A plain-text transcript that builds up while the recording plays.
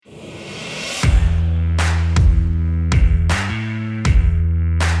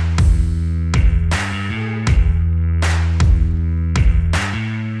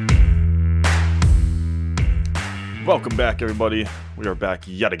Welcome back, everybody. We are back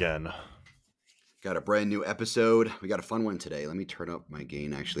yet again. Got a brand new episode. We got a fun one today. Let me turn up my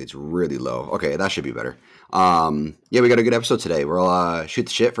gain. Actually, it's really low. Okay, that should be better. We got a good episode today. We'll shoot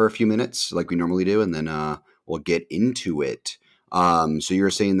the shit for a few minutes like we normally do, and then we'll get into it. So you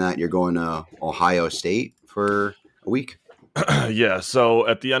were saying that you're going to Ohio State for a week? Yeah, so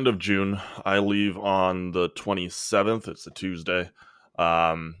at the end of June, I leave on the 27th. It's a Tuesday.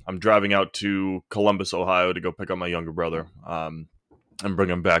 I'm driving out to Columbus, Ohio to go pick up my younger brother and bring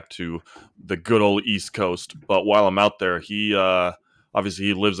him back to the good old East Coast. But while I'm out there, he obviously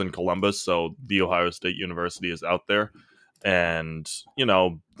he lives in Columbus, so the Ohio State University is out there. And, you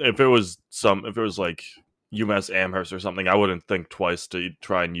know, if it was like UMass Amherst or something, I wouldn't think twice to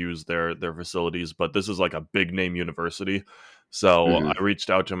try and use their facilities, but this is like a big name university. So I reached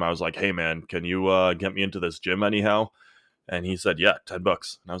out to him. I was like, hey man, can you get me into this gym anyhow? And he said, yeah, $10.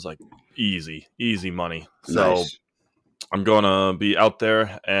 And I was like, easy money. So Nice. I'm going to be out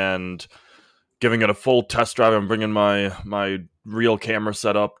there and giving it a full test drive. I'm bringing my real camera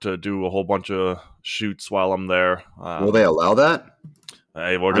set up to do a whole bunch of shoots while I'm there. Will they allow that?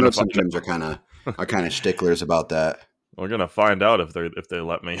 Hey, we're I going know to some find gyms are kind of sticklers about that. We're gonna find out if they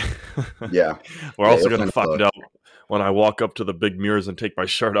let me. Yeah. We're also you'll gonna find out when I walk up to the big mirrors and take my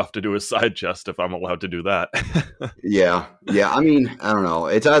shirt off to do a side chest if I'm allowed to do that. Yeah. I mean, I don't know.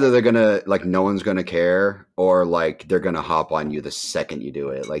 It's either they're gonna like no one's gonna care, or like they're gonna hop on you the second you do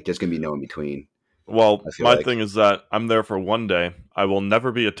it. Like there's gonna be no in between. Well, I feel my like. thing is that I'm there for one day. I will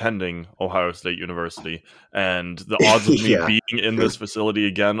never be attending Ohio State University, and the odds of me Yeah. being in this facility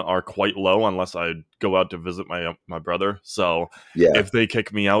again are quite low unless I go out to visit my brother. So Yeah. if they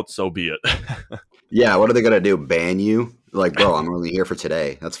kick me out, so be it. Yeah. What are they gonna do? Ban you? Like, bro, I'm only here for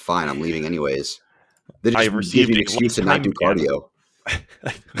today. That's fine. I'm leaving anyways. They I just give received you an a excuse to not do lifetime ban.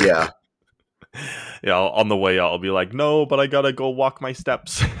 cardio. Yeah. Yeah, on the way out, I'll be like, no, but I gotta go walk my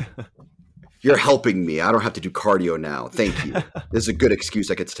steps. You're helping me. I don't have to do cardio now. Thank you. This is a good excuse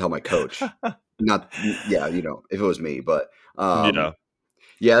I get to tell my coach. Not, yeah, if it was me, but Yeah.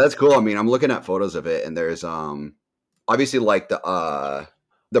 yeah, that's cool. I mean, I'm looking at photos of it, and there's obviously like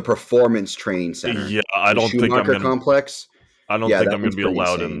the performance training center, Yeah, I the don't think I'm Schumacher gonna. complex. I don't Yeah, think that I'm gonna one's be pretty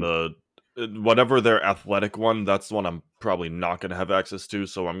allowed in insane. the whatever their athletic one. That's the one I'm probably not gonna have access to.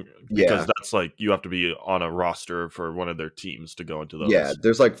 So because Yeah, that's like you have to be on a roster for one of their teams to go into yeah. those.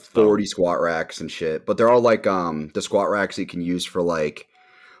 There's like So 40 squat racks and shit, but they're all like the squat racks you can use for like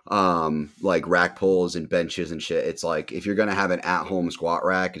rack pulls and benches and shit. It's like if you're gonna have an at-home squat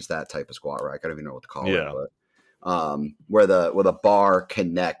rack, it's that type of squat rack. I don't even know what to call it, yeah, but where the bar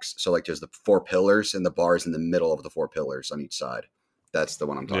connects. So like there's the four pillars and the bar's in the middle of the four pillars on each side. That's the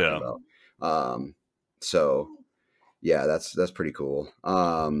one I'm talking yeah. about. So yeah, that's pretty cool.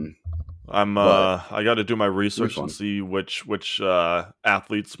 But I got to do my it'll be research and fun. see which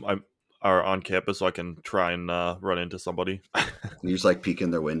athletes are on campus so I can try and run into somebody. You just like peek in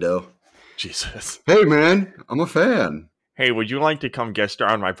their window. Jesus. Hey man, I'm a fan. Hey, would you like to come guest star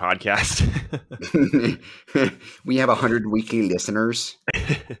on my podcast? We have 100 weekly listeners.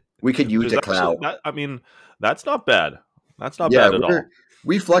 We could use There's a actually clout. that's not bad. That's not Yeah, bad at all.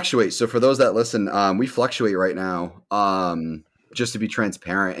 we fluctuate. So for those that listen, we fluctuate right now. Just to be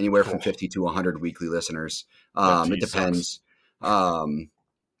transparent, anywhere from 50 to 100 weekly listeners. That It tea sucks. depends.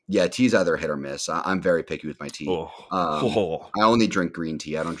 Yeah, tea's either hit or miss. I'm very picky with my tea. Oh. I only drink green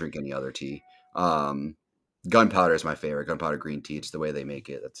tea. I don't drink any other tea. Gunpowder is my favorite. Gunpowder green tea. It's the way they make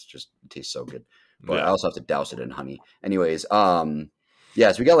it. It tastes so good. But I Yeah. also have to douse it in honey. Anyways,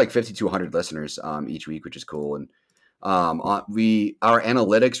 yeah, so we got like 50 to 100 listeners each week, which is cool. And our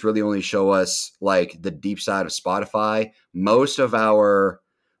analytics really only show us like the deep side of Spotify. Most of our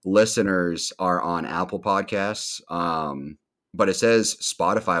listeners are on Apple Podcasts. But it says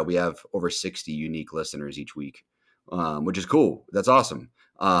Spotify, we have over 60 unique listeners each week, which is cool. That's awesome.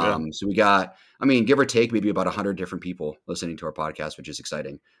 Yeah. So we got, I mean, give or take, maybe about 100 different people listening to our podcast, which is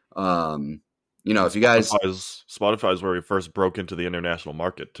exciting. If you guys, Spotify is where we first broke into the international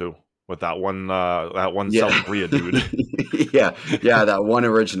market too, with that one yeah, South Korea dude. yeah, that one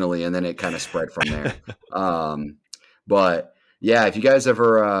originally, and then it kind of spread from there. But yeah, if you guys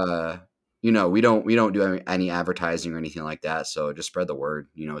ever, we don't do any advertising or anything like that. So just spread the word,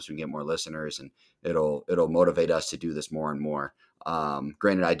 so we can get more listeners, and it'll motivate us to do this more and more.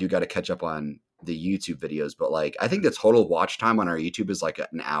 Granted, I do got to catch up on the YouTube videos, but like I think the total watch time on our YouTube is like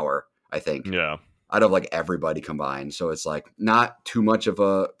an hour. I think Yeah. out of like everybody combined. So it's like not too much of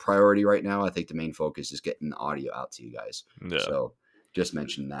a priority right now. I think the main focus is getting the audio out to you guys. Yeah. So just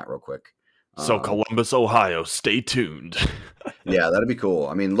mention that real quick. So Columbus, Ohio, stay tuned. Yeah, that'd be cool.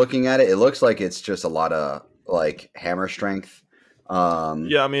 I mean, looking at it, it looks like it's just a lot of like hammer strength. Um,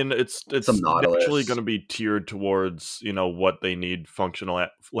 Yeah, I mean some it's naturally going Nautilus. to be tiered towards what they need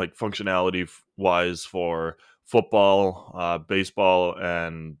functionality wise for football, baseball,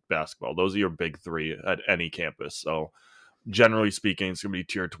 and basketball. Those are your big three at any campus. So generally speaking, it's going to be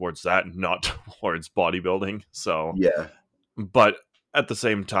tiered towards that, not towards bodybuilding. So, Yeah, but at the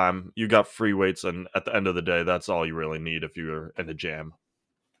same time, you got free weights, and at the end of the day, that's all you really need if you're in a jam.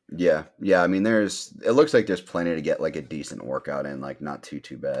 yeah. I mean, it looks like there's plenty to get like a decent workout in, like not too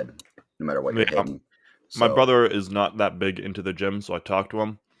bad, no matter what you're Yeah, hitting. my So, brother is not that big into the gym, so I talked to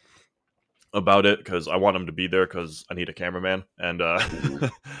him about it because I want him to be there because I need a cameraman, and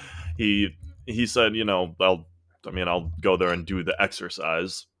mhm. he he said, I'll go there and do the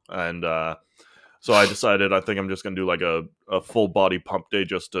exercise, and so I decided I think I'm just gonna do like a full body pump day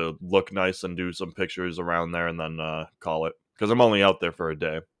just to look nice and do some pictures around there, and then call it because I'm only out there for a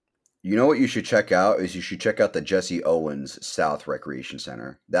day. You know what you should check out is you should check out the Jesse Owens South Recreation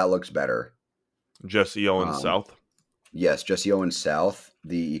Center. That looks better. Jesse Owens Um, South. yes, Jesse Owens South.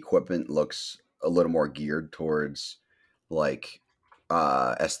 The equipment looks a little more geared towards like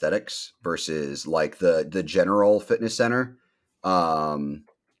aesthetics versus like the general fitness center. Um,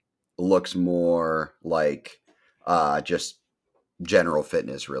 looks more like just general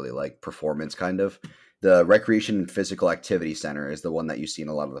fitness, really like performance kind of. The recreation and physical activity center is the one that you see in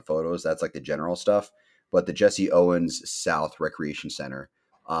a lot of the photos. That's like the general stuff. But the Jesse Owens South Recreation Center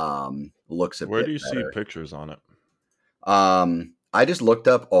looks a Where do bit you see better. pictures on it? I just looked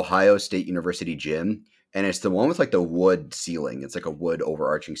up Ohio State University Gym, and it's the one with like the wood ceiling. It's like a wood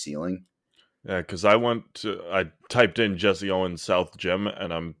overarching ceiling. Yeah, because I typed in Jesse Owens South Gym,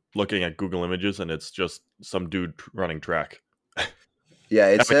 and I'm looking at Google Images, and it's just some dude running track. Yeah, I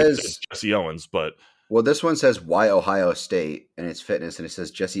it mean, it says says. Jesse Owens, but Well, this one says why Ohio State, and it's fitness, and it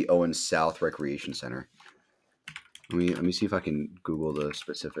says Jesse Owens South Recreation Center. Let me see if I can Google the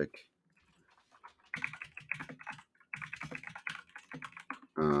specific.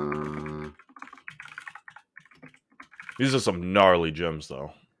 Uh, these are some gnarly gyms,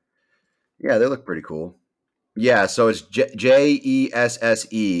 though. yeah, they look pretty cool. Yeah, so it's Jesse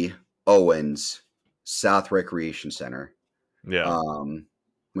Owens South Recreation Center. Yeah. Um,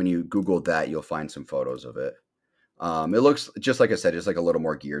 when you Google that, you'll find some photos of it. It looks just like I said, just like a little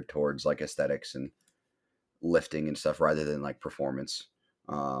more geared towards like aesthetics and lifting and stuff rather than like performance.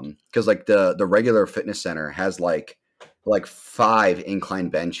 Because like the regular fitness center has like five incline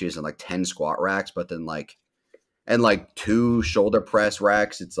benches and like 10 squat racks, but then like two shoulder press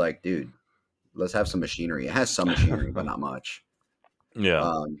racks. It's like, dude, let's have some machinery. It has some machinery, but not much.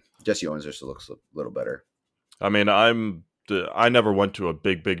 Yeah. Jesse Owens just looks a little better. I mean, I never went to a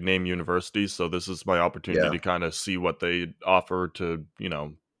big name university, so this is my opportunity Yeah, to kind of see what they offer to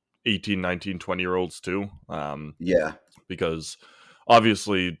 18, 19, 20 year olds too. yeah, Because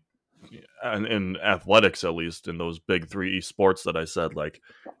obviously, in athletics, at least in those big three sports that I said, like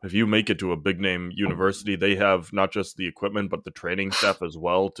if you make it to a big name university, they have not just the equipment but the training staff as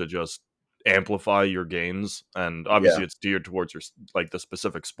well to just amplify your gains. And yeah, obviously, it's geared towards your like the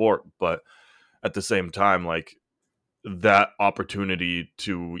specific sport, but at the same time, like that opportunity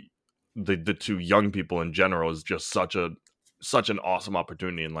to the two young people in general is just such an awesome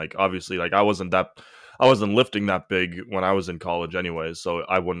opportunity. And like obviously, like I wasn't lifting that big when I was in college anyways, so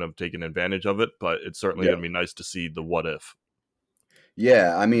I wouldn't have taken advantage of it, but it's certainly yeah, going to be nice to see the what if.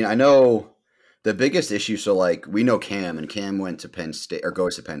 yeah. I mean, I know the biggest issue. So like we know Cam, and Cam went to Penn State or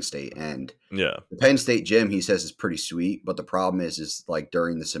goes to Penn State, and Yeah. the Penn State gym he says is pretty sweet, but the problem is like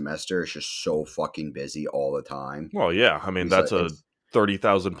during the semester it's just so fucking busy all the time. Well, yeah, I mean He's like, that's a it's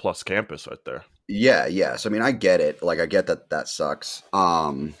 30,000 plus campus right there. yeah, yeah. So I mean, I get it. Like I get that that sucks.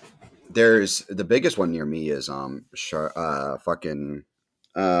 There's the biggest one near me is fucking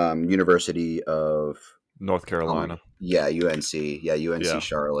University of North Carolina. yeah, UNC. Yeah, UNC Yeah.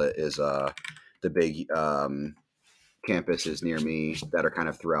 Charlotte is the big campuses near me that are kind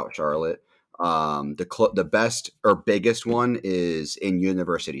of throughout Charlotte. The best or biggest one is in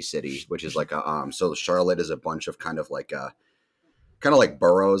University City, which is like a so Charlotte is a bunch of kind of like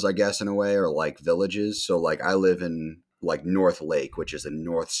boroughs, I guess, in a way, or like villages. So like I live in like North Lake, which is the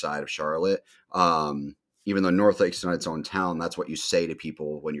north side of Charlotte. Even though North Lake's not its own town, that's what you say to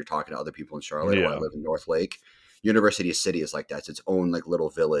people when you're talking to other people in Charlotte. Oh, I Yeah. live in North Lake. University City is like that. It's its own like little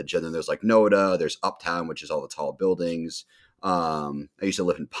village. And then there's like Noda, there's Uptown, which is all the tall buildings. I used to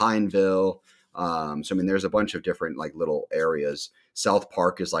live in Pineville. So I mean, there's a bunch of different like little areas. South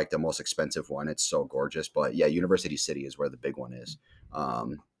Park is like the most expensive one. It's so gorgeous, but yeah, University City is where the big one is.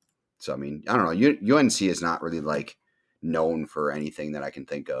 Um, so I mean, I don't know. UNC is not really like known for anything that I can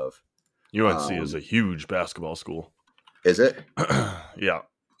think of. UNC is a Um, huge basketball school. is it? Yeah,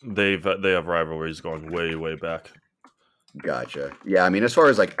 they have rivalries going way back. Gotcha. Yeah, I mean, as far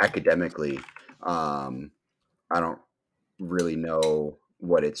as like academically, I don't really know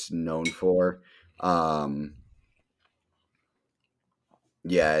what it's known for. Um,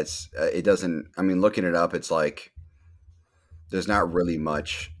 yeah, it doesn't. I mean, looking it up, it's like there's not really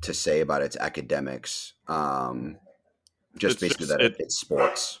much to say about its academics. Just It's basically just that it. it's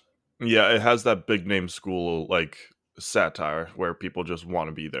sports. Yeah, it has that big name school like satire where people just want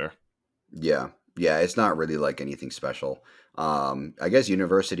to be there. Yeah, yeah, it's not really like anything special. I guess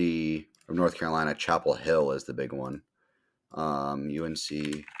University of North Carolina, Chapel Hill is the big one.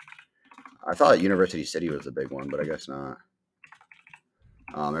 UNC. I thought University City was the big one, but I guess not.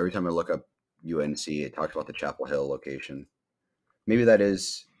 Every time I look up UNC, it talks about the Chapel Hill location. Maybe that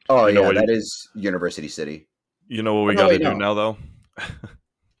is. Oh You know yeah, what? that is University City. You know what Oh we no, got to wait, do no. now though.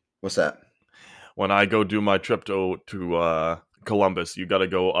 What's that? When I go do my trip to Columbus, you got to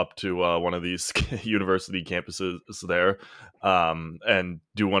go up to one of these university campuses there, and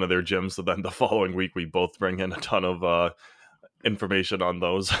do one of their gyms. So then the following week, we both bring in a ton of information on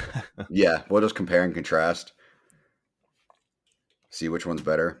those. Yeah, we'll just compare and contrast, see which one's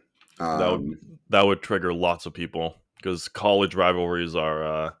better. that would Um, that would trigger lots of people because college rivalries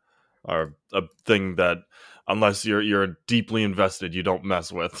are a thing that unless you're deeply invested, you don't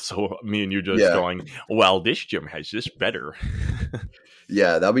mess with. So me and you just yeah, going, well, this gym has this better.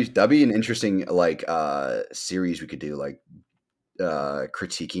 yeah, that'd be an interesting like series we could do, like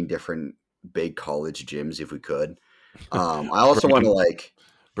critiquing different big college gyms if we could. I also bring want to in like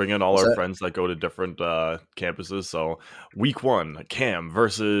bring in all what's our that? friends that go to different campuses. So week one, Cam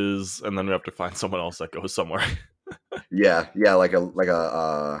versus, and then we have to find someone else that goes somewhere. Yeah, yeah, like a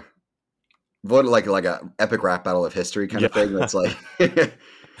epic rap battle of history kind of Yeah, thing. That's like,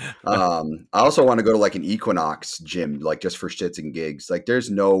 I also want to go to like an Equinox gym, like just for shits and gigs. Like, there's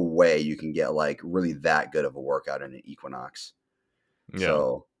no way you can get like really that good of a workout in an Equinox. yeah.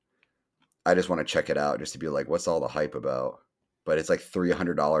 So I just want to check it out just to be like, what's all the hype about? But it's like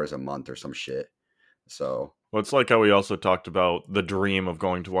 $300 a month or some shit. So Well, it's like how we also talked about the dream of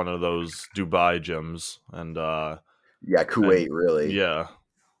going to one of those Dubai gyms, yeah, and Kuwait really yeah,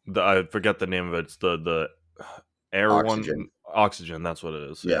 I forget the name of it. It's the air one, oxygen. oxygen. That's what it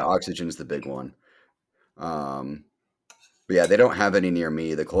is. Yeah, Yeah, oxygen's the big one. Um, but yeah, they don't have any near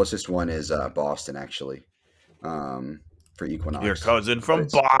me. The closest one is Boston actually, for your Equinox. cousin But from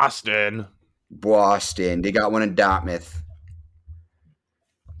it's Boston. Boston. They got one in Dartmouth.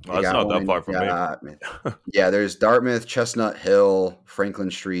 Well, They that's got not one that far in from me. Dartmouth. Yeah, there's Dartmouth, Chestnut Hill,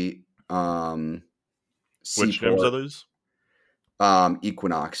 Franklin Street, Which gyms are Seaport, these?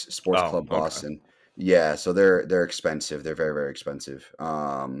 Equinox Sports Oh, Club okay. Boston. Yeah, so they're expensive. They're very very expensive.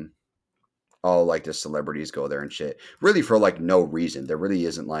 All like the celebrities go there and shit. Really for like no reason. There really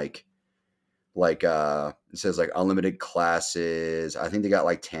isn't like it says like unlimited classes. I think they got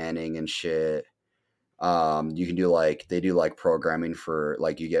like tanning and shit. You can do like they do like programming for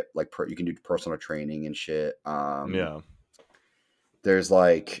like you get like you can do personal training and shit. Yeah, There's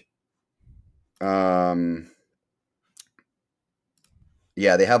like um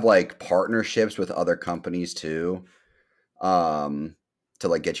yeah, they have like partnerships with other companies too. Um to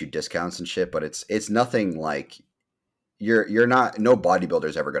like get you discounts and shit, but it's nothing like you're not no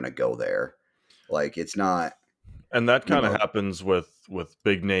bodybuilder's ever gonna go there. Like it's not, and that you kind of know, happens with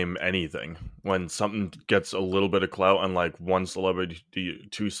big name anything when something gets a little bit of clout and like one celebrity,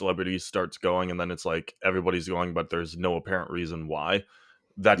 two celebrities starts going, and then it's like everybody's going, but there's no apparent reason why.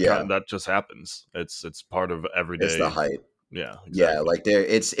 yeah, That just happens. It's part of it's the everyday. hype. Yeah, Yeah, exactly. like there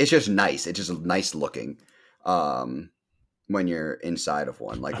it's just nice. It's just nice looking. Um when you're inside of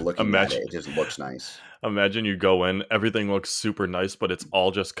one, like looking at it, Imagine it just looks nice. imagine you go in, everything looks super nice, but it's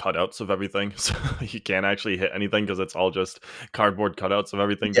all just cutouts of everything. So you can't actually hit anything because it's all just cardboard cutouts of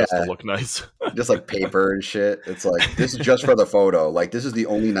everything just to Yeah, look nice. just like paper and shit. It's like this is just for the photo. Like this is the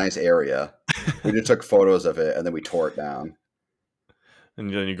only nice area. We just took photos of it and then we tore it down. And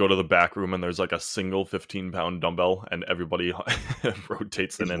then you go to the back room and there's like a single 15-pound dumbbell and everybody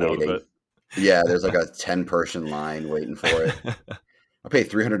rotates in It's and out of it. waiting. Yeah, there's like a 10-person line waiting for it. I paid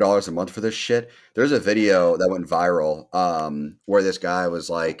 $300 a month for this shit. There's a video that went viral where this guy was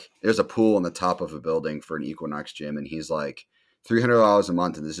like, there's a pool on the top of a building for an Equinox gym, and he's like, $300 a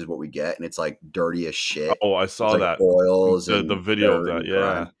month, and this is what we get, and it's like dirty as shit. Oh, I It's saw like that. oils The and video of dirt that, and yeah.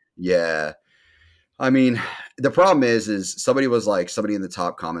 grime. Yeah, I mean, the problem is somebody was like, somebody in the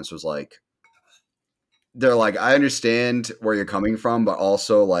top comments was like, they're like, I understand where you're coming from, but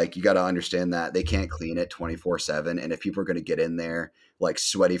also like you got to understand that they can't clean it 24/7, and if people are going to get in there, like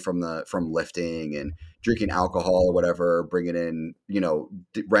sweaty from lifting and drinking alcohol or whatever, bringing in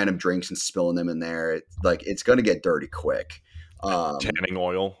random drinks and spilling them in there. It's going to get dirty quick. Um, Tanning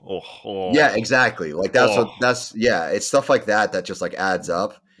oil. yeah, exactly. Like Oh. it's stuff like that just like adds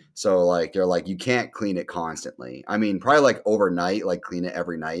up. So like you're like you can't clean it constantly. I mean, probably like overnight, like clean it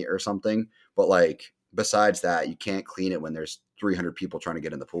every night or something. But like besides that, you can't clean it when there's 300 people trying to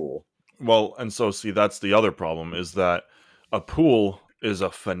get in the pool. Well, and so see, that's the other problem is that a pool is a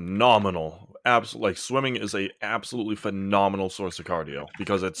phenomenal, absolute like swimming is a absolutely phenomenal source of cardio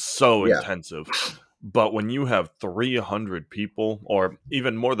because it's so Yeah. intensive. But when you have 300 people or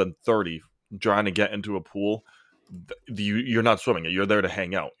even more than 30 trying to get into a pool, you're not swimming it. You're there to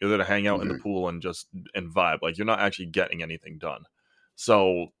hang out. You're there to hang out in the Hmm. pool and just and vibe. Like you're not actually getting anything done.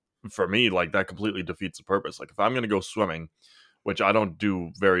 So for me, like that completely defeats the purpose. Like if I'm going to go swimming, which I don't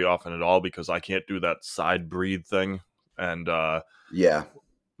do very often at all because I can't do that side breathe thing. And Yeah.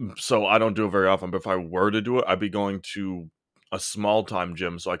 so I don't do it very often. But if I were to do it, I'd be going to a small time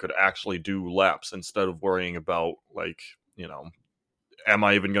gym so I could actually do laps instead of worrying about, like, am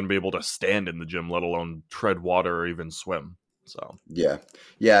I even going to be able to stand in the gym, let alone tread water or even swim? So Yeah.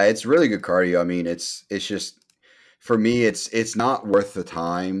 Yeah, it's really good cardio. I mean, it's just for me it's not worth the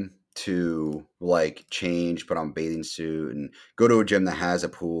time to like change, put on a bathing suit and go to a gym that has a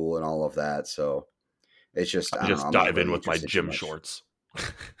pool and all of that. So it's just I I don't know, just I'm not dive in really with my interested too gym much. shorts.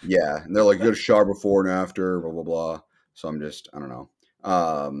 Yeah, and they're like, you got to shower before and after, blah blah blah. So I don't know.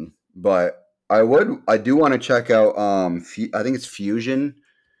 But I do want to check out. I think it's Fusion.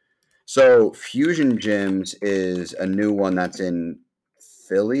 So Fusion Gyms is a new one that's in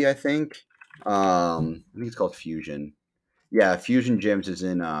Philly, I think. I think it's called Fusion. Yeah, Fusion Gyms is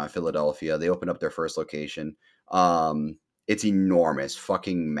in Philadelphia. They opened up their first location. It's enormous,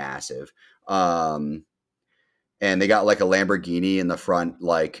 fucking massive. Um, and they got like a Lamborghini in the front,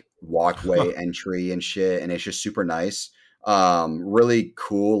 like walkway entry and shit, and it's just super nice. Really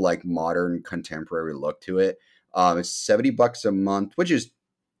cool, like modern contemporary look to it. It's $70 a month, which is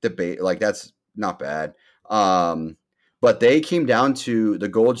debate like that's not bad. But they came down to the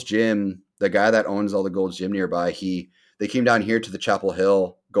Gold's Gym. The guy that owns all the Gold's Gym nearby, they came down here to the Chapel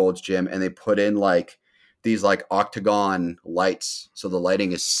Hill Gold's Gym, and they put in like these like octagon lights. So the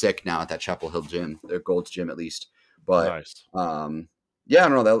lighting is sick now at that Chapel Hill gym, their Gold's Gym at least. But Nice. yeah, I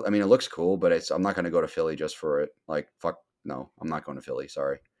don't know. I mean, it looks cool, but I'm not going to go to Philly just for it. Like, fuck, no, I'm not going to Philly.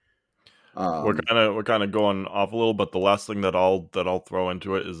 Sorry. We're Um, kind of going off a little, but the last thing that I'll throw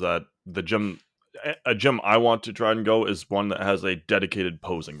into it is that a gym I want to try and go is one that has a dedicated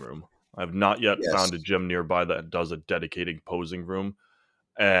posing room. I've not yet yes. found a gym nearby that does a dedicated posing room,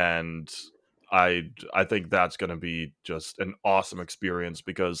 and I think that's going to be just an awesome experience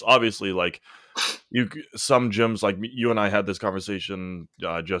because obviously, like some gyms, like you and I had this conversation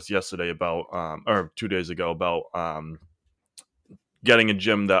just yesterday about or 2 days ago about getting a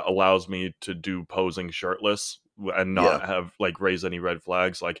gym that allows me to do posing shirtless and Yeah. not have like raise any red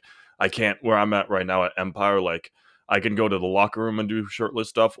flags. Like I can't where I'm at right now at Empire, like I can go to the locker room and do shirtless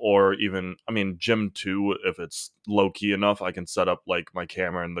stuff, or even I mean gym too, if it's low key enough, I can set up like my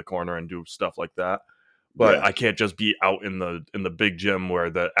camera in the corner and do stuff like that. But Yeah. I can't just be out in the big gym where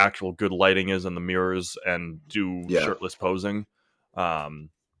the actual good lighting is and the mirrors and do Yeah. shirtless posing. Um,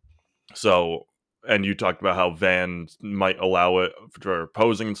 so, and you talked about how Van might allow it for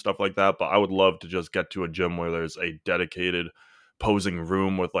posing and stuff like that, but I would love to just get to a gym where there's a dedicated posing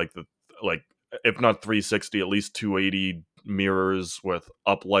room with like if not 360, at least 280 mirrors with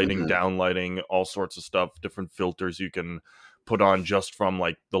up lighting, Hmm. down lighting, all sorts of stuff, different filters you can put on just from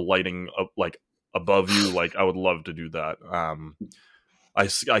like the lighting up like above you. Like I would love to do that.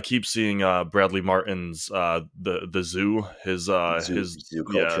 I keep seeing Bradley Martin's the zoo his Zoo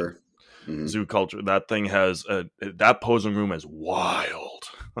yeah culture. Hmm. zoo culture. That thing has that posing room is wild.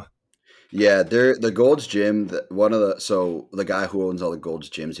 Yeah, they're the Gold's Gym. One of the guy who owns all the Gold's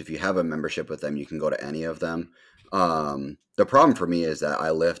Gyms. If you have a membership with them, you can go to any of them. The problem for me is that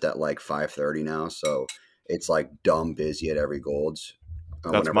I lift at like 5:30 now, so it's like dumb busy at every Gold's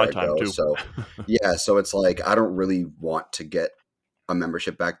That's whenever my I time go. too. So yeah, so it's like I don't really want to get a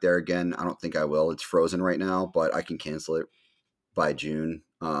membership back there again. I don't think I will. It's frozen right now, but I can cancel it by June.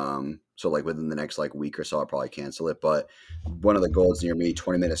 So like within the next like week or so, I'll probably cancel it. But one of the Golds near me,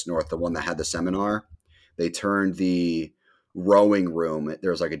 20 minutes north, the one that had the seminar, they turned the rowing room.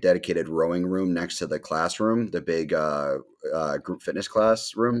 There was like a dedicated rowing room next to the classroom, the big group fitness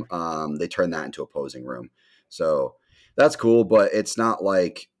classroom. They turned that into a posing room. So that's cool, but it's not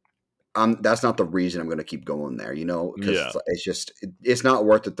like that's not the reason I'm going to keep going there, because Yeah, it's just it's not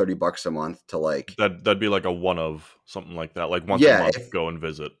worth the $30 a month to like. that'd be like a one of something like that. Like once a Yeah, month, go and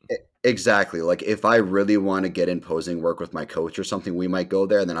visit. exactly. Like if I really want to get in posing work with my coach or something, we might go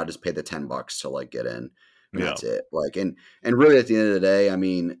there, and then I'll just pay the $10 to like get in, and Yeah, that's it. Like, and really at the end of the day, I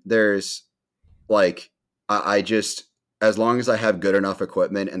mean, there's like I just, as long as I have good enough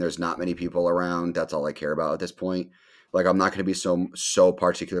equipment and there's not many people around, that's all I care about at this point. Like I'm not going to be so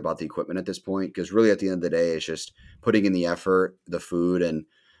particular about the equipment at this point, because really at the end of the day, it's just putting in the effort, the food, and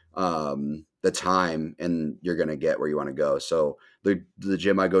the time, and you're going to get where you want to go. So the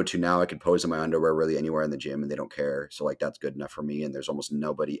gym I go to now, I can pose in my underwear really anywhere in the gym, and they don't care. So like that's good enough for me. And there's almost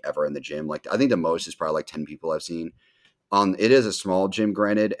nobody ever in the gym. Like I think the most is probably like 10 people I've seen. It is a small gym,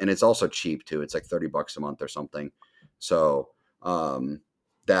 granted, and it's also cheap too. It's like $30 a month or something. So um,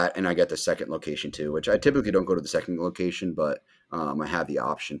 that, and I get the second location too, which I typically don't go to the second location, but I have the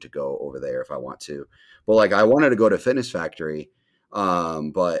option to go over there if I want to. But like I wanted to go to Fitness Factory,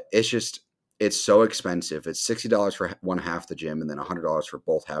 but it's so expensive. It's $60 for one half the gym, and then $100 for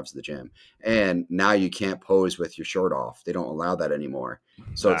both halves of the gym. And now you can't pose with your shirt off. They don't allow that anymore.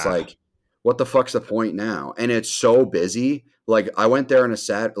 So it's ah, like, what the fuck's the point now? And it's so busy. Like I went there on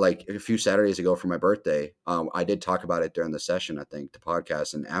like a few Saturdays ago for my birthday. I did talk about it during the session, I think, the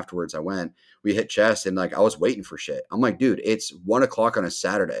podcast. And afterwards I went, we hit chest, and like I was waiting for shit. I'm like, dude, it's 1 o'clock on a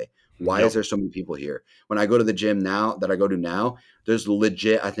Saturday. Why is yep. there so many people here? When I go to the gym now that I go to now, there's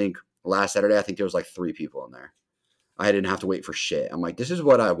legit, I think last Saturday, I think there was like 3 people in there. I didn't have to wait for shit. I'm like, this is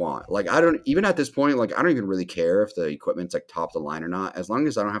what I want. Like, I don't even at this point, like, I don't even really care if the equipment's like top of the line or not. As long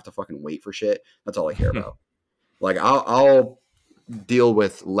as I don't have to fucking wait for shit, that's all I care about. Like, I'll deal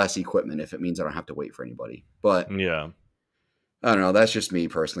with less equipment if it means I don't have to wait for anybody. But Yeah. I don't know. That's just me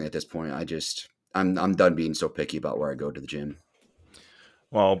personally at this point. I'm done being so picky about where I go to the gym.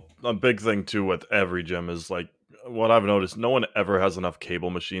 Well, a big thing too with every gym is like what I've noticed. No one ever has enough cable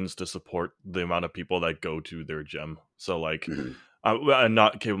machines to support the amount of people that go to their gym. So like, Hmm. and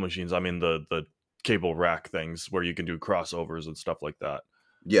not cable machines. I mean the cable rack things where you can do crossovers and stuff like that.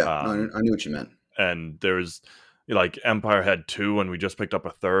 Yeah, no, Um, I knew what you meant. and there's like Empire had two, and we just picked up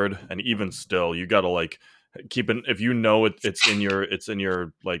a third. And even still, you gotta like keep an if you know it's in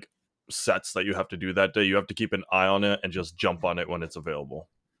your like sets that you have to do that day. You have to keep an eye on it and just jump on it when it's available,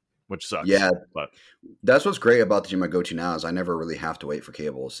 which sucks. Yeah, But that's what's great about the gym I go to now is I never really have to wait for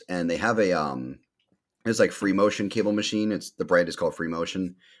cables, and they have a it's like free motion cable machine. It's the brand is called Free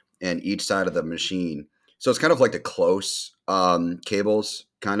Motion, and each side of the machine. So it's kind of like the close cables.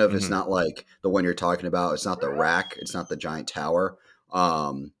 Kind of. It's mhm. not like the one you're talking about. It's not the rack. It's not the giant tower.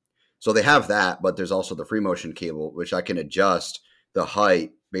 Um, so they have that, but there's also the free motion cable, which I can adjust the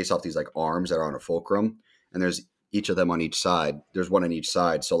height based off these like arms that are on a fulcrum, and there's each of them on each side. There's one on each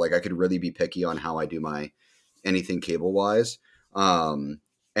side, so like I could really be picky on how I do my anything cable wise. Um,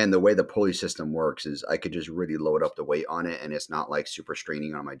 and the way the pulley system works is I could just really load up the weight on it, and it's not like super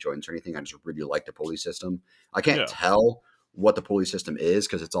straining on my joints or anything. I just really like the pulley system. I can't Yeah. tell what the pulley system is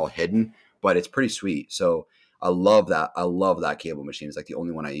because it's all hidden, but it's pretty sweet. So I love that. I love that cable machine. It's like the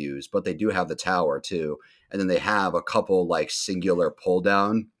only one I use, but they do have the tower too. And then they have a couple like singular pull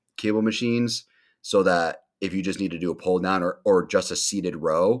down cable machines so that if you just need to do a pull down or just a seated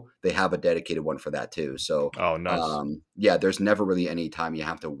row, they have a dedicated one for that too. So Oh, nice. yeah, there's never really any time you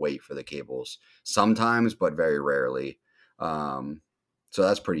have to wait for the cables. Sometimes, but very rarely. Um, so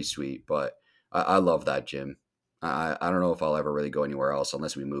that's pretty sweet. But I love that gym. I don't know if I'll ever really go anywhere else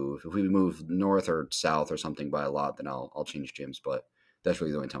unless we move. If we move north or south or something by a lot, then I'll change gyms. But that's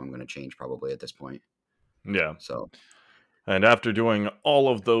really the only time I'm going to change probably at this point. Yeah. So And after doing all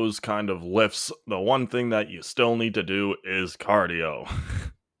of those kind of lifts, the one thing that you still need to do is cardio.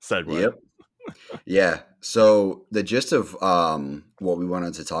 Segue. yep. Yeah. So the gist of what we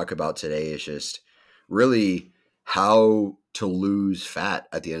wanted to talk about today is just really how to lose fat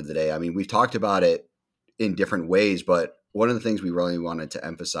at the end of the day. I mean, we've talked about it in different ways, but one of the things we really wanted to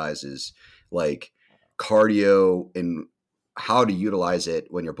emphasize is like cardio and how to utilize it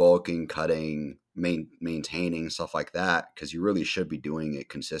when you're bulking, cutting, maintaining stuff like that, because you really should be doing it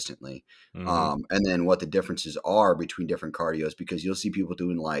consistently. Hmm. And then what the differences are between different cardios, because you'll see people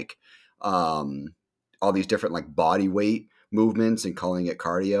doing like um, all these different like body weight movements and calling it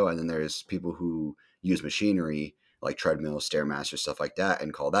cardio, and then there's people who use machinery like treadmills, stairmaster, stuff like that,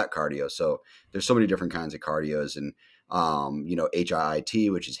 and call that cardio. So there's so many different kinds of cardios, and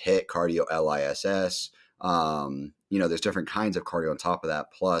HIIT, which is HIT cardio, LISS. There's different kinds of cardio on top of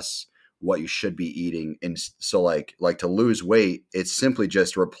that, plus what you should be eating. And so like to lose weight, it's simply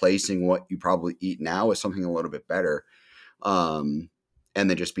just replacing what you probably eat now with something a little bit better. Um, and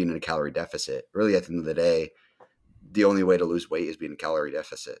then just being in a calorie deficit. Really, at the end of the day, the only way to lose weight is being in a calorie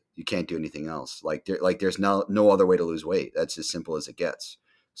deficit. You can't do anything else. There's no other way to lose weight. That's as simple as it gets.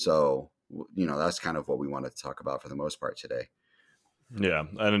 So, that's kind of what we wanted to talk about for the most part today. Yeah,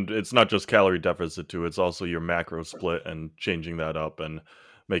 and it's not just calorie deficit too, it's also your macro split and changing that up and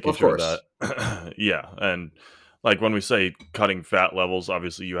making Of sure that course. yeah, and like when we say cutting fat levels,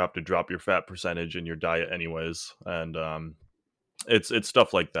 obviously you have to drop your fat percentage in your diet anyways, and it's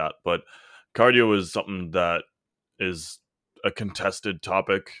stuff like that. But cardio is something that is a contested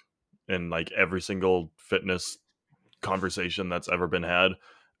topic in like every single fitness conversation that's ever been had.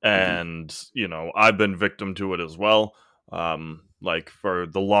 Hmm. And, I've been victim to it as well. Like for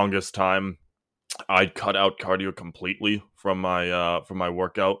the longest time, I'd cut out cardio completely from my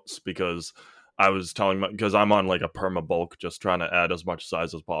workouts because I was telling my because I'm on like a perma bulk, just trying to add as much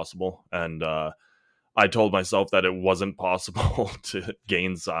size as possible. And I told myself that it wasn't possible to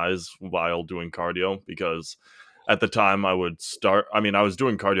gain size while doing cardio because at the time I was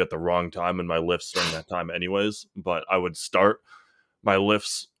doing cardio at the wrong time in my lifts during that time anyways, but I would start my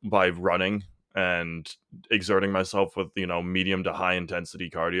lifts by running and exerting myself with, medium to high intensity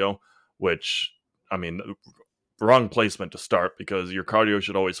cardio, which I mean, wrong placement to start because your cardio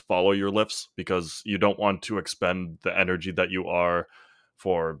should always follow your lifts because you don't want to expend the energy that you are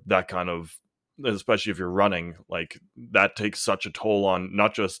for that kind of, especially if you're running, like that takes such a toll on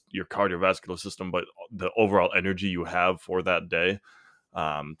not just your cardiovascular system but the overall energy you have for that day.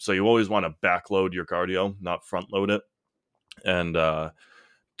 So you always want to backload your cardio, not front load it. And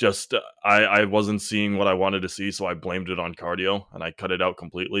just I wasn't seeing what I wanted to see, so I blamed it on cardio and I cut it out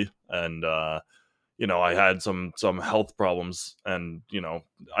completely. And I had some health problems, and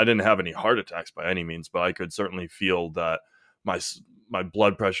I didn't have any heart attacks by any means, but I could certainly feel that my my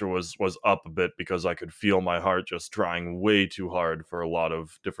blood pressure was up a bit because I could feel my heart just trying way too hard for a lot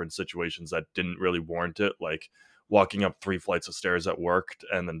of different situations that didn't really warrant it, like walking up 3 flights of stairs at work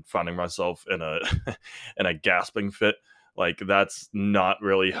and then finding myself in a in a gasping fit. Like that's not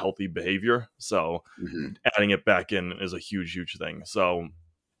really healthy behavior. So Hmm. adding it back in is a huge thing. So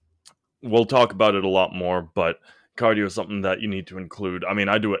we'll talk about it a lot more, but cardio is something that you need to include. I mean,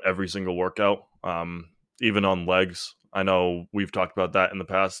 I do it every single workout, even on legs. I know we've talked about that in the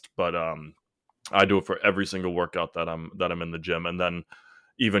past, but I do it for every single workout that I'm in the gym, and then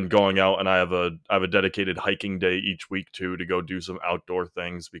even going out, and I have a dedicated hiking day each week too to go do some outdoor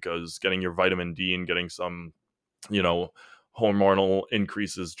things because getting your vitamin D and getting some you know, hormonal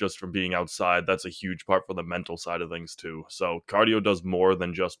increases just from being outside. That's a huge part for the mental side of things too. So cardio does more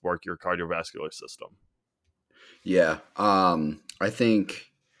than just work your cardiovascular system. Yeah. I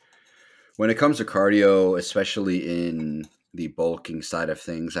think when it comes to cardio, especially in the bulking side of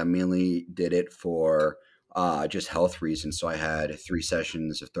things, I mainly did it for just health reasons. So I had 3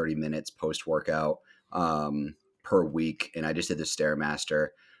 sessions of 30 minutes post workout per week, and I just did the Stairmaster.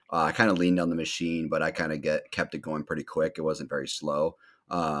 I kind of leaned on the machine, but I kind of kept it going pretty quick. It wasn't very slow.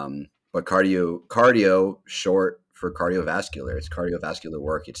 But cardio, short for cardiovascular. It's cardiovascular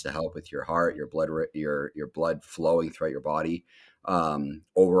work. It's to help with your heart, your your blood flowing throughout your body,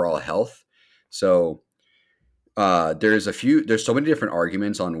 overall health. So there's so many different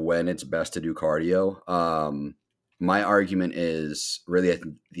arguments on when it's best to do cardio. My argument is really at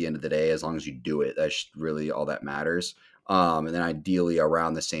the end of the day, as long as you do it, that's really all that matters. And then ideally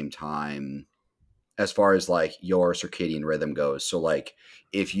around the same time as far as like your circadian rhythm goes. So like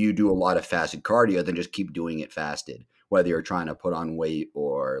if you do a lot of fasted cardio, then just keep doing it fasted. Whether you're trying to put on weight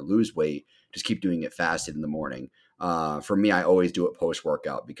or lose weight, just keep doing it fasted in the morning. For me, I always do it post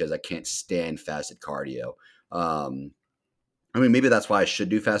workout because I can't stand fasted cardio. Um, I mean, maybe that's why I should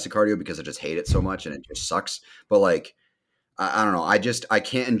do fasted cardio because I just hate it so much and it just sucks. But like I don't know. I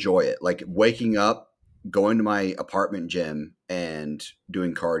can't enjoy it. Like waking up, going to my apartment gym, and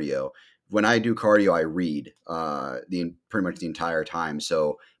doing cardio. When I do cardio, I read the pretty much the entire time.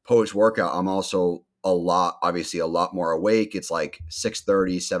 So post workout, I'm also obviously a lot more awake. It's like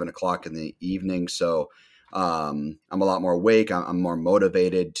 6:30, 7 o'clock in the evening. So I'm a lot more awake. I'm more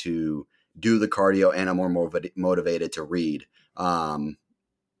motivated to do the cardio, and I'm more motivated to read. Um,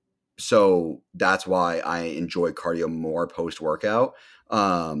 so that's why I enjoy cardio more post workout.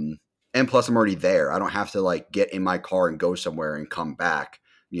 And plus, I'm already there. I don't have to like get in my car and go somewhere and come back,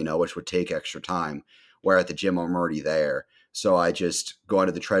 which would take extra time. Where at the gym, I'm already there. So I just go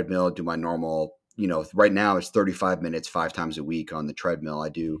onto the treadmill, do my normal, right now it's 35 minutes 5 times a week on the treadmill. I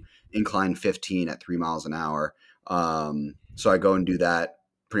do incline 15 at 3 miles an hour. So I go and do that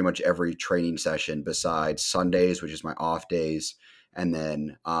pretty much every training session besides Sundays, which is my off days, and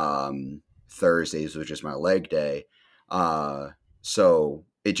then Thursdays, which is my leg day. So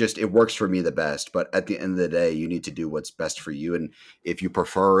it works for me the best. But at the end of the day, you need to do what's best for you. And if you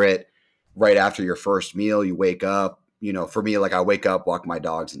prefer it right after your first meal, you wake up. For me, like I wake up, walk my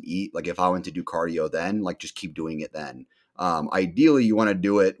dogs, and eat. Like if I went to do cardio, then like just keep doing it. Then ideally, you want to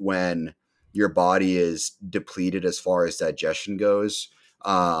do it when your body is depleted as far as digestion goes.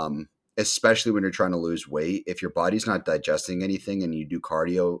 Especially when you're trying to lose weight. If your body's not digesting anything and you do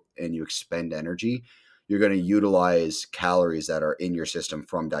cardio and you expend energy, you're going to utilize calories that are in your system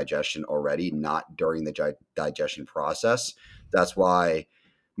from digestion already, not during the digestion process. That's why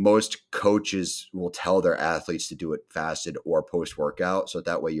most coaches will tell their athletes to do it fasted or post workout. So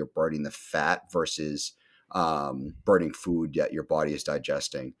that way you're burning the fat versus burning food that your body is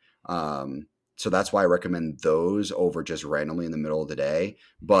digesting. So that's why I recommend those over just randomly in the middle of the day.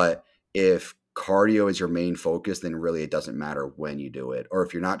 But if cardio is your main focus, then really it doesn't matter when you do it. Or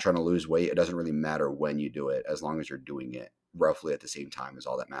if you're not trying to lose weight, it doesn't really matter when you do it, as long as you're doing it roughly at the same time is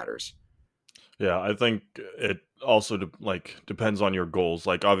all that matters. Yeah, I think it also depends on your goals.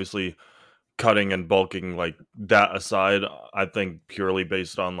 Like obviously cutting and bulking, like that aside, I think purely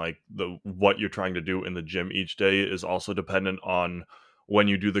based on like the what you're trying to do in the gym each day is also dependent on when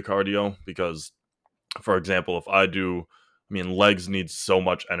you do the cardio. Because for example, if I do, I mean, legs need so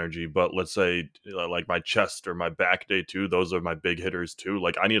much energy, but let's say like my chest or my back day too, those are my big hitters too.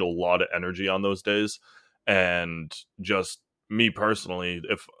 Like I need a lot of energy on those days. And just me personally,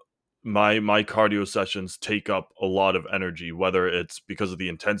 if my cardio sessions take up a lot of energy, whether it's because of the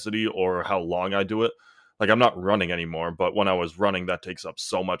intensity or how long I do it. Like I'm not running anymore, but when I was running, that takes up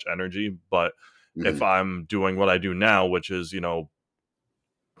so much energy. But if Hmm. I'm doing what I do now, which is,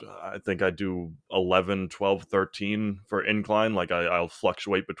 I think I do 11, 12, 13 for incline. Like I'll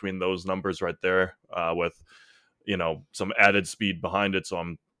fluctuate between those numbers right there with, some added speed behind it. So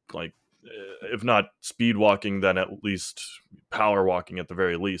I'm like, if not speed walking, then at least power walking at the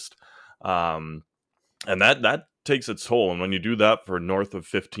very least. Um, and that takes its toll. And when you do that for north of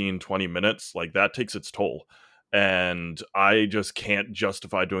 15, 20 minutes, like that takes its toll. And I just can't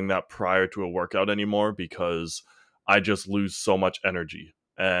justify doing that prior to a workout anymore because I just lose so much energy.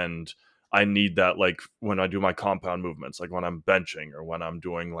 And I need that like when I do my compound movements, like when I'm benching or when I'm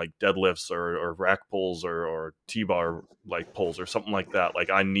doing like deadlifts or rack pulls or T-bar like pulls or something like that. Like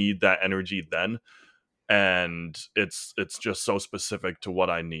I need that energy then, and it's just so specific to what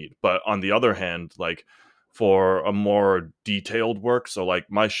I need. But on the other hand, like for a more detailed work, so like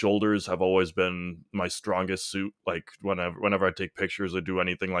my shoulders have always been my strongest suit. Like whenever I take pictures or do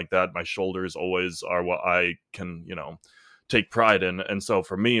anything like that, my shoulders always are what I can, take pride in. And so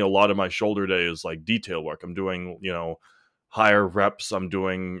for me, a lot of my shoulder day is like detail work. I'm doing, higher reps. I'm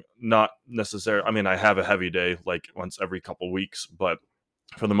doing not necessarily, I mean, I have a heavy day like once every couple weeks, but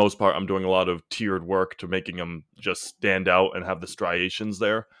for the most part, I'm doing a lot of tiered work to making them just stand out and have the striations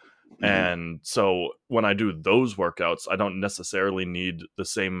there. Hmm. And so when I do those workouts, I don't necessarily need the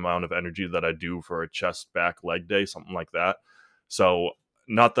same amount of energy that I do for a chest, back, leg day, something like that. So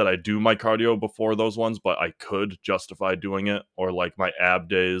not that I do my cardio before those ones, but I could justify doing it, or like my ab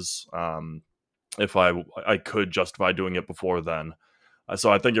days. If I could justify doing it before then.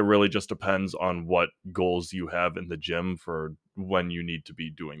 So I think it really just depends on what goals you have in the gym for when you need to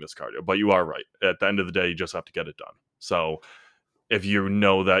be doing this cardio. But you are right. At the end of the day, you just have to get it done. So if you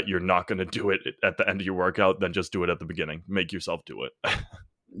know that you're not going to do it at the end of your workout, then just do it at the beginning. Make yourself do it.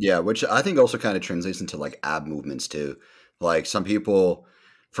 Yeah, which I think also kind of translates into like ab movements too. Like some people,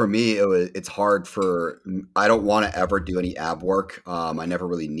 for me, it's hard for, I don't want to ever do any ab work. I never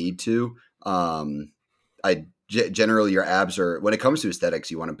really need to. Generally, your abs are, when it comes to aesthetics,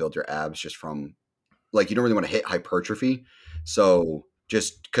 you want to build your abs just from, like, you don't really want to hit hypertrophy. So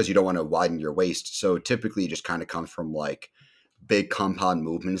just because you don't want to widen your waist. So typically it just kind of comes from like big compound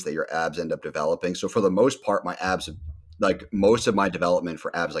movements that your abs end up developing. So for the most part, my abs, like most of my development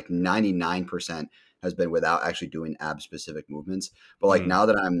for abs, like 99% has been without actually doing ab specific movements. But like Mm, now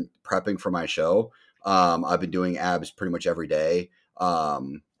that I'm prepping for my show, I've been doing abs pretty much every day.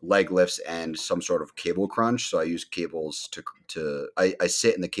 Leg lifts and some sort of cable crunch. So I use cables I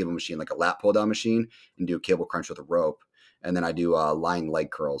sit in the cable machine like a lat pull down machine and do a cable crunch with a rope. And then I do lying leg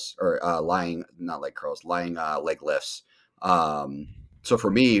curls or lying, not leg curls, lying leg lifts. Um, so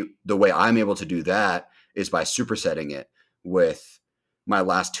for me, the way I'm able to do that is by supersetting it with my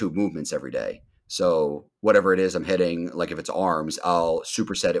last two movements every day. So whatever it is I'm hitting, like if it's arms, I'll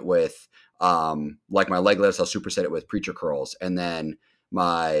superset it with like my leg lifts, I'll superset it with preacher curls, and then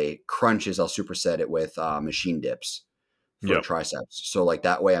my crunches, I'll superset it with machine dips for yep. triceps. So like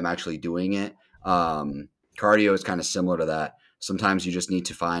that way I'm actually doing it. Cardio is kind of similar to that. Sometimes you just need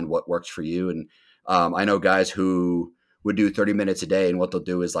to find what works for you. And I know guys who would do 30 minutes a day. And what they'll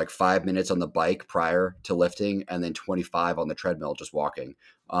do is like 5 minutes on the bike prior to lifting and then 25 on the treadmill, just walking.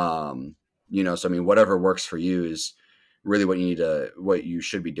 So I mean, whatever works for you is really what you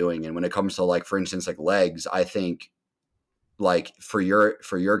should be doing. And when it comes to like, for instance, like legs, I think like for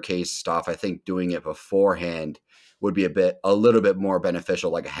your case stuff, I think doing it beforehand would be a little bit more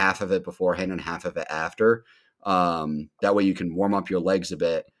beneficial, like half of it beforehand and half of it after. That way you can warm up your legs a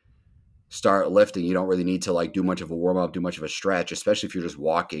bit, start lifting. You don't really need to like do much of a warm up, do much of a stretch, especially if you're just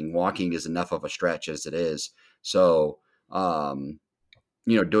walking. Walking is enough of a stretch as it is. So,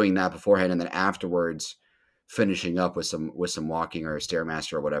 doing that beforehand and then afterwards finishing up with some walking or a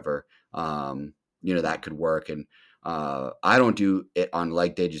stairmaster or whatever, that could work. And I don't do it on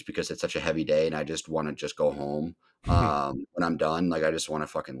leg day just because it's such a heavy day and I just want to just go home when I'm done. Like I just want to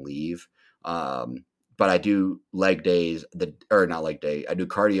fucking leave. But I do leg days or not leg day. I do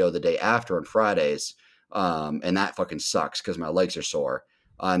cardio the day after on Fridays, and that fucking sucks because my legs are sore.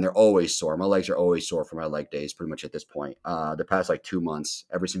 And they're always sore. My legs are always sore for my leg days, pretty much at this point. The past like 2 months,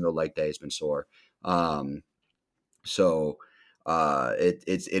 every single leg day has been sore. Um, so it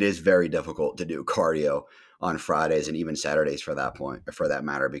is very difficult to do cardio on Fridays and even Saturdays for that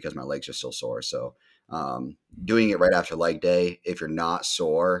matter, because my legs are still sore. So doing it right after leg day, if you're not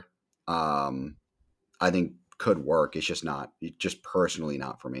sore, I think could work. It's just personally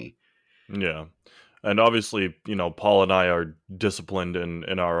not for me. Yeah. And obviously, Paul and I are disciplined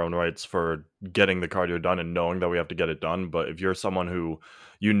in our own rights for getting the cardio done and knowing that we have to get it done. But if you're someone who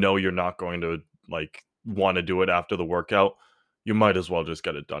you're not going to like want to do it after the workout, you might as well just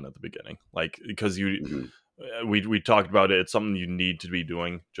get it done at the beginning. Like because Hmm. we talked about it, it's something you need to be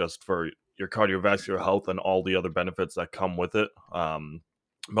doing just for your cardiovascular health and all the other benefits that come with it.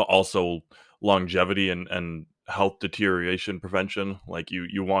 But also longevity and health deterioration prevention. Like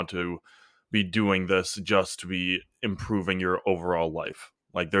you want to be doing this just to be improving your overall life.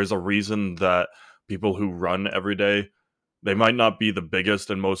 Like there's a reason that people who run every day, they might not be the biggest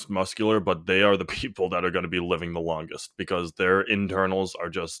and most muscular, but they are the people that are going to be living the longest because their internals are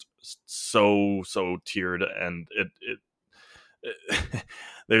just so tiered, and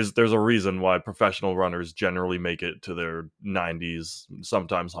there's a reason why professional runners generally make it to their 90s,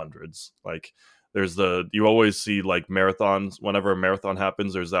 sometimes hundreds. Like you always see like marathons. Whenever a marathon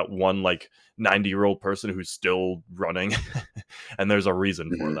happens, there's that one like 90-year-old person who's still running, and there's a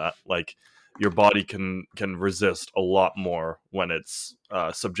reason for Hmm. that. Like your body can resist a lot more when it's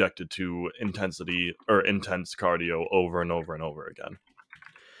subjected to intensity or intense cardio over and over and over again.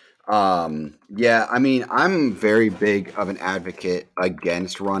 Yeah, I mean, I'm very big of an advocate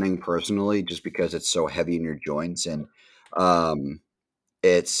against running personally, just because it's so heavy in your joints and um,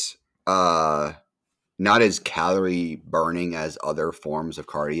 it's not as calorie burning as other forms of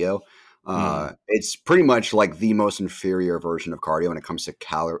cardio. Mm, It's pretty much like the most inferior version of cardio when it comes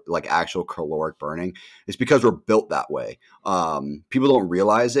to like actual caloric burning. It's because we're built that way. People don't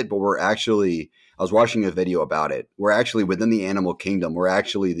realize it, but we're actually. I was watching a video about it. We're actually within the animal kingdom. We're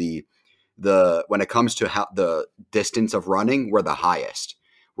actually the when it comes to how the distance of running, we're the highest.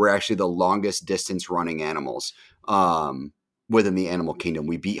 We're actually the longest distance running animals. Within the animal kingdom.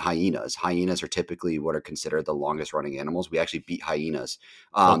 We beat hyenas. Hyenas are typically what are considered the longest running animals. We actually beat hyenas.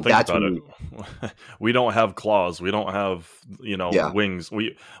 well, think That's about when it. we, We don't have claws. We don't have, yeah, wings.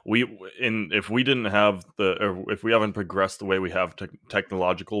 We in if we didn't have or if we haven't progressed the way we have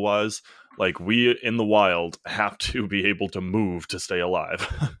technological wise, like we in the wild have to be able to move to stay alive.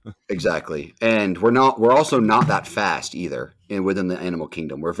 exactly. And we're also not that fast either within the animal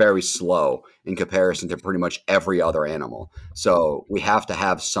kingdom. We're very slow in comparison to pretty much every other animal. So we have to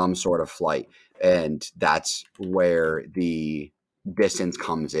have some sort of flight. And that's where the distance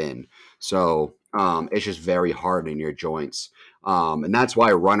comes in. So it's just very hard in your joints. And that's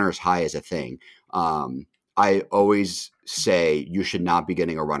why runner's high is a thing. I always say you should not be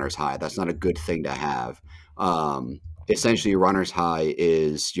getting a runner's high. That's not a good thing to have. Essentially, runner's high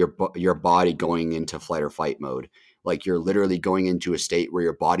is your body going into flight or fight mode. Like you're literally going into a state where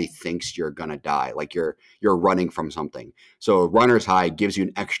your body thinks you're gonna die. Like you're running from something. So runner's high gives you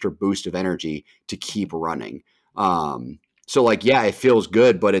an extra boost of energy to keep running. So like yeah, it feels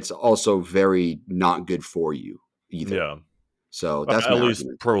good, but it's also very not good for you either. Yeah. So that's At my least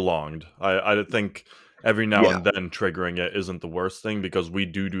argument. prolonged. I think every now Yeah. and then triggering it isn't the worst thing because we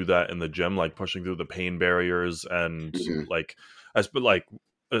do that in the gym, like pushing through the pain barriers and Hmm. like like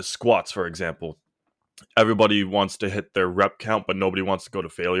squats, for example. Everybody wants to hit their rep count, but nobody wants to go to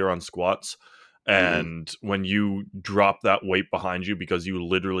failure on squats. Hmm. And when you drop that weight behind you because you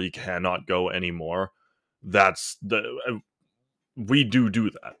literally cannot go anymore, that's the we do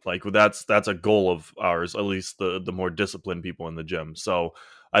that. Like that's a goal of ours, at least the more disciplined people in the gym. So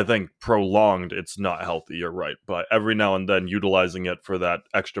I think prolonged, it's not healthy. You're right, but every now and then utilizing it for that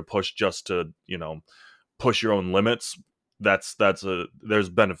extra push just to push your own limits. That's a there's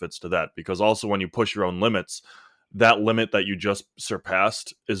benefits to that because also when you push your own limits, that limit that you just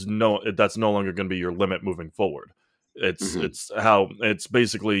surpassed is that's no longer going to be your limit moving forward. Hmm. It's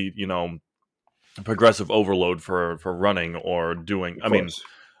basically progressive overload for running or doing. Of I mean, course.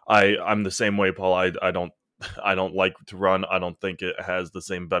 I'm the same way, Paul. I don't I don't like to run. I don't think it has the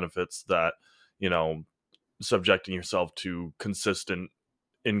same benefits that you know subjecting yourself to consistent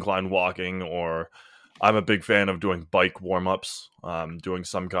incline walking. Or I'm a big fan of doing bike warm-ups, doing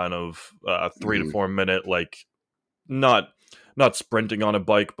some kind of 3 to 4 minute, like not not sprinting on a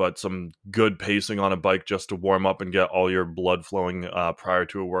bike, but some good pacing on a bike just to warm up and get all your blood flowing prior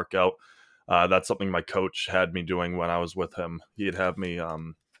to a workout. That's something my coach had me doing when I was with him. He'd have me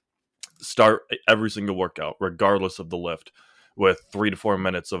start every single workout, regardless of the lift, with 3 to 4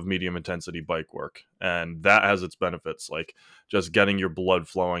 minutes of medium intensity bike work. And that has its benefits, like just getting your blood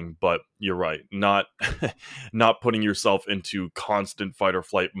flowing. But you're right, not not putting yourself into constant fight or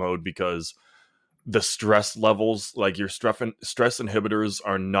flight mode because the stress levels, like your stress inhibitors,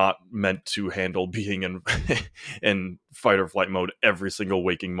 are not meant to handle being in in fight or flight mode every single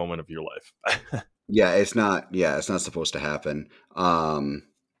waking moment of your life. Yeah, it's not. Yeah, it's not supposed to happen.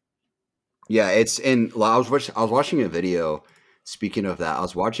 Yeah, it's in. I was watching a video. Speaking of that, I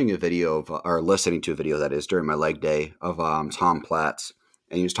was watching a video of, or listening to a video that is during my leg day of Tom Platz,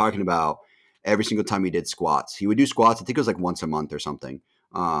 and he was talking about every single time he did squats. He would do squats. I think it was like once a month or something.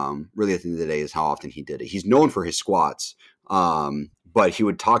 Really, at the end of the day, is how often he did it. He's known for his squats, but he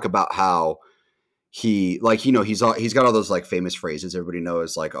would talk about how he like he's got all those like famous phrases everybody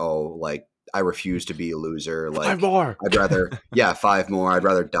knows, like, oh, like, I refuse to be a loser, Five like, more. I'd rather, yeah, five more, I'd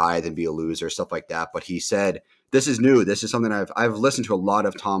rather die than be a loser, stuff like that. But he said, this is new, this is something I've listened to a lot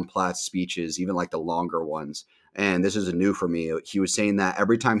of Tom Platt's speeches, even like the longer ones, and this is new for me. He was saying that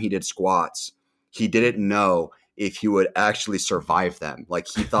every time he did squats, he didn't know if he would actually survive them. Like,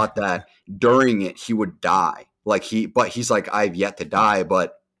 he thought that during it he would die, like, he's like, I've yet to die,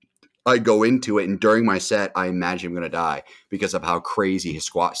 but I go into it, and during my set, I imagine I'm going to die because of how crazy his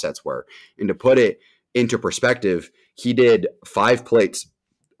squat sets were. And to put it into perspective, he did 5 plates,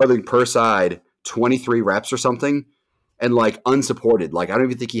 I think per side, 23 reps or something, and like unsupported. Like, I don't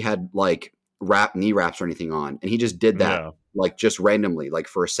even think he had like knee wraps or anything on. And he just did that Yeah. like just randomly, like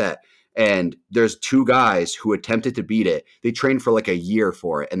for a set. And there's two guys who attempted to beat it. They trained for like a year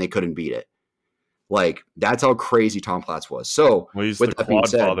for it and they couldn't beat it. Like, that's how crazy Tom Platz was. So, Well, he's with the that being quad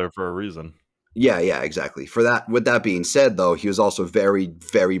said, father for a reason. yeah, yeah, exactly. For that, with that being said, though, he was also very,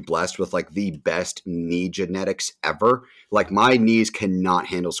 very blessed with like the best knee genetics ever. Like, my knees cannot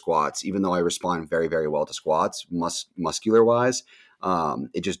handle squats, even though I respond very, very well to squats, muscular wise.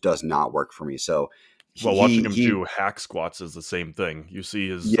 It just does not work for me. So Well, watching him he do hack squats is the same thing. You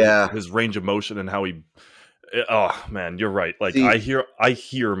see yeah. his range of motion and how he. Oh man, you're right. Like See, I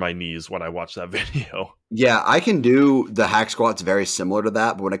hear my knees when I watch that video. yeah, I can do the hack squats very similar to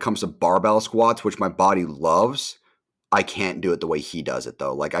that, but when it comes to barbell squats, which my body loves, I can't do it the way he does it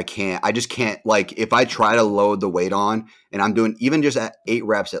though. Like, I just can't, like, if I try to load the weight on and I'm doing even just at 8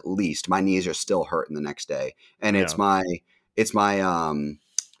 reps at least, my knees are still hurting the next day. And Yeah, it's my it's not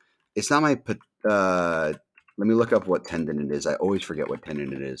my let me look up what tendon it is. I always forget what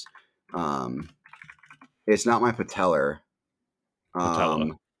tendon it is. Um it's not my patellar. patella.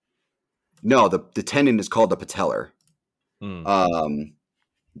 Um no, the tendon is called the patellar. Hmm. Um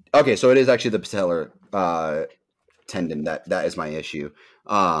okay, so it is actually the patellar tendon that is my issue.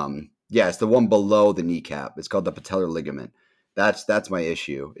 Yeah, it's the one below the kneecap. It's called the patellar ligament. That's my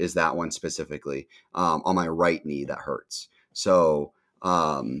issue. Is that one specifically on my right knee that hurts? So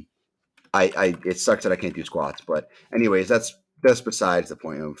I it sucks that I can't do squats. But anyways, that's besides the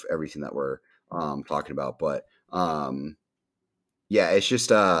point of everything that we're talking about. But yeah, it's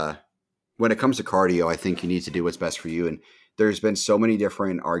just when it comes to cardio, I think you need to do what's best for you. And there's been so many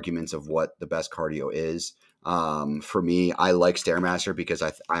different arguments of what the best cardio is. For me, I like Stairmaster because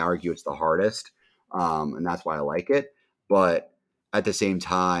I argue it's the hardest, and that's why I like it. But at the same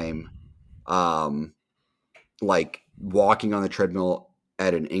time, um, like, walking on the treadmill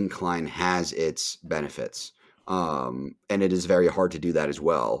at an incline has its benefits, and it is very hard to do that as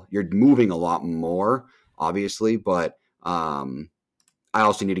well. You're moving a lot more, obviously, but I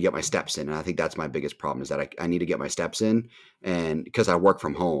also need to get my steps in, and I think that's my biggest problem is that I need to get my steps in, and because I work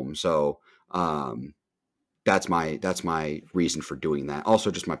from home, so um, that's my reason for doing that.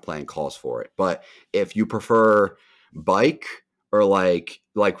 Also, just my plan calls for it. But if you prefer bike or like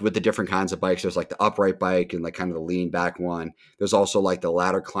with the different kinds of bikes, there's like the upright bike and like kind of the lean back one. There's also like the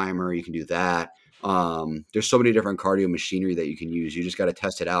ladder climber. You can do that. There's so many different cardio machinery that you can use. You just got to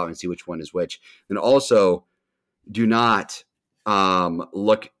test it out and see which one is which. And also, do not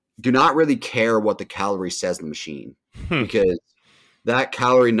look. Do not really care what the calorie says in the machine, Hmm. because that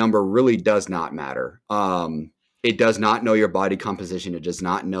calorie number really does not matter. It does not know your body composition. It does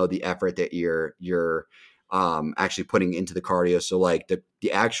not know the effort that you're actually putting into the cardio. So like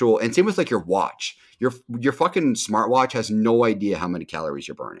the actual, and same with like your watch. Your fucking smartwatch has no idea how many calories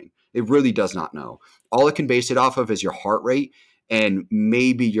you're burning. It really does not know. All it can base it off of is your heart rate and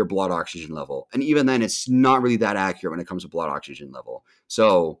maybe your blood oxygen level. And even then, it's not really that accurate when it comes to blood oxygen level.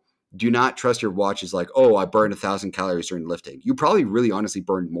 So do not trust your watch is like, oh, I burned 1,000 calories during lifting. You probably really honestly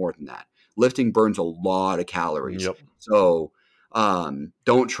burned more than that. Lifting burns a lot of calories. Yep. So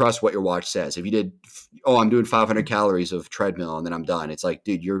don't trust what your watch says. If you did, oh, I'm doing 500 calories of treadmill and then I'm done. It's like,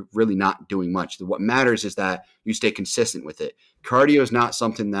 dude, you're really not doing much. What matters is that you stay consistent with it. Cardio is not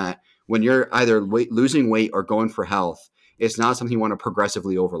something that when you're either losing weight or going for health, it's not something you want to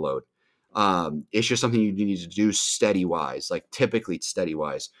progressively overload. It's just something you need to do steady wise, like typically steady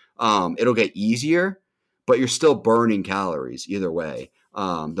wise. It'll get easier, but you're still burning calories either way.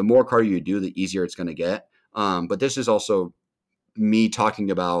 The more cardio you do, the easier it's going to get. But this is also me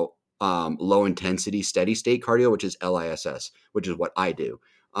talking about low intensity steady state cardio, which is LISS, which is what I do.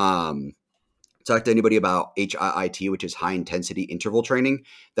 Talk to anybody about HIIT, which is high intensity interval training.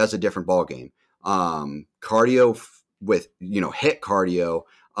 That's a different ball game. Cardio with hit cardio,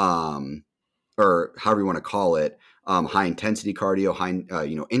 or however you want to call it, high intensity cardio, high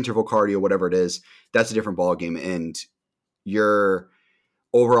interval cardio, whatever it is. That's a different ball game, and your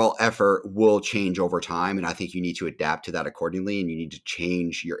overall effort will change over time. And I think you need to adapt to that accordingly, and you need to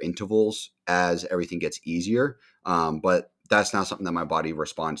change your intervals as everything gets easier. But that's not something that my body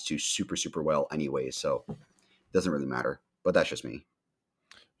responds to super, super well anyway. So it doesn't really matter. But that's just me.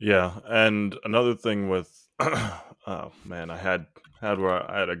 Yeah, and another thing with oh man, I had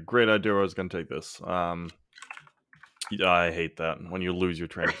a great idea where I was going to take this. Yeah, I hate that when you lose your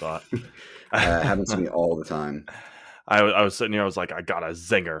train of thought. Happens to me all the time. I was sitting here. I was like, I got a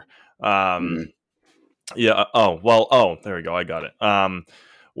zinger. Um, Hmm. yeah. Oh well. Oh, there we go. I got it.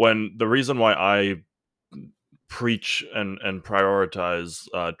 When the reason why I preach and prioritize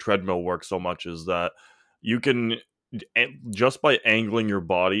treadmill work so much is that you can just by angling your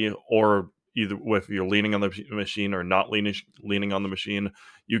body, or either if you're leaning on the machine or not leaning on the machine,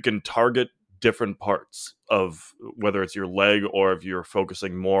 you can target different parts of whether it's your leg or if you're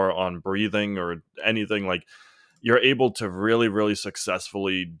focusing more on breathing or anything. Like, you're able to really really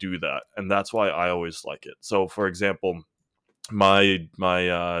successfully do that, and that's why I always like it. So for example, my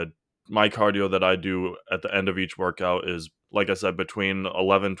cardio that I do at the end of each workout is, like I said, between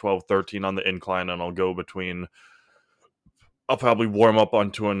 11, 12, 13 on the incline, and I'll probably warm up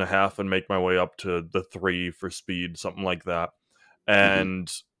on 2.5 and make my way up to the 3 for speed, something like that. Hmm.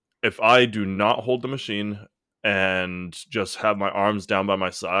 And if I do not hold the machine and just have my arms down by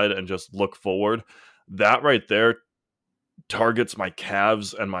my side and just look forward, that right there targets my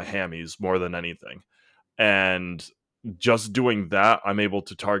calves and my hammies more than anything. And just doing that, I'm able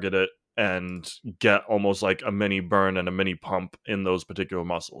to target it and get almost like a mini burn and a mini pump in those particular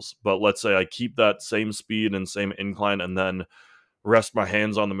muscles. But let's say I keep that same speed and same incline and then rest my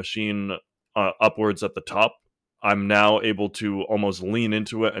hands on the machine upwards at the top. I'm now able to almost lean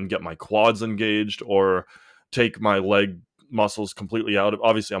into it and get my quads engaged, or take my leg muscles completely out of.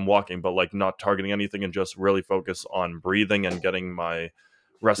 Obviously, I'm walking, but like not targeting anything, and just really focus on breathing and getting my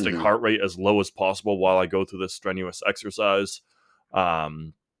resting Hmm. heart rate as low as possible while I go through this strenuous exercise.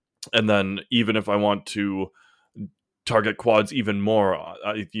 Um, and then even if I want to target quads even more,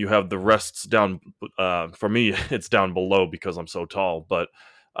 you have the rests down. For me, it's down below because I'm so tall, but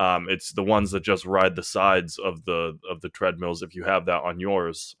it's the ones that just ride the sides of the treadmills. If you have that on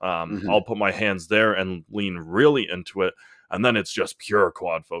yours, I'll Hmm. put my hands there and lean really into it, and then it's just pure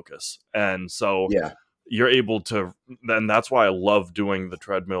quad focus. And so Yeah. you're able to, and that's why I love doing the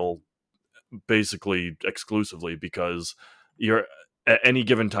treadmill basically exclusively, because you're at any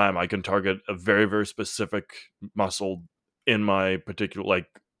given time I can target a very very specific muscle in my particular, like,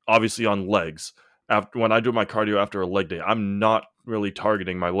 obviously on legs. After when I do my cardio after a leg day, I'm not really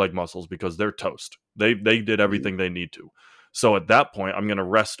targeting my leg muscles because they're toast. They did Hmm. everything they need to. So at that point, I'm going to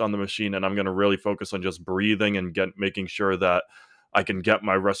rest on the machine and I'm going to really focus on just breathing and making sure that I can get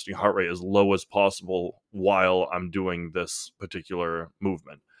my resting heart rate as low as possible while I'm doing this particular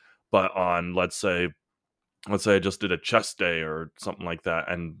movement. But on, let's say I just did a chest day or something like that,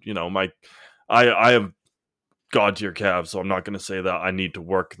 and my I have god tier calves, so I'm not going to say that I need to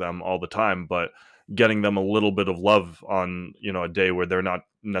work them all the time, but getting them a little bit of love on, a day where they're not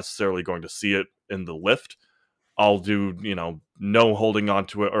necessarily going to see it in the lift, I'll do, no holding on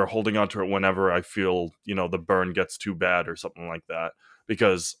to it, or holding on to it whenever I feel, the burn gets too bad or something like that.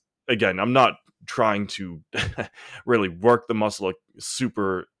 Because again, I'm not trying to really work the muscle like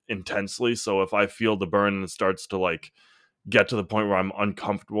super intensely. So if I feel the burn and it starts to like get to the point where I'm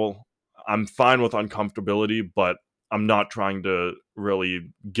uncomfortable, I'm fine with uncomfortability, but I'm not trying to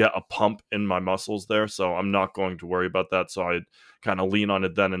really get a pump in my muscles there. So I'm not going to worry about that. So I kind of lean on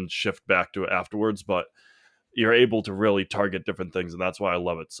it then and shift back to it afterwards. But you're able to really target different things, and that's why I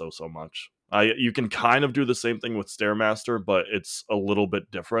love it so much. You can kind of do the same thing with Stairmaster, but it's a little bit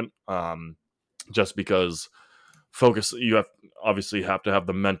different. Just because you obviously have to have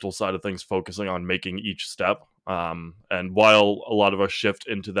the mental side of things, focusing on making each step. And while a lot of us shift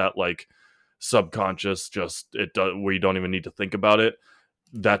into that like subconscious, just where you don't even need to think about it,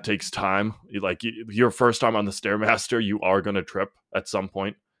 that takes time. Like your first time on the Stairmaster, you are going to trip at some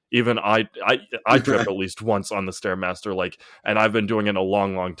point. Even I trip at least once on the Stairmaster, like, and I've been doing it a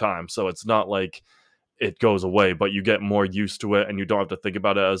long time. So it's not like it goes away, but you get more used to it and you don't have to think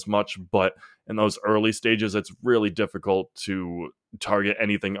about it as much. But in those early stages, it's really difficult to target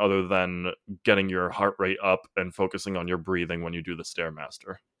anything other than getting your heart rate up and focusing on your breathing when you do the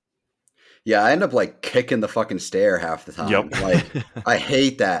Stairmaster. Yeah, I end up like kicking the fucking stair half the Yep. time. Like I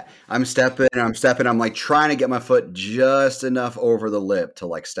hate that. I'm stepping, I'm like trying to get my foot just enough over the lip to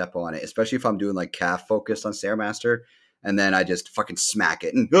like step on it, especially if I'm doing like calf focused on Stairmaster, and then I just fucking smack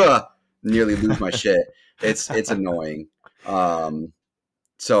it and nearly lose my shit. It's annoying. Um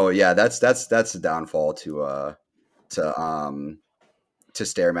so yeah, that's the downfall to to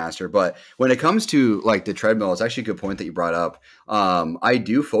Stairmaster. But when it comes to like the treadmill, it's actually a good point that you brought up. I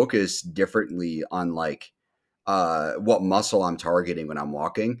do focus differently on like what muscle I'm targeting when I'm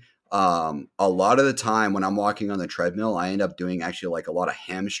walking. A lot of the time when I'm walking on the treadmill, I end up doing actually like a lot of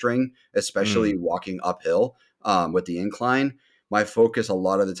hamstring, especially Mm, walking uphill with the incline. My focus a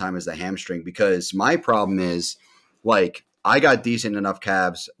lot of the time is the hamstring because my problem is like I got decent enough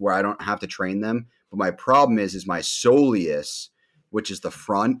calves where I don't have to train them, but my problem is my soleus, which is the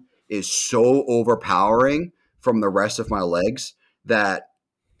front, is so overpowering from the rest of my legs that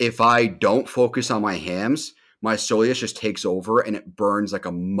if I don't focus on my hams, my soleus just takes over and it burns like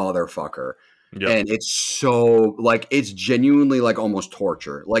a motherfucker. yep. And it's so like it's genuinely like almost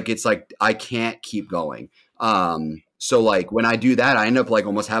torture. Like it's like I can't keep going. So like when I do that, I end up like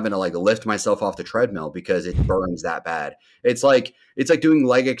almost having to like lift myself off the treadmill because it burns that bad. It's like doing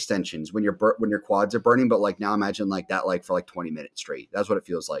leg extensions when when your quads are burning, but like now imagine like that like for like 20 minutes straight. That's what it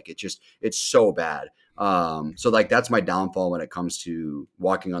feels like. It's so bad. So like that's my downfall when it comes to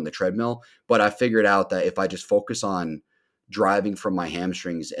walking on the treadmill. But I figured out that if I just focus on driving from my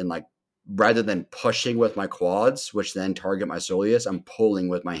hamstrings and like rather than pushing with my quads, which then target my soleus, I'm pulling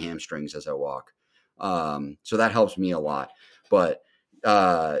with my hamstrings as I walk. So that helps me a lot. But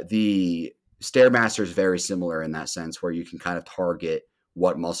the Stairmaster is very similar in that sense, where you can kind of target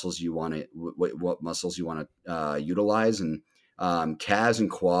what muscles you want to what muscles you want to utilize, and calves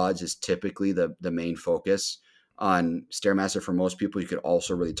and quads is typically the main focus on Stairmaster for most people. You could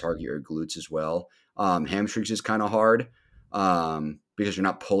also really target your glutes as well. Hamstrings is kind of hard because you're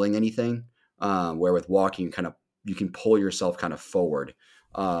not pulling anything. Where with walking, you can pull yourself kind of forward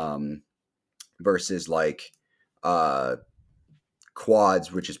versus like uh,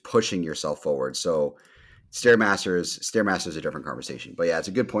 quads, which is pushing yourself forward. So Stairmaster is a different conversation. But yeah, it's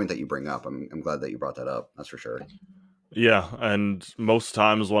a good point that you bring up. I'm glad that you brought that up. That's for sure. Yeah, and most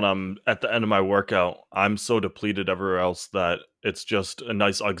times when I'm at the end of my workout, I'm so depleted everywhere else that it's just a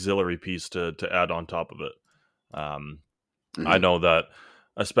nice auxiliary piece to add on top of it. Um, I Hmm. know that,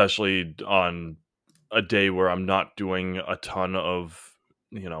 especially on a day where I'm not doing a ton of,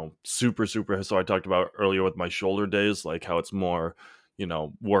 super. So I talked about earlier with my shoulder days, like how it's more,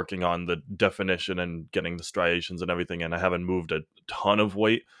 working on the definition and getting the striations and everything. And I haven't moved a ton of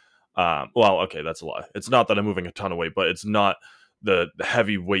weight. Well, okay, that's a lie. It's not that I'm moving a ton of weight, but it's not the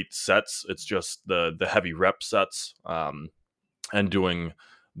heavy weight sets. It's just the heavy rep sets. And doing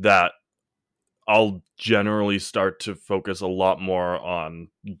that, I'll generally start to focus a lot more on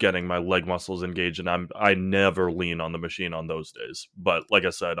getting my leg muscles engaged, and I never lean on the machine on those days. But like I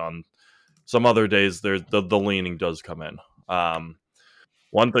said, on some other days, there's the leaning does come in.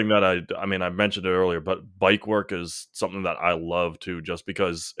 One thing that I mean, I mentioned it earlier, but bike work is something that I love too, just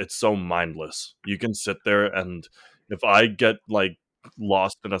because it's so mindless. You can sit there, and if I get like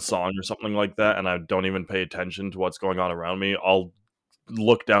lost in a song or something like that, and I don't even pay attention to what's going on around me, I'll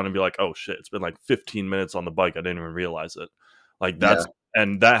look down and be like, oh shit, it's been like 15 minutes on the bike. I didn't even realize it. Like Yeah.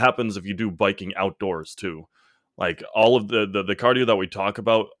 and that happens if you do biking outdoors too. Like all of the cardio that we talk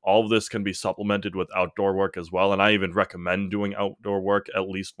about, all of this can be supplemented with outdoor work as well. And I even recommend doing outdoor work at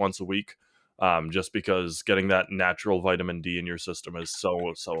least once a week, just because getting that natural vitamin D in your system is so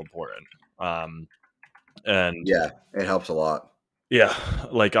important. Um, and Yeah. It helps a lot. yeah,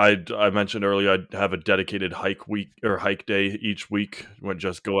 like I mentioned earlier, I'd have a dedicated hike week or hike day each week. Would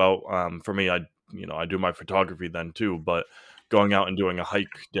just go out. For me, I do my photography then too, but going out and doing a hike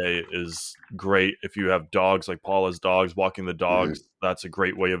day is great. If you have dogs, like Paula's dogs, walking the dogs, Hmm. that's a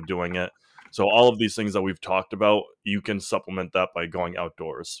great way of doing it. So all of these things that we've talked about, you can supplement that by going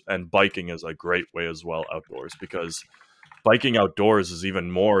outdoors, and biking is a great way as well outdoors, because biking outdoors is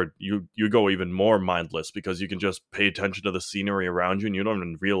even more, you go even more mindless, because you can just pay attention to the scenery around you, and you don't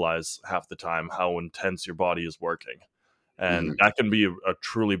even realize half the time how intense your body is working. And Hmm. that can be a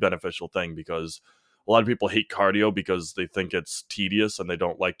truly beneficial thing, because a lot of people hate cardio because they think it's tedious, and they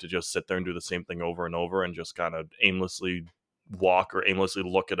don't like to just sit there and do the same thing over and over and just kind of aimlessly walk or aimlessly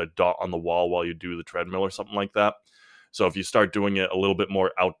look at a dot on the wall while you do the treadmill or something like that. So if you start doing it a little bit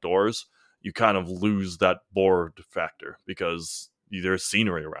more outdoors, you kind of lose that bored factor, because there's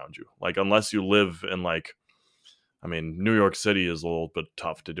scenery around you. Like unless you live in like, I mean, New York City is a little bit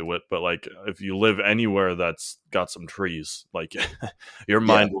tough to do it, but like if you live anywhere that's got some trees, like your Yeah.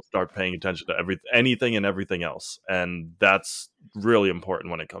 mind will start paying attention to anything and everything else, and that's really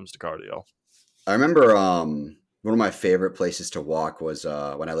important when it comes to cardio. I remember one of my favorite places to walk was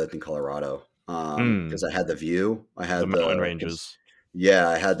when I lived in Colorado. Mm, Because I had the view. I the had mountain the ranges. yeah,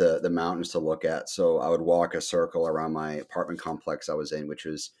 I had the mountains to look at. So I would walk a circle around my apartment complex I was in, which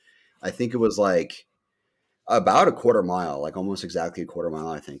was, I think it was like about a quarter mile, like almost exactly a quarter mile,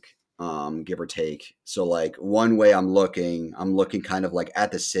 I think, give or take. So like one way I'm looking kind of like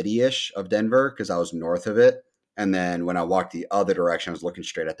at the city-ish of Denver because I was north of it. And then when I walked the other direction, I was looking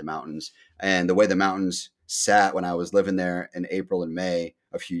straight at the mountains. And the way the mountains sat when I was living there in April and May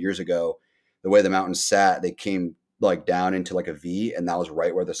a few years ago, the way the mountains sat, they came like down into like a V, and that was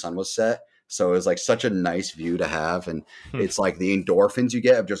right where the sun was set. So it was like such a nice view to have. And it's like the endorphins you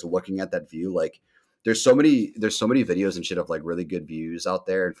get of just looking at that view. Like there's so many videos and shit of like really good views out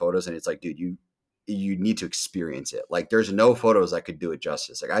there and photos, and it's like, dude, you need to experience it. Like there's no photos that could do it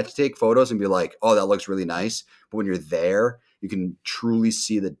justice. Like I take photos and be like, oh, that looks really nice, but when you're there, you can truly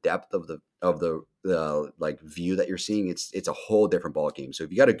see the depth of the like view that you're seeing. It's a whole different ball game. So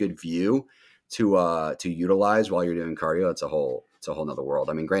if you got a good view to utilize while you're doing cardio, it's a whole nother world.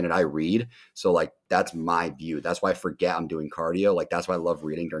 I mean, granted, I read, so like that's my view. That's why I forget I'm doing cardio. Like that's why I love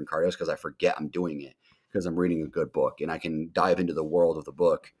reading during cardio, is because I forget I'm doing it because I'm reading a good book and I can dive into the world of the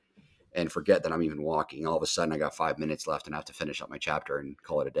book and forget that I'm even walking. All of a sudden, I got 5 minutes left and I have to finish up my chapter and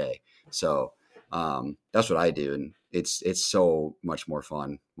call it a day. So that's what I do, and it's so much more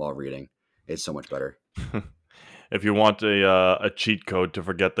fun while reading. It's so much better. If you want a cheat code to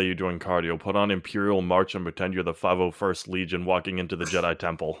forget that you're doing cardio, put on Imperial March and pretend you're the 501st Legion walking into the Jedi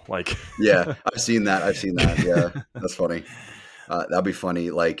Temple. Like, Yeah, I've seen that. I've seen that. Yeah, that's funny. That'd be funny.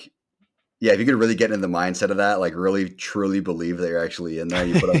 Like, yeah, if you could really get into the mindset of that, like really truly believe that you're actually in there,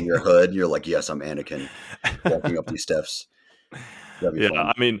 you put on your hood, you're like, yes, I'm Anakin walking up these steps. That'd be yeah, fun.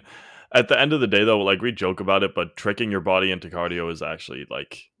 I mean, at the end of the day, though, like we joke about it, but tricking your body into cardio is actually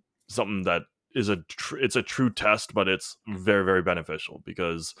like something that is it's a true test, but it's very very beneficial,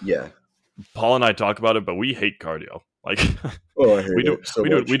 because Yeah. Paul and I talk about it, but we hate cardio. Like Oh, I hate it so we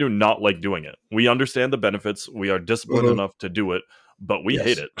much. do not like doing it. We understand the benefits. We are disciplined Uh-huh. enough to do it, but we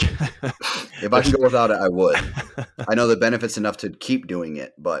hate Yes. it. If I can There's go without it, I would. I know the benefits enough to keep doing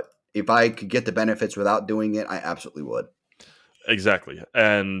it, but if I could get the benefits without doing it, I absolutely would. exactly,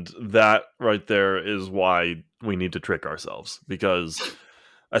 and that right there is why we need to trick ourselves, because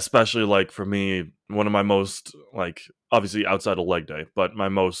especially like for me, one of my most like, obviously outside of leg day, but my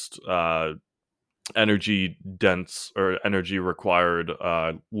most energy dense or energy required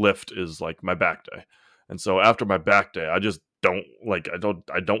lift is like my back day. And so after my back day, I just don't like, I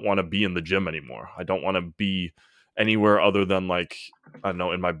don't want to be in the gym anymore. I don't want to be anywhere other than like, I don't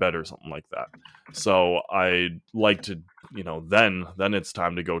know, in my bed or something like that. So I like to, then it's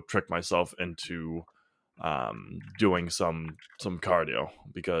time to go trick myself into doing some cardio,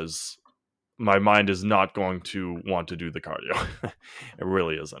 because my mind is not going to want to do the cardio. It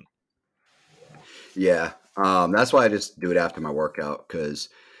really isn't. Yeah. That's why I just do it after my workout because,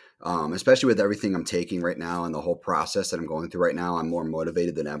 especially with everything I'm taking right now and the whole process that I'm going through right now, I'm more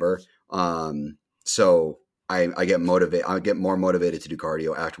motivated than ever. So I get motivated. I get more motivated to do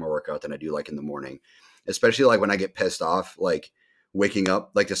cardio after my workout than I do like in the morning, especially like when I get pissed off. Like waking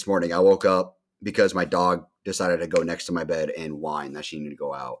up. Like this morning, I woke up because my dog decided to go next to my bed and whine that she needed to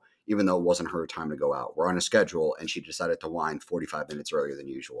go out, even though it wasn't her time to go out. We're on a schedule, and she decided to whine 45 minutes earlier than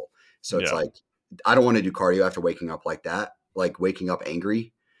usual. So it's Yeah. like, I don't want to do cardio after waking up like that, like waking up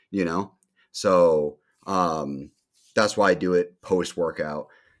angry, you know? So that's why I do it post workout.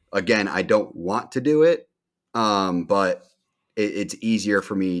 Again, I don't want to do it, but it's easier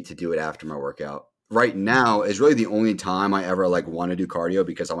for me to do it after my workout. Right now is really the only time I ever like want to do cardio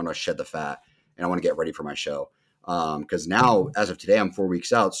because I want to shed the fat and I want to get ready for my show. Because now, as of today, I'm 4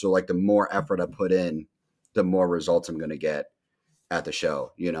 weeks out. So like the more effort I put in, the more results I'm going to get at the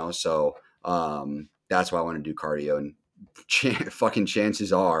show, you know? So that's why I want to do cardio. And fucking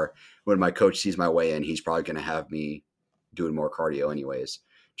chances are when my coach sees my weigh in, he's probably going to have me doing more cardio anyways.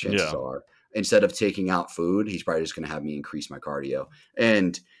 Chances Yeah. are. Instead of taking out food, he's probably just going to have me increase my cardio.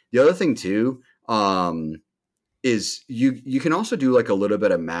 And the other thing too, is you can also do like a little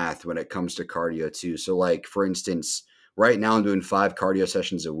bit of math when it comes to cardio too. So like for instance, right now I'm doing 5 cardio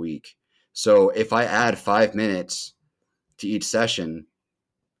sessions a week. So if I add 5 minutes to each session,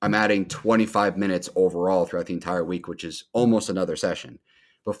 I'm adding 25 minutes overall throughout the entire week, which is almost another session.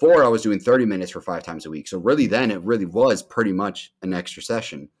 Before I was doing 30 minutes for 5 times a week. So really then it really was pretty much an extra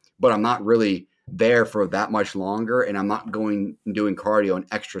session, but I'm not really there for that much longer. And I'm not going and doing cardio an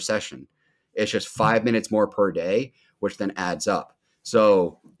extra session. It's just 5 minutes more per day, which then adds up.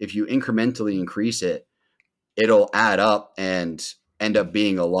 So if you incrementally increase it, it'll add up and end up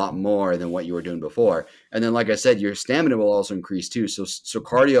being a lot more than what you were doing before. And then, like I said, your stamina will also increase too. So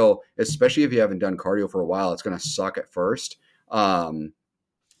cardio, especially if you haven't done cardio for a while, it's going to suck at first.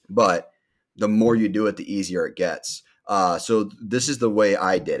 But the more you do it, the easier it gets. So this is the way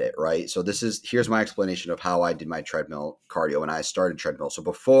I did it, right? So here's my explanation of how I did my treadmill cardio when I started treadmill. So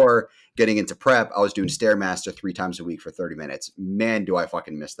before getting into prep, I was doing Stairmaster 3 times a week for 30 minutes. Man, do I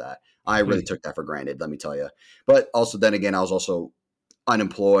fucking miss that. I really took that for granted, let me tell you. But also then again, I was also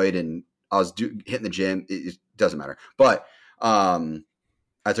unemployed and I was hitting the gym. It doesn't matter. But I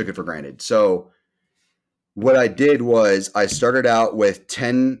took it for granted. So what I did was I started out with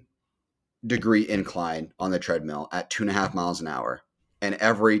 10-degree incline on the treadmill at 2.5 miles an hour. And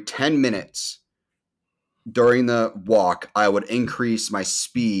every 10 minutes during the walk, I would increase my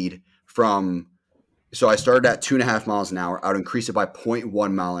speed from. So I started at 2.5 miles an hour. I would increase it by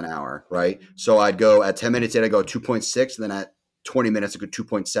 0.1 mile an hour, right? So I'd go at 10 minutes in, I'd go 2.6. Then at 20 minutes, I'd go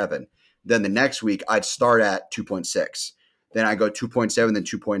 2.7. Then the next week, I'd start at 2.6. Then I go 2.7, then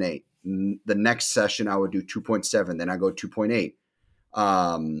 2.8. The next session, I would do 2.7. Then I go 2.8.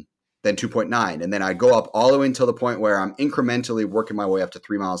 Then 2.9, and then I go up all the way until the point where I'm incrementally working my way up to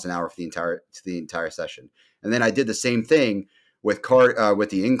 3 miles an hour for the entire session. And then I did the same thing with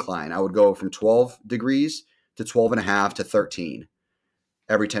the incline. I would go from 12 degrees to 12 and a half to 13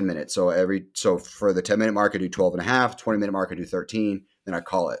 every 10 minutes. So for the 10-minute mark, I do 12 and a half, 20-minute mark, I do 13, then I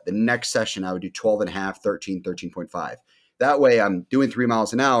call it. The next session, I would do 12 and a half, 13, 13.5. That way I'm doing 3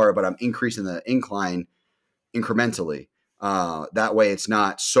 miles an hour, but I'm increasing the incline incrementally. That way it's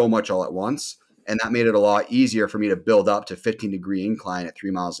not so much all at once. And that made it a lot easier for me to build up to 15-degree incline at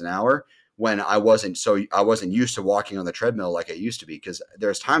 3 miles an hour when I wasn't used to walking on the treadmill like I used to be. Because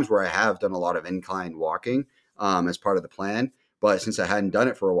there's times where I have done a lot of incline walking as part of the plan. But since I hadn't done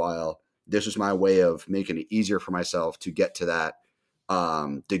it for a while, this was my way of making it easier for myself to get to that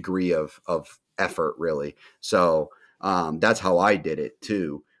degree of effort, really. So that's how I did it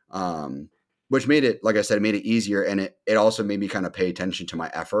too. Which made it, like I said, it made it easier. And it also made me kind of pay attention to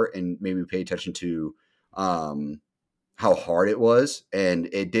my effort and made me pay attention to how hard it was. And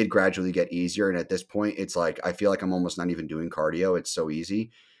it did gradually get easier. And at this point, it's like, I feel like I'm almost not even doing cardio. It's so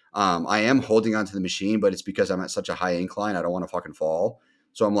easy. I am holding onto the machine, but it's because I'm at such a high incline. I don't want to fucking fall.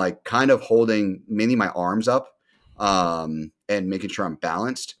 So I'm like kind of holding mainly my arms up and making sure I'm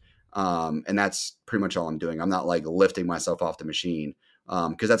balanced. And that's pretty much all I'm doing. I'm not like lifting myself off the machine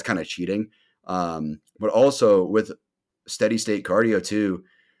because that's kind of cheating. But also with steady state cardio too,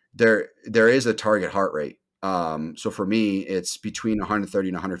 there is a target heart rate. So for me, it's between 130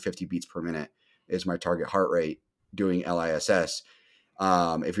 and 150 beats per minute is my target heart rate doing LISS.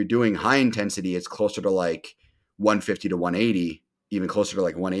 If you're doing high intensity, it's closer to like 150 to 180, even closer to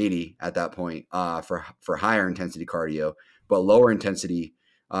like 180 at that point for higher intensity cardio. But lower intensity,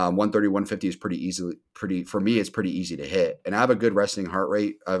 130, 150 is for me, it's pretty easy to hit. And I have a good resting heart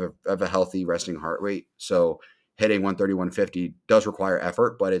rate. I have a healthy resting heart rate. So hitting 130, 150 does require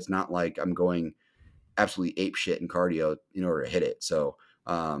effort, but it's not like I'm going absolutely ape shit in cardio in order to hit it. So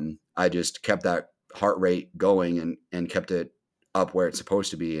I just kept that heart rate going and kept it up where it's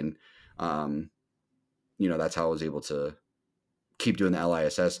supposed to be. And, that's how I was able to keep doing the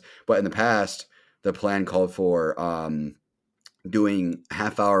LISS. But in the past, the plan called for doing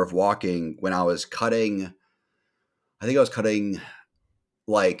half hour of walking when I was cutting. I think I was cutting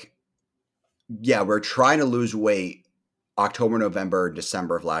like, yeah, we're trying to lose weight October, November,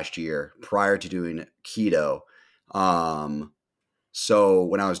 December of last year prior to doing keto. Um, So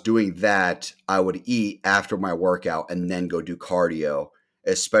when I was doing that, I would eat after my workout and then go do cardio,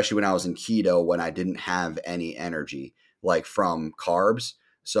 especially when I was in keto when I didn't have any energy, like from carbs.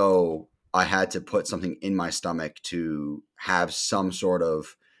 So I had to put something in my stomach to have some sort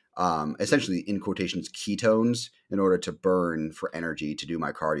of essentially in quotations ketones in order to burn for energy to do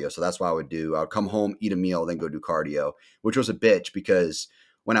my cardio. So that's what I would do. I would come home, eat a meal, then go do cardio, which was a bitch because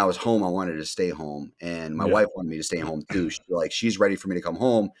when I was home, I wanted to stay home, and my Yeah. wife wanted me to stay home too. She's ready for me to come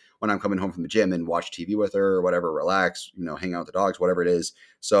home when I'm coming home from the gym and watch TV with her or whatever, relax, hang out with the dogs, whatever it is.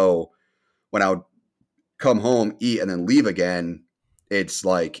 So when I would come home, eat, and then leave again, it's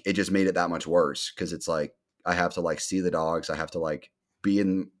like it just made it that much worse because it's like I have to like see the dogs, I have to like be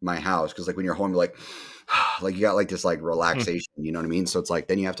in my house because like when you're home, you're like, like you got like this like Hmm. relaxation, you know what I mean? So it's like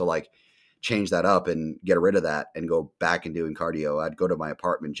then you have to like change that up and get rid of that and go back and doing cardio. I'd go to my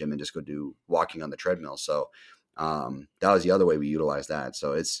apartment gym and just go do walking on the treadmill. So that was the other way we utilize that.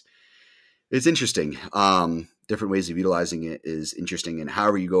 So it's interesting. Different ways of utilizing it is interesting, and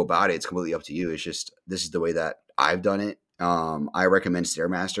however you go about it, it's completely up to you. It's just this is the way that I've done it. I recommend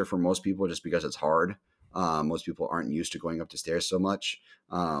Stairmaster for most people just because it's hard. Most people aren't used to going up the stairs so much.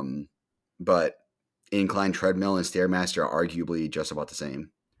 But incline treadmill and Stairmaster are arguably just about the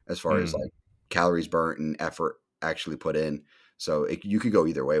same as far as Hmm. like calories burnt and effort actually put in. So you could go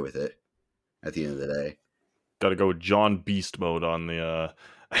either way with it at the end of the day. Got to go John Beast mode on the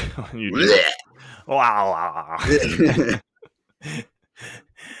when you do it. Wow.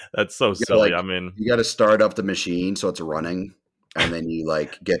 That's so You gotta silly. like I mean, you gotta start up the machine so it's running, and then you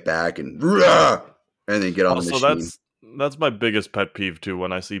like get back and "Rah!" and then get on the also machine. that's my biggest pet peeve too.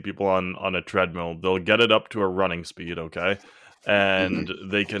 When I see people on a treadmill, they'll get it up to a running speed, okay, Mhm. and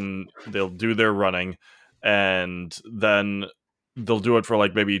they'll do their running, and then they'll do it for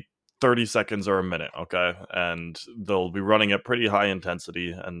like maybe 30 seconds or a minute, okay, and they'll be running at pretty high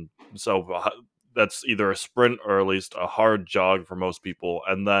intensity, and so that's either a sprint or at least a hard jog for most people,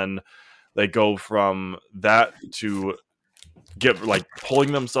 and then they go from that to get like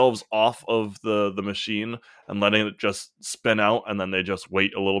pulling themselves off of the machine and letting it just spin out, and then they just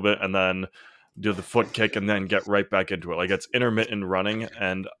wait a little bit and then do the foot kick and then get right back into it. Like it's intermittent running,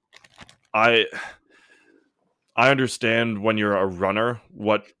 and I I understand when you're a runner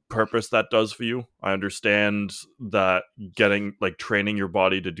what purpose that does for you. I understand that getting like training your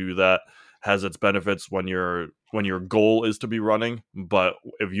body to do that has its benefits when your goal is to be running, but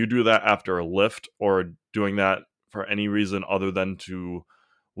if you do that after a lift or doing that for any reason other than to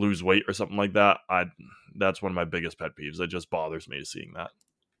lose weight or something like that, I that's one of my biggest pet peeves. It just bothers me seeing that.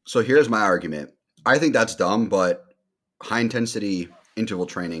 So here's my argument. I think that's dumb, but high intensity interval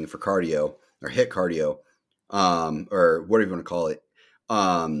training for cardio or hit cardio, or whatever you want to call it,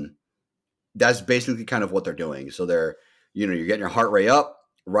 um, that's basically kind of what they're doing. So you're getting your heart rate up,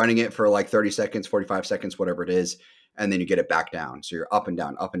 running it for like 30 seconds, 45 seconds, whatever it is, and then you get it back down. So you're up and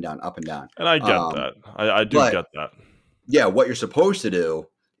down, up and down, up and down. And I get Um, that. I do but get that. yeah, what you're supposed to do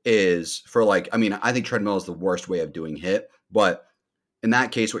is for like, I mean, I think treadmill is the worst way of doing hit, but in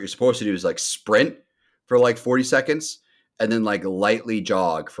that case, what you're supposed to do is like sprint for like 40 seconds and then like lightly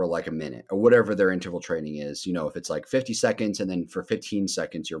jog for like a minute or whatever their interval training is. If it's like 50 seconds and then for 15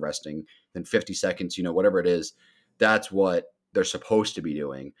 seconds you're resting, then 50 seconds, whatever it is, that's what they're supposed to be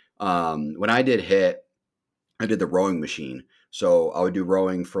doing. When I did hit, I did the rowing machine. So I would do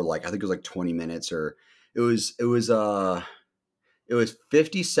rowing for like, I think it was like 20 minutes or it was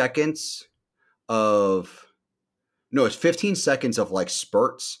 50 seconds of no, it's 15 seconds of like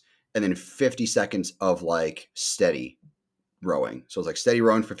spurts and then 50 seconds of like steady rowing. So it's like steady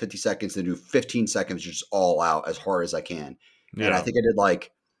rowing for 50 seconds, then do 15 seconds just all out as hard as I can. And I Yeah. think I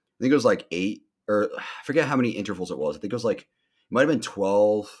think it was like eight or I forget how many intervals it was. I think it was like, it might have been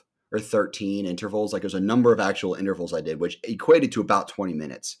 12 or 13 intervals. Like there's a number of actual intervals I did, which equated to about 20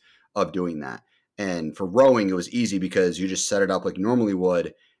 minutes of doing that. And for rowing, it was easy because you just set it up like you normally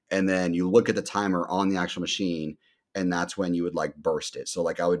would. And then you look at the timer on the actual machine and that's when you would like burst it. So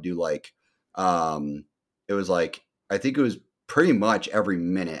like I would do like it was like I think it was pretty much every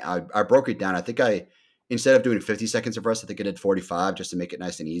minute. I broke it down. I think I instead of doing 50 seconds of rest, I think I did 45 just to make it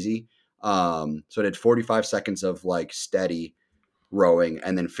nice and easy. So I did 45 seconds of like steady rowing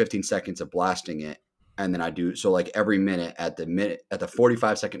and then 15 seconds of blasting it. And then I do so like every minute at the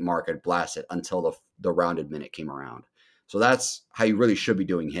 45-second mark, I'd blast it until the rounded minute came around. So that's how you really should be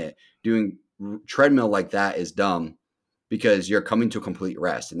doing HIIT. Doing treadmill like that is dumb because you're coming to a complete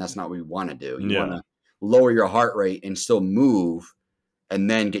rest, and that's not what you want to do. You want Yeah. to lower your heart rate and still move and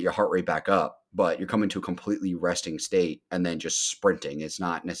then get your heart rate back up, but you're coming to a completely resting state and then just sprinting. It's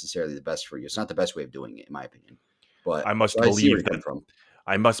not necessarily the best for you. It's not the best way of doing it, in my opinion. But I must so I see where believe you're coming that from.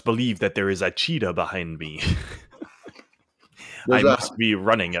 I must believe that there is a cheetah behind me. I There's a must be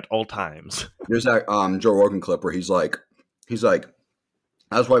running at all times. there's that Joe Rogan clip where he's like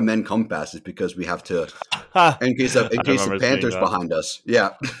that's why men come fast is because we have to I in case of remember seeing Panthers that. behind us.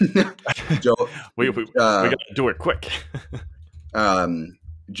 Yeah. Joe We uh got to do it quick.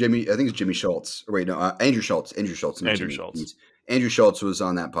 Jimmy, I think it's Jimmy Schultz. Or wait, no, Andrew Schultz. Andrew Schultz, not Andrew Jimmy. Schultz. Andrew Schultz was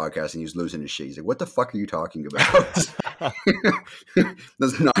on that podcast and he was losing his shit. He's like, "What the fuck are you talking about?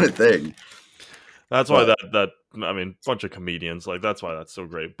 That's not a thing." That's why But I mean, bunch of comedians, like that's why that's so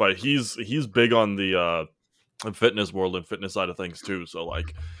great. But he's big on the fitness world and fitness side of things too. So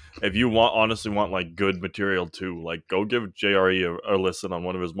like, if you honestly want like good material too, like go give JRE a listen on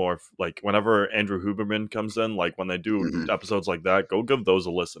one of his more like whenever Andrew Huberman comes in, like when they do mhm, episodes like that, go give those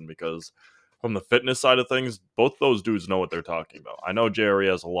a listen because from the fitness side of things, both those dudes know what they're talking about. I know JRE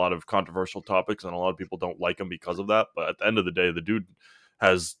has a lot of controversial topics and a lot of people don't like him because of that, but at the end of the day, the dude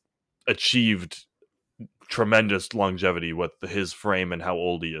has achieved tremendous longevity with his frame and how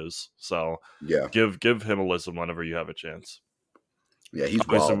old he is. So yeah, give him a listen whenever you have a chance. yeah, he's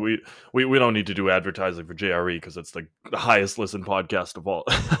Obviously, wild we don't need to do advertising for JRE because it's the highest listened podcast of all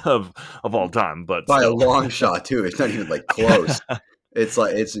of all time. But by a still, long shot too. It's not even like close.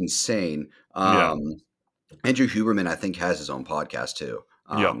 It's insane. yeah, Andrew Huberman, I think, has his own podcast too.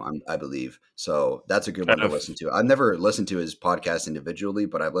 yep. I believe so. That's a good And one to listen to. I've never listened to his podcast individually,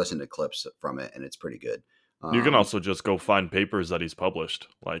 but I've listened to clips from it, and it's pretty good. you can Um, also just go find papers that he's published.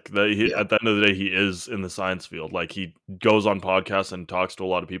 Like yeah, at the end of the day, he is in the science field. Like he goes on podcasts and talks to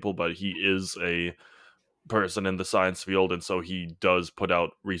a lot of people, but he is a person in the science field, and so he does put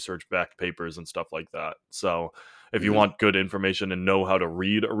out research backed papers and stuff like that. So if you mhm. want good information and know how to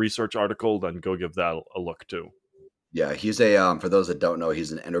read a research article, then go give that a look too. Yeah, he's a for those that don't know,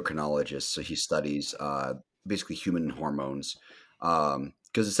 he's an endocrinologist. So he studies basically human hormones.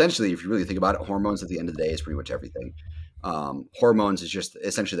 Because essentially, if you really think about it, hormones at the end of the day is pretty much everything. Hormones is just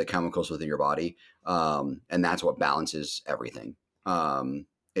essentially the chemicals within your body, and that's what balances everything.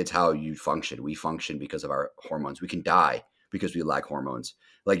 It's how you function. We function because of our hormones. We can die because we lack hormones.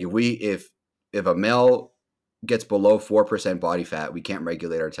 Like if a male gets below 4% body fat, we can't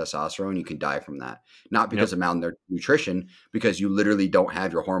regulate our testosterone. You can die from that, not because Yep. of malnutrition, because you literally don't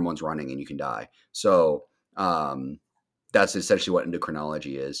have your hormones running and you can die. So that's essentially what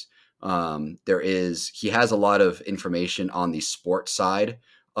endocrinology is. He has a lot of information on the sports side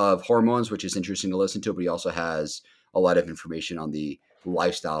of hormones, which is interesting to listen to, but he also has a lot of information on the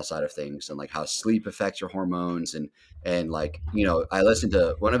lifestyle side of things and like how sleep affects your hormones and like I listened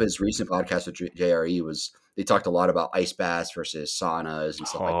to one of his recent podcasts with JRE was they talked a lot about ice baths versus saunas and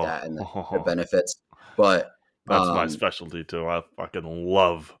stuff like that and the Oh, benefits. But that's my um, specialty too. I fucking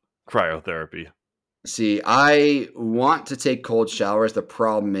love cryotherapy. see, I want to take cold showers. The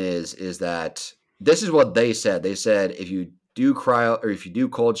problem is that this is what they said. They said if you do cryo or if you do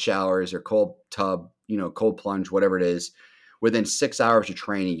cold showers or cold tub, cold plunge, whatever it is, within 6 hours of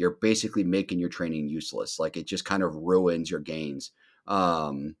training, you're basically making your training useless. Like it just kind of ruins your gains.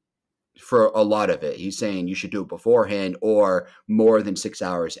 For a lot of it, he's saying you should do it beforehand or more than 6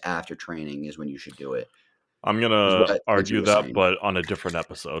 hours after training is when you should do it. I'm Is gonna what Andrew argue was that, saying. but on a different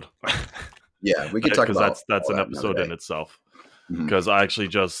episode, Yeah, we could talk because about that's all an that another episode in day. itself. Mhm. Because I actually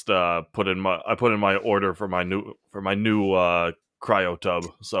just put in my order for my new cryo tub.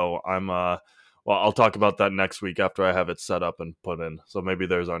 So I'm well, I'll talk about that next week after I have it set up and put in. So maybe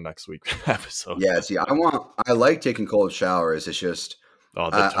there's our next week episode. Yeah, see, I like taking cold showers. It's just Oh,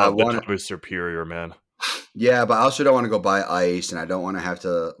 I the want to, tub is superior, man. yeah, but I also don't want to go buy ice, and I don't want to have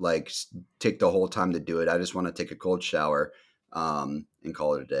to like take the whole time to do it. I just want to take a cold shower, and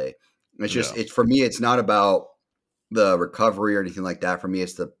call it a day. Yeah. It's for me. It's not about the recovery or anything like that. For me,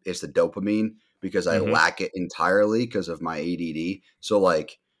 it's the dopamine because I Mm-hmm. lack it entirely because of my ADD. So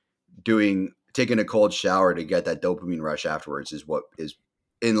like taking a cold shower to get that dopamine rush afterwards is what is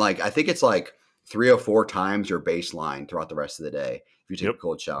in like I think it's like 3 or 4 times your baseline throughout the rest of the day if you take Yep. a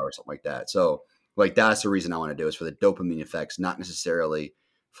cold shower or something like that. So like that's the reason I want to do is for the dopamine effects, not necessarily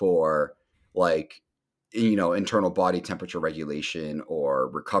for like internal body temperature regulation or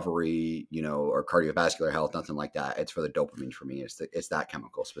recovery, or cardiovascular health, nothing like that. It's for the dopamine for me. It's that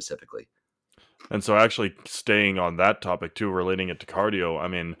chemical specifically. And so, actually, staying on that topic too, relating it to cardio. I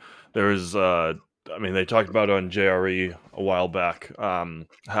mean, there's I mean, they talked about on JRE a while back,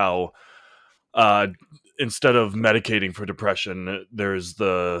 how uh, instead of medicating for depression, there's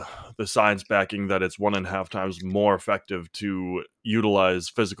the science backing that it's 1.5 times more effective to utilize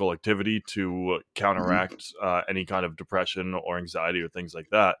physical activity to Mhm. counteract any kind of depression or anxiety or things like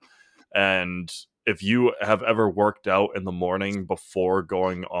that. And if you have ever worked out in the morning before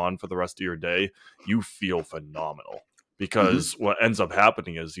going on for the rest of your day, you feel phenomenal. Mhm. Because what ends up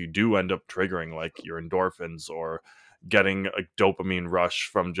happening is you do end up triggering like your endorphins or getting a dopamine rush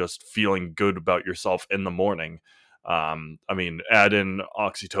from just feeling good about yourself in the morning. I mean, add in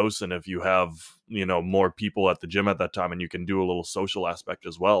oxytocin if you have, more people at the gym at that time and you can do a little social aspect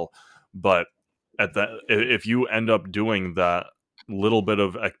as well. But at that, if you end up doing that little bit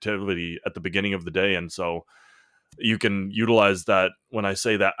of activity at the beginning of the day, and so you can utilize that when I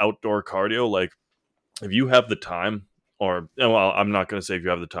say that outdoor cardio, like if you have the time, or well, I'm not going to say if you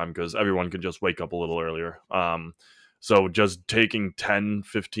have the time because everyone can just wake up a little earlier. So just taking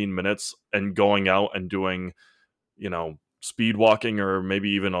 10-15 minutes and going out and doing, speed walking or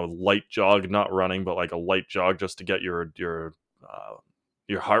maybe even a light jog, not running, but like a light jog just to get your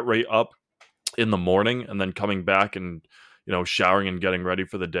heart rate up in the morning, and then coming back and showering and getting ready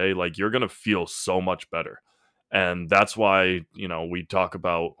for the day, like you're going to feel so much better. And that's why we talk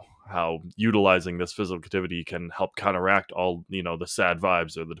about how utilizing this physical activity can help counteract all the sad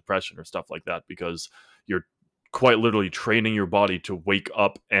vibes or the depression or stuff like that, because you're quite literally training your body to wake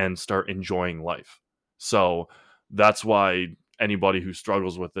up and start enjoying life. So that's why anybody who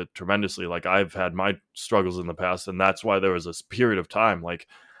struggles with it tremendously, like I've had my struggles in the past, and that's why there was this period of time, like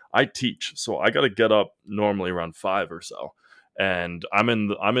I teach, so I got to get up normally around 5 or so, and I'm in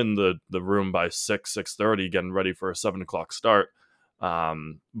the room by 6:30, getting ready for a 7 o'clock start.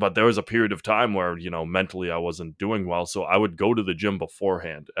 But there was a period of time where mentally I wasn't doing well, so I would go to the gym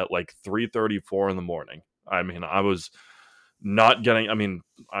beforehand at like 3:34 in the morning. I mean, I was not getting. I mean,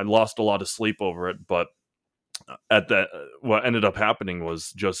 I lost a lot of sleep over it, but at that what ended up happening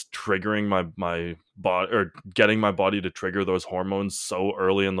was just triggering my body, or getting my body to trigger those hormones so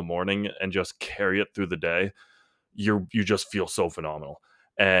early in the morning and just carry it through the day. You just feel so phenomenal,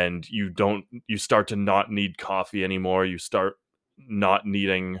 and you start to not need coffee anymore. You start not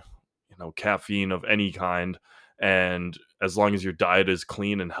needing caffeine of any kind. And as long as your diet is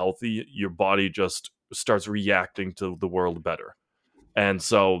clean and healthy, your body just starts reacting to the world better. And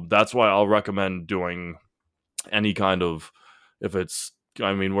so that's why I'll recommend doing any kind of, if it's,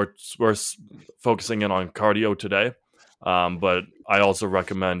 I mean, we're focusing in on cardio today, but I also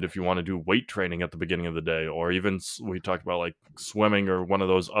recommend if you want to do weight training at the beginning of the day, or even we talked about like swimming or one of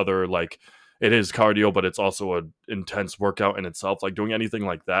those other, like it is cardio but it's also an intense workout in itself, like doing anything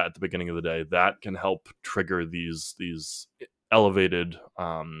like that at the beginning of the day, that can help trigger these elevated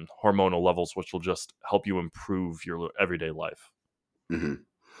hormonal levels, which will just help you improve your everyday life. Mhm.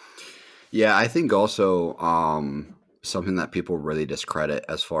 Yeah, I think also something that people really discredit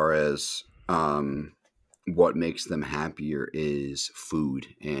as far as what makes them happier is food,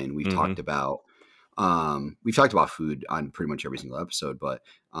 and Hmm. we've talked about food on pretty much every single episode, but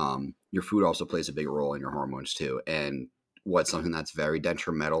your food also plays a big role in your hormones too. And what's something that's very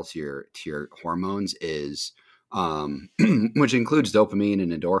detrimental to your hormones is, which includes dopamine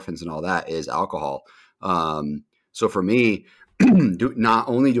and endorphins and all that, is alcohol. So for me, not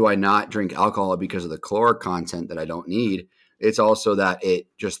only do I not drink alcohol because of the caloric content that I don't need, it's also that it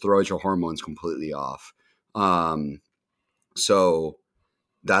just throws your hormones completely off. Um, so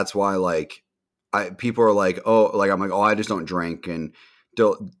that's why, like, people are like, oh, like I'm like, oh, I just don't drink, and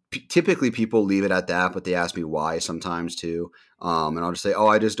typically people leave it at that, but they ask me why sometimes too, and I'll just say, oh,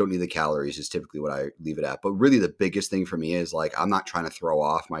 I just don't need the calories. Is typically what I leave it at. But really, the biggest thing for me is like I'm not trying to throw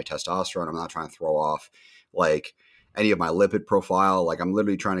off my testosterone. I'm not trying to throw off like any of my lipid profile. Like I'm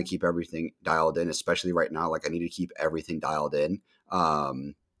literally trying to keep everything dialed in, especially right now. Like I need to keep everything dialed in,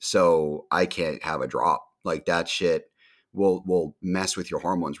 so I can't have a drop. Like that shit will mess with your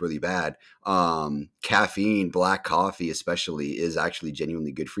hormones really bad. Caffeine, black coffee especially, is actually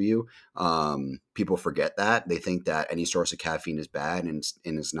genuinely good for you. People forget that. They think that any source of caffeine is bad, and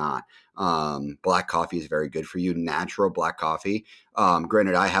it's not. Black coffee is very good for you. Natural black coffee.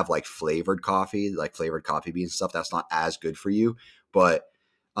 Granted, I have like flavored coffee, like flavored coffee beans and stuff. That's not as good for you, but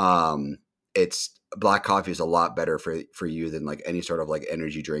um, it's black coffee is a lot better for you than like any sort of like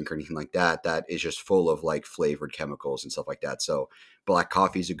energy drink or anything like that. That is just full of like flavored chemicals and stuff like that. So black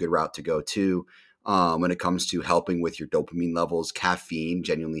coffee is a good route to go to. When it comes to helping with your dopamine levels, caffeine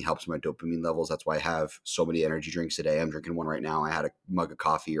genuinely helps my dopamine levels. That's why I have so many energy drinks today. I'm drinking one right now. I had a mug of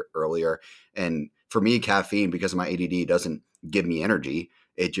coffee earlier. And for me, caffeine, because of my ADD, doesn't give me energy.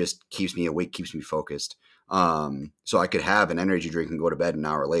 it just keeps me awake, keeps me focused. So I could have an energy drink and go to bed an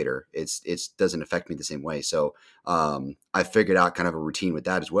hour later. It's doesn't affect me the same way. So I figured out kind of a routine with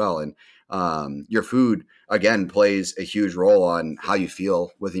that as well. And your food again plays a huge role on how you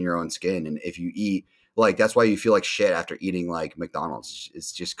feel within your own skin. And if you eat like that's why you feel like shit after eating like McDonald's.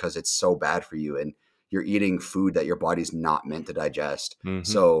 It's just because it's so bad for you, and you're eating food that your body's not meant to digest. Mm-hmm.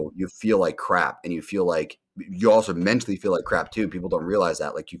 So you feel like crap, and you also mentally feel like crap too. People don't realize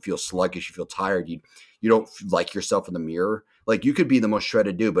that. Like you feel sluggish, you feel tired, you don't like yourself in the mirror. Like you could be the most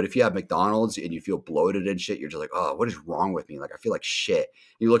shredded dude, but if you have McDonald's and you feel bloated and shit, you're just like, oh, what is wrong with me? Like I feel like shit.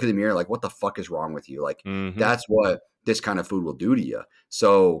 You look in the mirror, like, what the fuck is wrong with you? Like Mm-hmm. that's what this kind of food will do to you.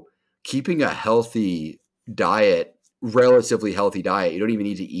 So keeping a healthy diet, relatively healthy diet, you don't even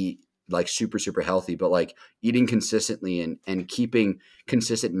need to eat like super, super healthy, but like eating consistently and keeping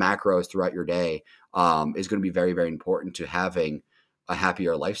consistent macros throughout your day is going to be very, very important to having a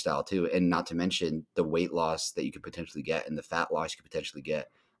happier lifestyle too. And not to mention the weight loss that you could potentially get and the fat loss you could potentially get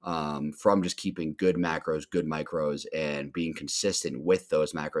from just keeping good macros, good micros, and being consistent with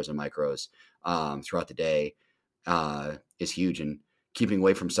those macros and micros throughout the day is huge. And keeping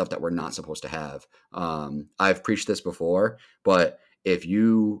away from stuff that we're not supposed to have. I've preached this before, but if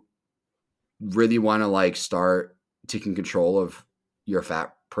you really want to like start taking control of your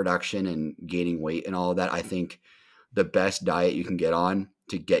fat production and gaining weight and all of that, I think the best diet you can get on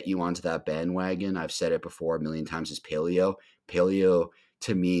to get you onto that bandwagon, I've said it before a million times, is paleo. Paleo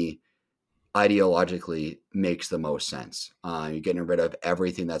to me ideologically makes the most sense. You're getting rid of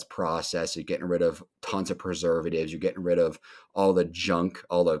everything that's processed. You're getting rid of tons of preservatives. You're getting rid of all the junk,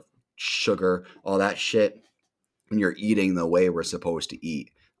 all the sugar, all that shit. And you're eating the way we're supposed to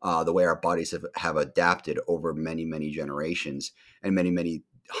eat, the way our bodies have adapted over many, many generations and many, many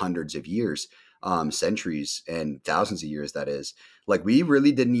hundreds of years, centuries and thousands of years, that is. Like we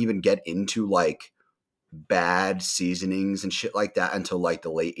really didn't even get into like bad seasonings and shit like that until like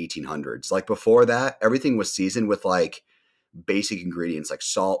the late 1800s. Like before that, everything was seasoned with like basic ingredients like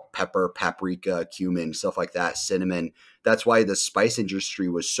salt, pepper, paprika, cumin, stuff like that, cinnamon. That's why the spice industry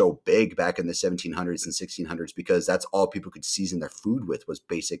was so big back in the 1700s and 1600s, because that's all people could season their food with was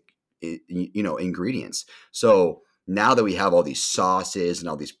basic, ingredients. So now that we have all these sauces and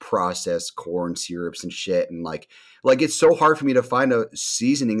all these processed corn syrups and shit, and like it's so hard for me to find a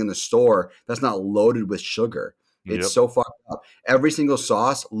seasoning in the store that's not loaded with sugar. It's Yep. so fucked up. Every single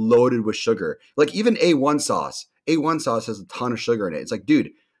sauce loaded with sugar. Like even A1 sauce. A1 sauce has a ton of sugar in it. It's like,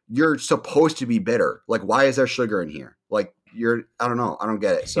 dude, you're supposed to be bitter. Like, why is there sugar in here? Like, I don't know. I don't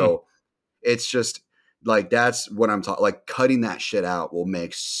get it. So it's just like, that's what I'm talking, like cutting that shit out will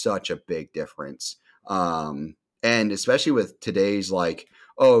make such a big difference. And especially with today's like,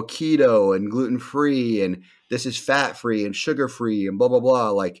 oh, keto and gluten free and this is fat free and sugar free and blah, blah, blah.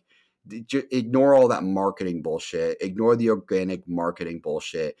 Like, ignore all that marketing bullshit. Ignore the organic marketing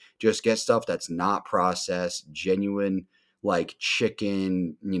bullshit. Just get stuff that's not processed, genuine, like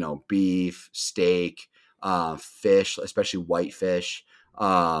chicken, beef, steak, fish, especially white fish.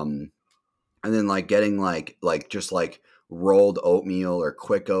 And then like getting like just like rolled oatmeal or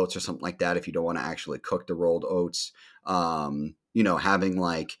quick oats or something like that if you don't want to actually cook the rolled oats. Having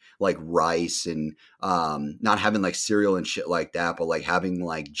like rice and not having like cereal and shit like that, but like having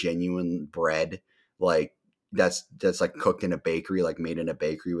like genuine bread, like that's like cooked in a bakery, like made in a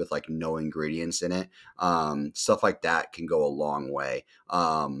bakery with like no ingredients in it. Stuff like that can go a long way.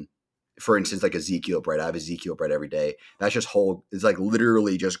 For instance, like Ezekiel bread. I have Ezekiel bread every day. That's just whole. It's like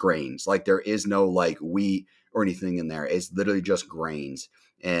literally just grains. Like there is no like wheat or anything in there. It's literally just grains,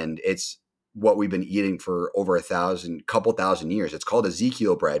 and it's what we've been eating for over couple thousand years. It's called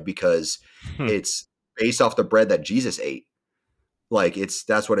Ezekiel bread because it's based off the bread that Jesus ate. Like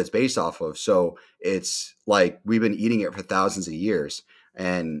that's what it's based off of. So it's like we've been eating it for thousands of years.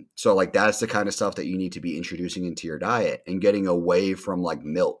 And so like that's the kind of stuff that you need to be introducing into your diet and getting away from like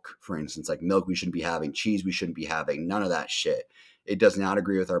milk, for instance. Like milk we shouldn't be having, cheese we shouldn't be having, none of that shit. It does not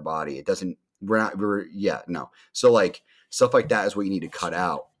agree with our body. It doesn't no. So like stuff like that is what you need to cut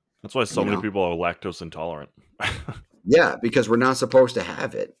out, That's why so you many know? people are lactose intolerant. Yeah, because we're not supposed to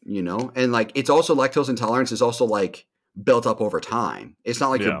have it, And like it's also lactose intolerance is also like built up over time. It's not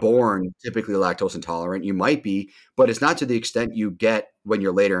like you're Yeah. born typically lactose intolerant. You might be, but it's not to the extent you get when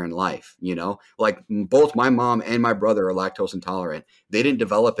you're later in life. Like both my mom and my brother are lactose intolerant. They didn't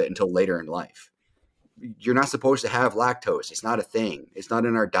develop it until later in life. You're not supposed to have lactose. It's not a thing. It's not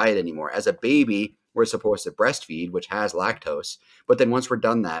in our diet anymore. As a baby, we're supposed to breastfeed, which has lactose. But then once we're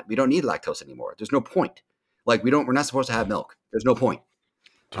done that, we don't need lactose anymore. There's no point. Like we're not supposed to have milk. There's no point.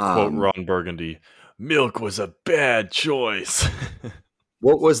 To quote Um, Ron Burgundy, milk was a bad choice.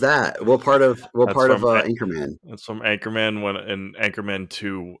 What was that? What That's part of from Anchorman? that's from Anchorman when in Anchorman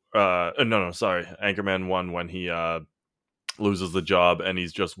 2 no, sorry, Anchorman 1 when he loses the job and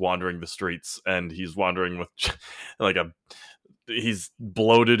he's just wandering the streets and he's wandering with like a he's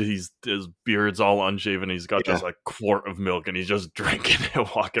bloated, his beard's all unshaven, he's got Yeah, just a quart of milk and he's just drinking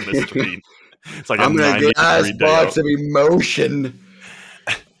it walking the street. It's like a I'm in a 90-degree glass day box out. of emotion.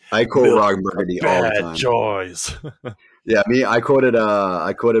 I quote Milk, Ron a Burgundy all the bad time. choice. Yeah, I quoted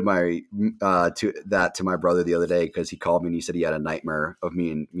my to my brother the other day because he called me and he said he had a nightmare of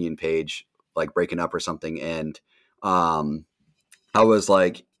me and Paige like breaking up or something, and um I was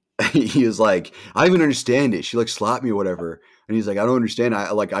like, he was like, I don't even understand it. She like slapped me or whatever. And he's like, I don't understand.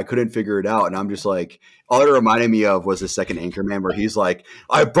 I couldn't figure it out. And I'm just like, all it reminded me of was the second Anchorman where he's like,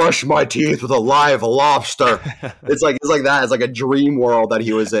 I brushed my teeth with a live lobster. It's like that. It's like a dream world that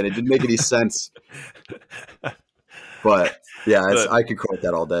he was in. It didn't make any sense. But yeah, But I could quote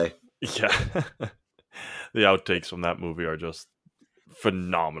that all day. yeah, the outtakes from that movie are just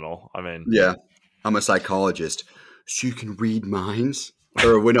phenomenal. I mean, Yeah. I'm a psychologist. So you can read minds?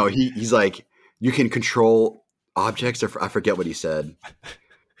 Or well, no, he's like, you can control objects, or I forget what he said. I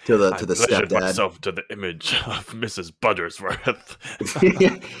To the pleasured stepdad. myself to the image of Mrs. Buttersworth.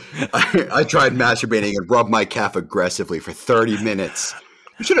 I tried masturbating and rubbed my calf aggressively for 30 minutes.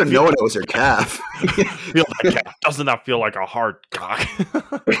 You should have feel known that it was her calf. feel that calf. Doesn't that feel like a hard cock?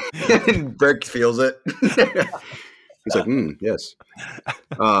 And Burke feels it. He's like, yes.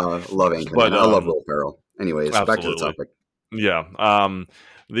 Love But Anchorman. I love Will Ferrell. Anyways, back to the absolutely. topic. Yeah.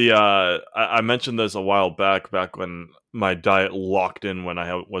 The I mentioned this a while back when my diet locked in when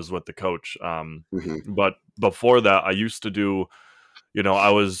was with the coach. Hmm. But before that, I used to do.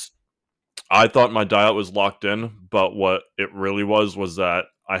 I thought my diet was locked in, but what it really was that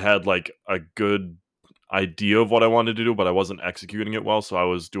I had like a good idea of what I wanted to do, but I wasn't executing it well. So I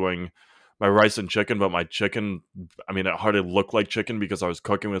was doing my rice and chicken, but my chicken, I mean, it hardly looked like chicken because I was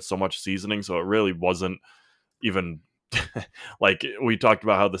cooking with so much seasoning. So it really wasn't even like we talked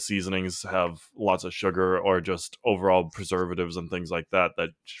about how the seasonings have lots of sugar or just overall preservatives and things like that that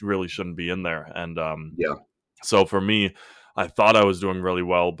really shouldn't be in there. And Yeah. so for me, I thought I was doing really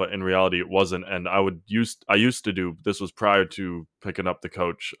well, but in reality, it wasn't. And I used to do this was prior to picking up the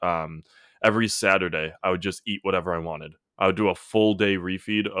coach. Every Saturday, I would just eat whatever I wanted. I would do a full day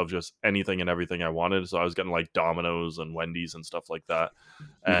refeed of just anything and everything I wanted. So I was getting like Domino's and Wendy's and stuff like that.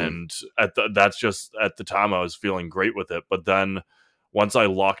 Hmm. And that's just at the time I was feeling great with it. But then once I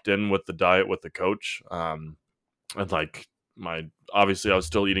locked in with the diet with the coach, and like my obviously I was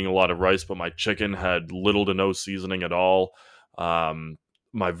still eating a lot of rice, but my chicken had little to no seasoning at all. Um,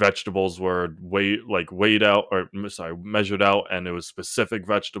 my vegetables were weighed out or sorry measured out, and it was specific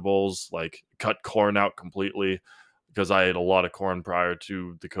vegetables. Like cut corn out completely because I ate a lot of corn prior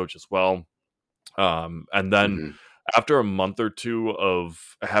to the coach as well. And then Hmm. after a month or two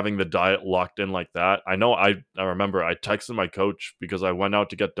of having the diet locked in like that, I remember I texted my coach because I went out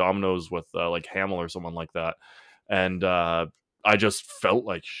to get Domino's with like Hamill or someone like that, and I just felt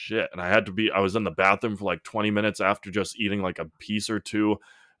like shit, and I was in the bathroom for like 20 minutes after just eating like a piece or two,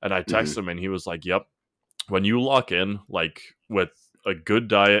 and I Hmm. texted him, and he was like, "Yep, when you lock in like with a good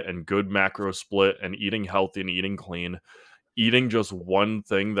diet and good macro split and eating healthy and eating clean." Eating just one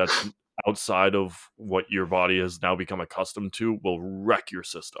thing that's outside of what your body has now become accustomed to will wreck your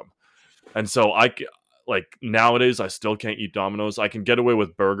system. And so like nowadays I still can't eat Domino's. I can get away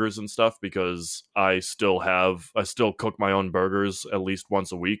with burgers and stuff because I still cook my own burgers at least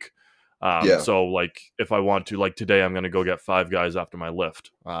once a week. Yeah. So like if I want to, like today I'm gonna go get Five Guys after my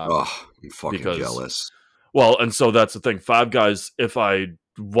lift. Oh, I'm fucking Because jealous. well, and so that's the thing. Five Guys, if I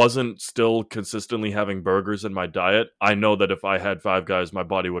wasn't still consistently having burgers in my diet, I know that if I had Five Guys, my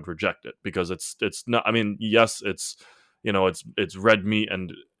body would reject it because it's not. I mean, yes, it's red meat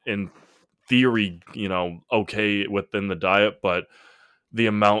and in theory, okay within the diet, but the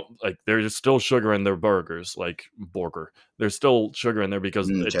amount like there's still sugar in their burgers, like burger. There's still sugar in there because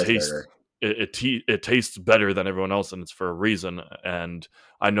it tastes Cheeseburger. it tastes better than everyone else, and it's for a reason. And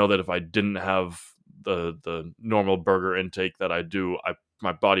I know that if I didn't have the normal burger intake that I do,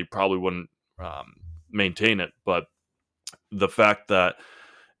 my body probably wouldn't um, maintain it. But the fact that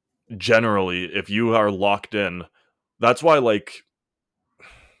generally, if you are locked in, that's why like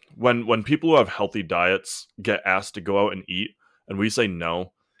when people who have healthy diets get asked to go out and eat and we say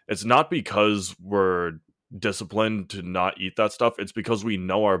no, it's not because we're disciplined to not eat that stuff. It's because we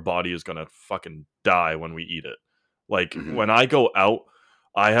know our body is going to fucking die when we eat it. Like Hmm. when I go out,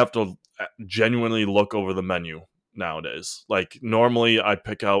 I have to genuinely look over the menu nowadays. Like normally I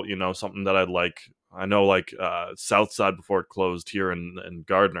pick out, something that I like. I know like South Side before it closed here in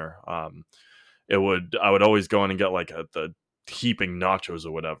Gardner. I would always go in and get like the heaping nachos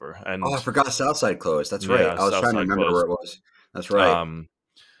or whatever. Oh, I And forgot Southside closed. That's right. yeah, I was South trying to Side remember where closed. it was. That's right. Um,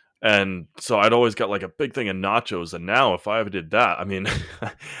 and so I'd always get like a big thing of nachos. And now if I ever did that, I mean,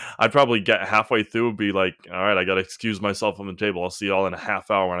 I'd probably get halfway through and be like, all right, I got to excuse myself from the table. I'll see y'all in a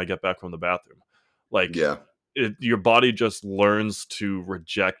half hour when I get back from the bathroom. Like Yeah. your body just learns to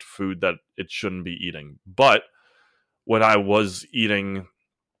reject food that it shouldn't be eating. But when I was eating,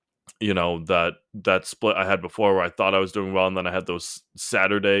 that split I had before where I thought I was doing well, and then I had those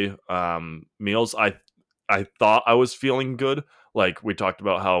Saturday meals, I thought I was feeling good. Like we talked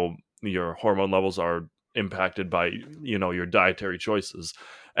about how your hormone levels are impacted by your dietary choices,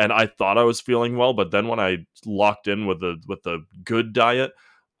 and I thought I was feeling well, but then when I locked in with the good diet,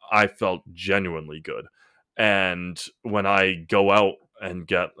 I felt genuinely good. And when I go out and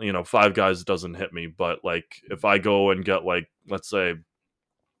get, Five Guys doesn't hit me, but like if I go and get like, let's say,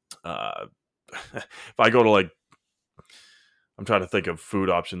 uh, if I go to like, I'm trying to think of food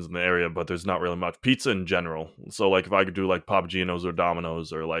options in the area, but there's not really much pizza in general. So like if I could do like Papagino's or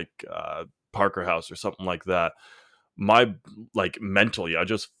Domino's or like Parker House or something like that, my like mentally I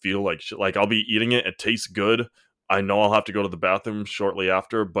just feel like shit. Like I'll be eating it, it tastes good. I know I'll have to go to the bathroom shortly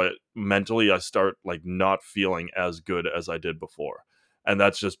after, but mentally I start like not feeling as good as I did before. And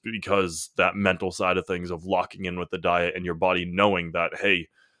that's just because that mental side of things of locking in with the diet and your body knowing that, hey,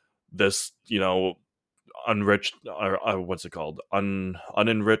 this, unriched, or what's it called?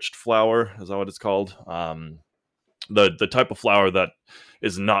 Unenriched flour, is that what it's called? The type of flour that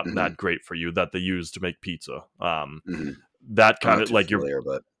is not Hmm. that great for you that they use to make pizza. Hmm. That I'm kind not of too like your familiar,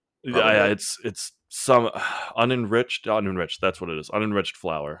 but yeah, probably. it's some unenriched. That's what it is. Unenriched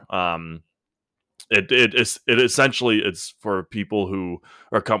flour. It essentially it's for people who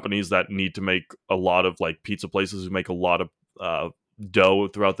are companies that need to make a lot of like pizza places who make a lot of uh, dough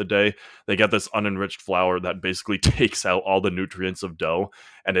throughout the day. They get this unenriched flour that basically takes out all the nutrients of dough,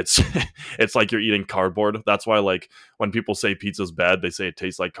 and it's it's like you're eating cardboard. That's why like when people say pizza's bad, they say it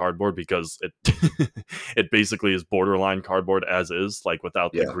tastes like cardboard because it it basically is borderline cardboard as is, like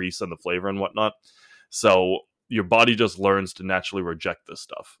without the Yeah. grease and the flavor and whatnot. So your body just learns to naturally reject this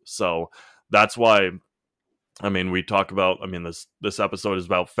stuff. So that's why, I mean, we talk about, I mean, this episode is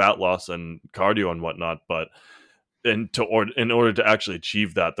about fat loss and cardio and whatnot, but in order to actually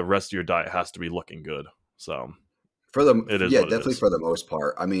achieve that, the rest of your diet has to be looking good. So For the it is Yeah, what it definitely is. for the most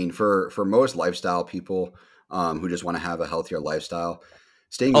part. I mean, for most lifestyle people who just want to have a healthier lifestyle,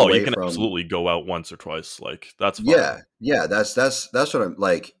 staying Oh, you away can from absolutely go out once or twice, like that's fine. yeah, yeah, that's what I'm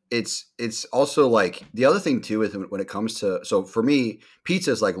like. It's also like the other thing too is when it comes to so for me,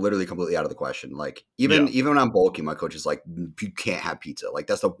 pizza is like literally completely out of the question. Like even Yeah. even when I'm bulking, my coach is like, you can't have pizza. Like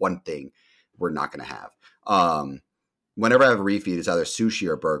that's the one thing we're not gonna have. Whenever I have a refeed, it's either sushi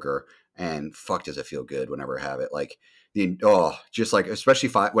or burger, and fuck does it feel good whenever I have it. Like just like especially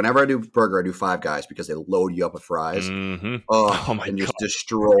whenever I do burger, I do Five Guys because they load you up with fries. Hmm. Oh, Oh my and god. just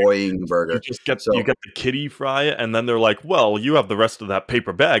destroying the You burger. just get you So get the kiddie fry, and then they're like, "Well, you have the rest of that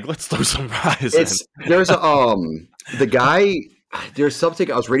paper bag. Let's throw some fries in." it's there's a the guy there's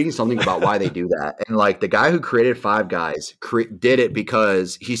something I was reading something about why they do that, and like the guy who created Five Guys did it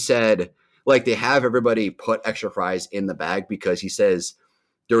because he said like they have everybody put extra fries in the bag because he says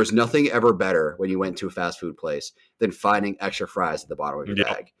there was nothing ever better when you went to a fast food place than finding extra fries at the bottom of your Yep.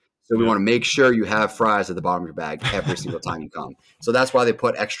 bag. So we Yep. want to make sure you have fries at the bottom of your bag every single time you come. So that's why they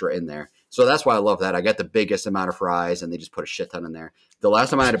put extra in there. So that's why I love that. I get the biggest amount of fries and they just put a shit ton in there. The last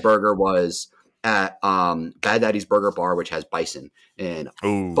time I had a burger was at Bad Daddy's Burger Bar, which has bison. And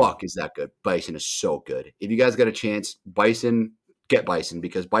Ooh. fuck, is that good? Bison is so good. If you guys get a chance, bison, get bison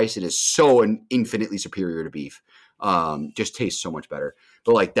because bison is so infinitely superior to beef. Just tastes so much better.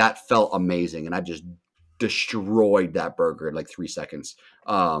 But like that felt amazing, and I just destroyed that burger in like 3 seconds.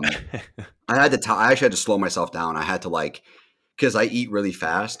 I actually had to slow myself down. I had to like because I eat really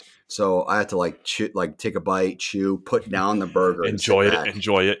fast, so I had to like take a bite, chew, put down the burger, and sit Enjoy it. back.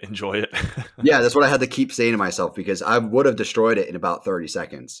 Enjoy it. Enjoy it. Yeah, that's what I had to keep saying to myself because I would have destroyed it in about 30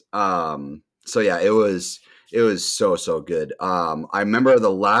 seconds. So yeah, it was so good. I remember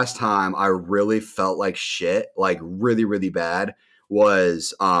the last time I really felt like shit, like really really bad,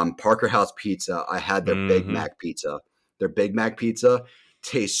 was Parker House Pizza. I had their Big Hmm. Mac pizza. Their Big Mac pizza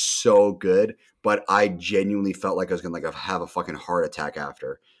tastes so good, but I genuinely felt like I was gonna like have a fucking heart attack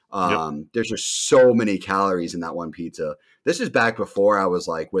after. Yep. There's just so many calories in that one pizza. This is back before I was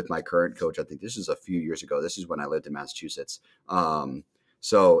like with my current coach. I think this is a few years ago. This is when I lived in Massachusetts.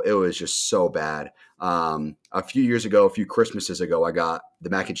 So it was just so bad. A few years ago, a few Christmases ago, I got the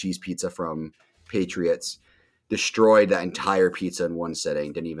mac and cheese pizza from Patriots destroyed that entire pizza in one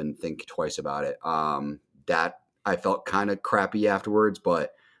sitting. Didn't even think twice about it. That I felt kind of crappy afterwards,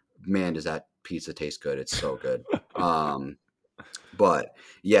 but man, does that pizza taste good? It's so good. But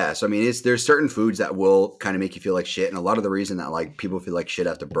yeah, so I mean, there's certain foods that will kind of make you feel like shit, and a lot of the reason that like people feel like shit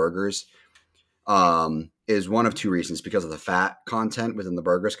after burgers is one of two reasons: because of the fat content within the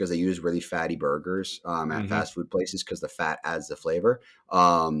burgers, because they use really fatty burgers at Hmm. fast food places, because the fat adds the flavor.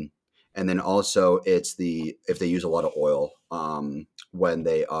 And then also it's if they use a lot of oil when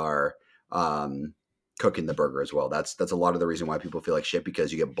they are um, cooking the burger as well. That's a lot of the reason why people feel like shit,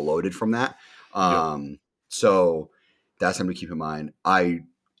 because you get bloated from that. Yep. So that's something to keep in mind. I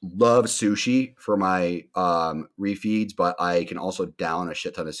love sushi for my refeeds, but I can also down a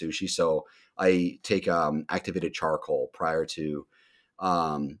shit ton of sushi. So I take activated charcoal prior to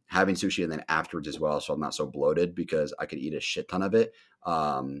having sushi, and then afterwards as well, so I'm not so bloated, because I could eat a shit ton of it.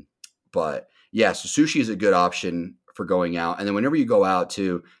 Um, but yeah, so sushi is a good option for going out, and then whenever you go out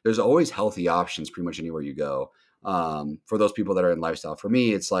too, there's always healthy options pretty much anywhere you go. For those people that are in lifestyle, for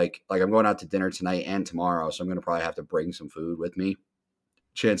me, it's like I'm going out to dinner tonight and tomorrow, so I'm going to probably have to bring some food with me,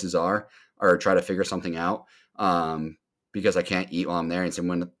 chances are, or try to figure something out. Because I can't eat while I'm there. And so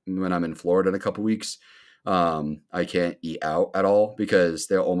when I'm in Florida in a couple weeks, I can't eat out at all, because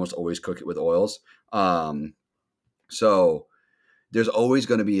they'll almost always cook it with oils. So there's always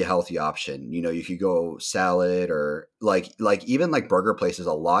going to be a healthy option. You know, you could go salad, or like even like burger places.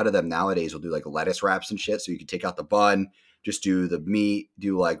 A lot of them nowadays will do like lettuce wraps and shit. So you can take out the bun, just do the meat,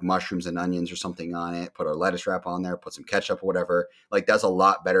 do like mushrooms and onions or something on it, put a lettuce wrap on there, put some ketchup or whatever. Like that's a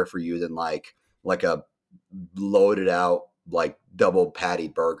lot better for you than like a loaded out like double patty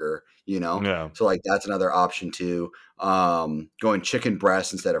burger, you know? Yeah. So like that's another option too. Going chicken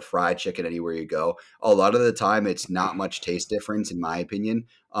breast instead of fried chicken anywhere you go. A lot of the time it's not much taste difference in my opinion.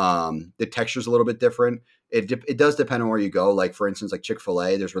 The texture's a little bit different. It does depend on where you go. Like for instance, like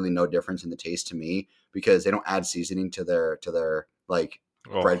Chick-fil-A, there's really no difference in the taste to me, because they don't add seasoning to their like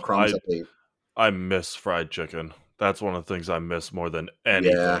Oh, breadcrumbs that they I miss fried chicken. That's one of the things I miss more than yeah.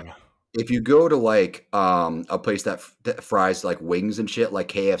 anything. If you go to like a place that fries like wings and shit, like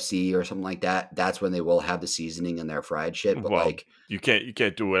KFC or something like that, that's when they will have the seasoning in their fried shit. But Well, like, you can't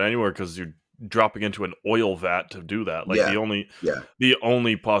do it anywhere because you're dropping into an oil vat to do that. Like yeah, the only yeah, the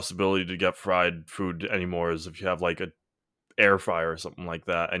only possibility to get fried food anymore is if you have like a air fryer or something like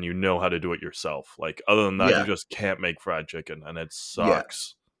that, and you know how to do it yourself. Like other than that, you yeah, just can't make fried chicken, and it yeah.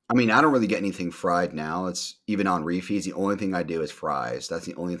 sucks. I mean, I don't really get anything fried now. It's even on refeeds. The only thing I do is fries. That's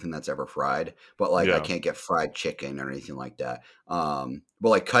the only thing that's ever fried. But like, I Yeah. can't get fried chicken or anything like that. But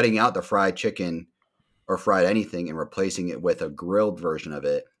like cutting out the fried chicken or fried anything and replacing it with a grilled version of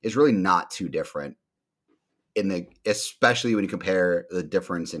it is really not too different, especially when you compare the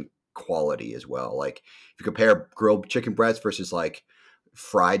difference in quality as well. Like if you compare grilled chicken breasts versus like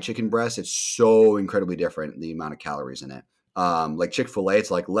fried chicken breasts, it's so incredibly different, the amount of calories in it. Like Chick-fil-A,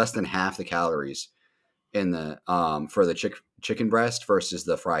 it's like less than half the calories in the for the chicken breast versus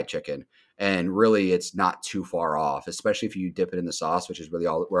the fried chicken. And really it's not too far off, especially if you dip it in the sauce, which is really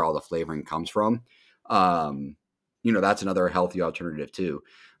all where all the flavoring comes from. um that's another healthy alternative too.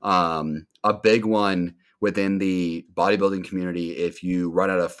 A big one within the bodybuilding community, if you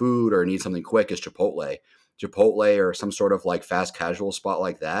run out of food or need something quick, is Chipotle or some sort of like fast casual spot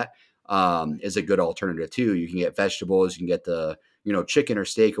like that. Is a good alternative too. You can get vegetables, you can get the chicken or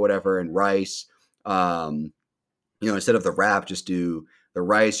steak or whatever, and rice. um, Instead of the wrap, just do the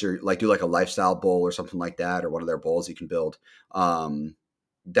rice, or like do like a lifestyle bowl or something like that, or one of their bowls you can build. Um,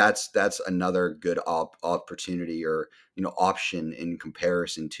 that's another good opportunity, or option in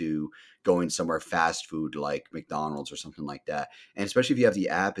comparison to going somewhere fast food like McDonald's or something like that. And especially if you have the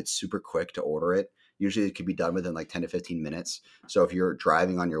app, it's super quick to order it. Usually it can be done within like 10 to 15 minutes. So if you're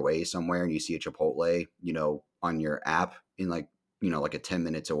driving on your way somewhere and you see a Chipotle, on your app in like a 10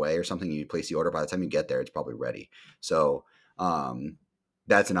 minutes away or something, you place the order, by the time you get there, it's probably ready. So um,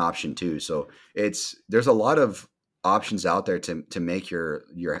 that's an option too. So there's a lot of options out there to make your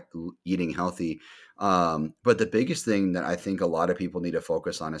eating healthy. But the biggest thing that I think a lot of people need to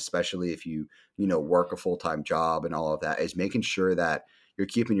focus on, especially if you work a full-time job and all of that, is making sure that you're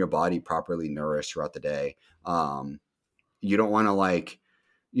keeping your body properly nourished throughout the day. You don't want to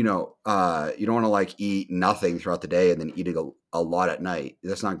you don't want to like eat nothing throughout the day and then eating a lot at night.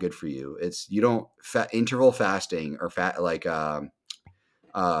 That's not good for you. It's you don't interval fasting or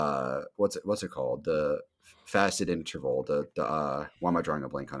what's it called, the fasted interval, the why am I drawing a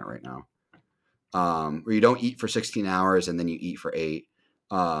blank on it right now, where you don't eat for 16 hours and then you eat for 8.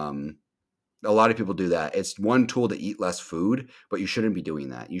 um A lot of people do that. It's one tool to eat less food, but you shouldn't be doing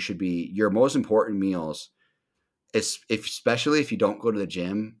that. You should be your most important meals. Especially if you don't go to the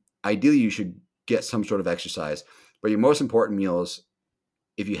gym, ideally you should get some sort of exercise. But your most important meals,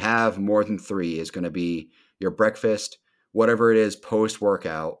 if you have more than three, is going to be your breakfast, whatever it is post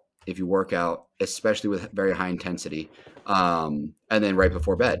workout, if you work out, especially with very high intensity, and then right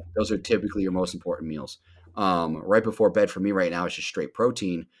before bed. Those are typically your most important meals. Right before bed for me right now is just straight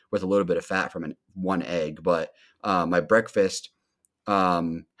protein with a little bit of fat from one egg. But my breakfast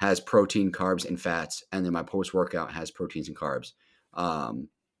has protein, carbs, and fats, and then my post workout has proteins and carbs. Um,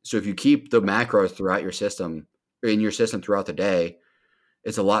 so if you keep the macros throughout your system, in your system throughout the day,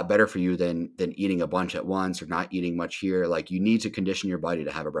 it's a lot better for you than eating a bunch at once or not eating much here. Like you need to condition your body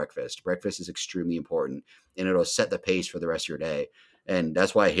to have a breakfast. Breakfast is extremely important, and it'll set the pace for the rest of your day. And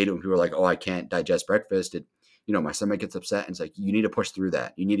that's why I hate it when people are like, "Oh, I can't digest breakfast." My stomach gets upset, and it's like you need to push through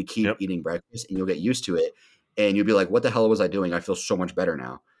that. You need to keep Yep. eating breakfast, and you'll get used to it. And you'll be like, "What the hell was I doing? I feel so much better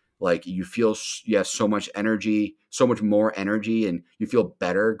now." Like you have so much energy, so much more energy, and you feel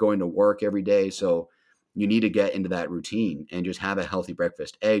better going to work every day. So you need to get into that routine and just have a healthy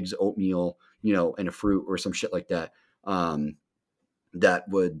breakfast, eggs, oatmeal, and a fruit or some shit like that. Um, that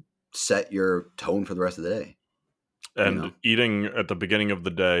would set your tone for the rest of the day, you And know? eating at the beginning of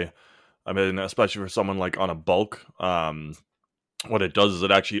the day, I mean, especially for someone like on a bulk, what it does is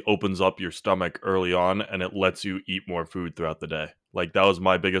it actually opens up your stomach early on and it lets you eat more food throughout the day. Like that was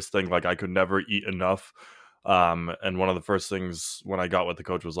my biggest thing. Like I could never eat enough. And one of the first things when I got with the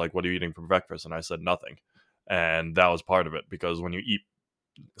coach was like, "What are you eating for breakfast?" And I said nothing. And that was part of it because when you eat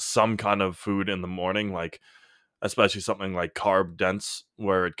some kind of food in the morning, like especially something like carb dense,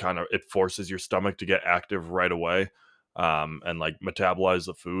 where it forces your stomach to get active right away, and like metabolize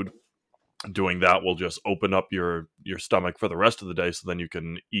the food, doing that will just open up your stomach for the rest of the day so then you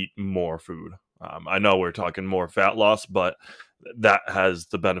can eat more food. I know we're talking more fat loss, but that has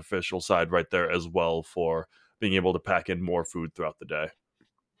the beneficial side right there as well for being able to pack in more food throughout the day.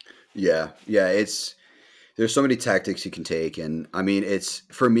 Yeah. Yeah. There's so many tactics you can take. And I mean,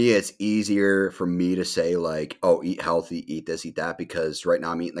 for me, it's easier for me to say like, oh, eat healthy, eat this, eat that, because right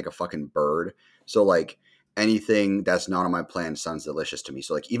now I'm eating like a fucking bird. So like anything that's not on my plan sounds delicious to me.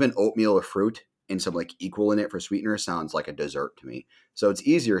 So like even oatmeal or fruit and some like equal in it for sweetener sounds like a dessert to me. So it's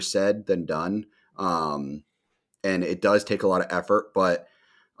easier said than done. And it does take a lot of effort, but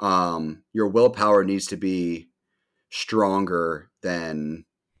your willpower needs to be stronger than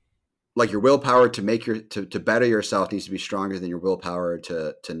like your willpower to make to better yourself needs to be stronger than your willpower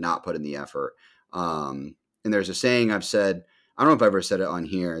to not put in the effort. And there's a saying I've said, I don't know if I've ever said it on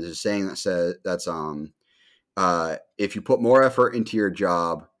here. There's a saying that says if you put more effort into your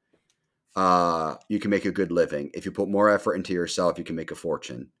job, you can make a good living. If you put more effort into yourself, you can make a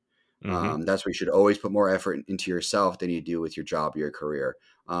fortune. Hmm. That's why you should always put more effort into yourself than you do with your job or your career.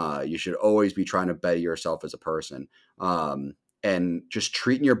 You should always be trying to better yourself as a person, and just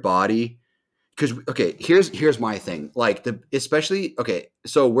treating your body. Because okay, here's my thing. Like especially okay,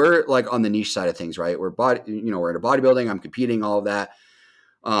 so we're like on the niche side of things, right? We're into bodybuilding. I'm competing, all of that.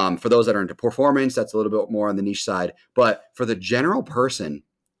 For those that are into performance, that's a little bit more on the niche side. But for the general person,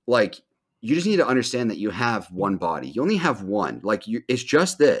 like you just need to understand that you have one body. You only have one. Like it's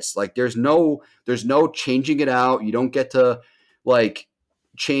just this. Like there's no changing it out. You don't get to like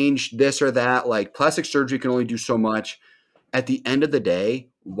change this or that. Like plastic surgery can only do so much. At the end of the day,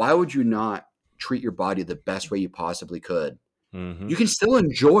 why would you not treat your body the best way you possibly could? Hmm. You can still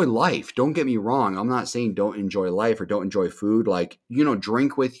enjoy life. Don't get me wrong. I'm not saying don't enjoy life or don't enjoy food. Like,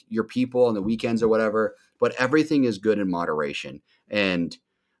 drink with your people on the weekends or whatever, but everything is good in moderation. And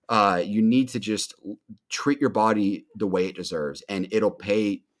you need to just treat your body the way it deserves, and it'll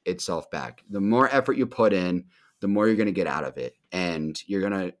pay itself back. The more effort you put in, the more you're going to get out of it. And you're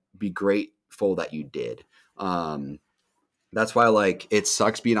going to be grateful that you did. That's why like it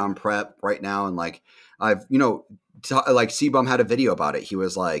sucks being on prep right now. And like I've like C-Bum had a video about it. He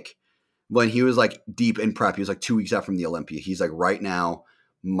was like when he was like deep in prep, he was like 2 weeks out from the Olympia. He's like right now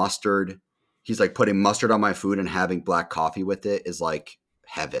mustard. He's like putting mustard on my food and having black coffee with it is like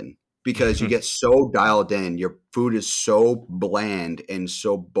heaven, because you get so dialed in. Your food is so bland and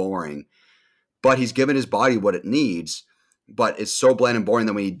so boring, but he's given his body what it needs. But it's so bland and boring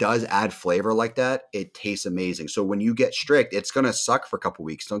that when he does add flavor like that, it tastes amazing. So when you get strict, it's going to suck for a couple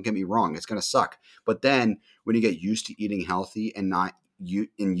weeks. Don't get me wrong. It's going to suck. But then when you get used to eating healthy and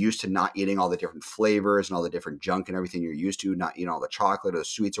used to not eating all the different flavors and all the different junk and everything you're used to, not eating all the chocolate or the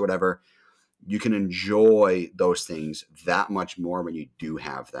sweets or whatever, you can enjoy those things that much more when you do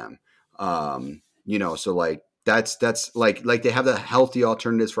have them. So like that's like they have the healthy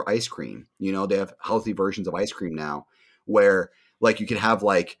alternatives for ice cream. You know, they have healthy versions of ice cream now where like you can have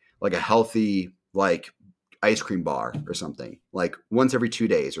like a healthy like ice cream bar or something like once every 2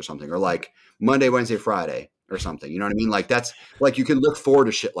 days or something, or like Monday, Wednesday, Friday or something. You know what I mean? Like that's like you can look forward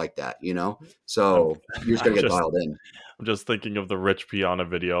to shit like that, you know? I'm, So you just I'm gotta get just dialed in. I'm just thinking of the Rich Piana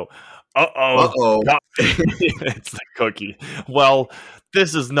video. Uh Uh-oh, oh. got me. It's the cookie. Well,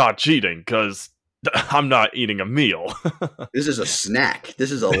 this is not cheating because I'm not eating a meal. This is a snack.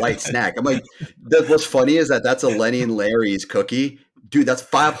 This is a light snack. I'm like, what's funny is that's a Lenny and Larry's cookie. Dude, that's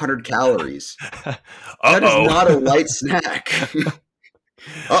 500 calories. That is not a Uh-oh. light snack.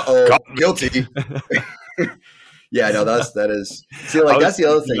 Got me. Guilty. Yeah, no, that is. See, I like was that's the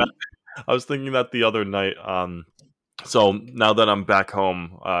other thinking that thing. I was thinking that the other night. So now that I'm back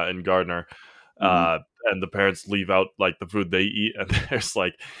home in Gardner, Mhm. and the parents leave out like the food they eat, and there's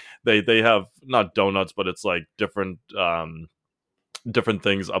like they have not donuts, but it's like different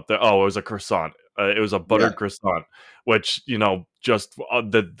things up there. Oh, it was a croissant. It was a Yeah, buttered croissant, which just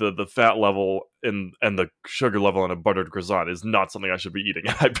the fat level and the sugar level in a buttered croissant is not something I should be eating.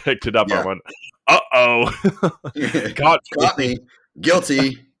 I picked it up. I yeah. went, uh oh, got Caught me. me.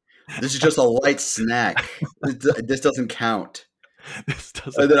 Guilty. This is just a light snack. This doesn't count. This And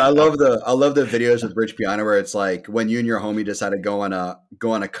doesn't then count. I love the videos with Rich Piana where it's like when you and your homie decided to go on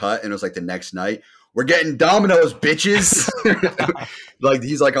a cut, and it was like the next night. We're getting Domino's, bitches. Like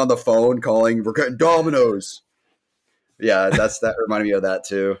he's like on the phone calling. We're getting Domino's. Yeah, that reminded me of that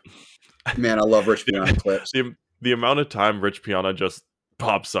too. Man, I love Rich Piana the, clips. the amount of time Rich Piana just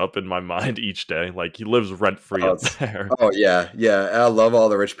pops up in my mind each day, like he lives rent free Oh, up there. yeah, yeah. I love all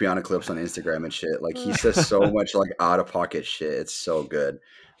the Rich Piana clips on Instagram and shit. Like he says so much like out of pocket shit. It's so good.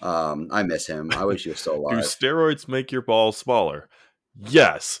 I miss him. I wish he was still Do alive. steroids make your balls smaller?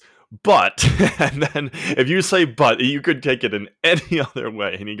 Yes. But, and then if you say but, you could take it in any other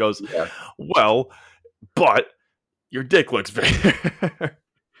way. And he goes, Yeah, well, but your dick looks bigger.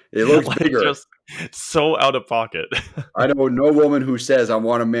 it looks Like, bigger. just so out of pocket. I know no woman who says I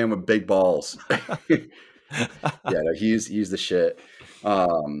want a man with big balls. Yeah, no, he's the shit.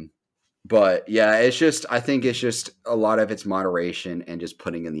 Um, but yeah, it's just I think it's just a lot of it's moderation and just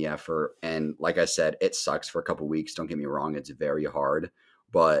putting in the effort. And like I said, it sucks for a couple weeks. Don't get me wrong; it's very hard,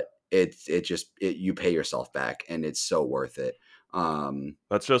 but you pay yourself back, and it's so worth it. Um,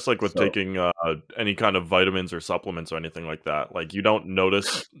 That's just like with so taking any kind of vitamins or supplements or anything like that. Like you don't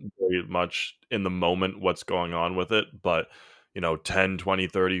notice very much in the moment what's going on with it, but 10, 20,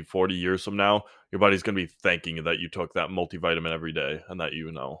 30, 40 years from now, your body's going to be thanking you that you took that multivitamin every day and that you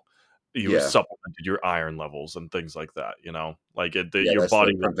yeah, supplemented your iron levels and things like that, like yeah, your that's the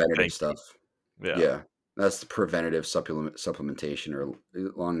body will preventative thank you. stuff. Yeah. Yeah, that's the preventative supplementation or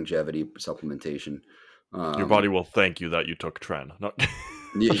longevity supplementation. Your body Um, will thank you that you took Tren. No.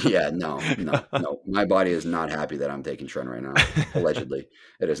 Yeah, no, no, no. My body is not happy that I'm taking Tren right now. Allegedly,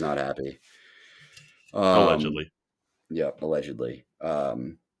 it is not happy. Um, Allegedly. yep, allegedly.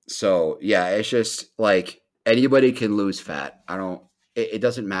 So yeah, it's just like anybody can lose fat. I don't. It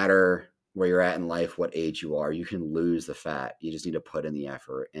doesn't matter where you're at in life, what age you are. You can lose the fat. You just need to put in the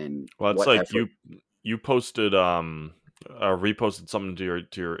effort. And Well, it's what like effort? you posted reposted something to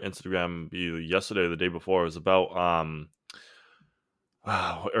your Instagram either yesterday or the day before. It was about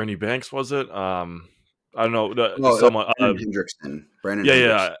Ernie Banks, was it? I don't know, Oh, someone Brandon Hendrickson. Brandon yeah,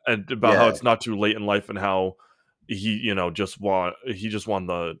 Hendrickson. yeah, and about how Yeah. it's not too late in life and how he just won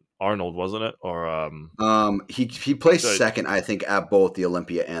the Arnold, wasn't it? Or He placed uh, second, I think, at both the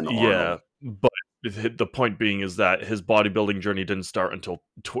Olympia and the yeah, Arnold. but the point being is that his bodybuilding journey didn't start until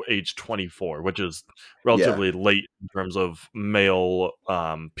age 24, which is Yeah. relatively late in terms of male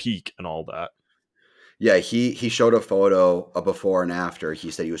peak and all that. Yeah, he showed a photo of before and after. He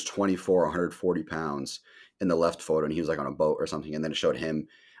said he was 24, 140 pounds in the left photo, and he was like on a boat or something. And then it showed him.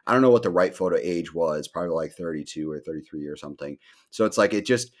 I don't know what the right photo age was, probably like 32 or 33 or something. So it's like it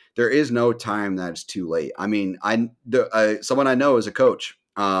just there is no time that's too late. I mean, someone I know is a coach,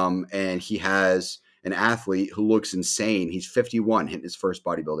 and he has an athlete who looks insane. He's 51, hitting his first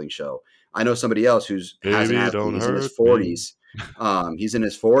bodybuilding show. I know somebody else who's has an Baby, athlete. don't He's in his hurt me. 40s. He's in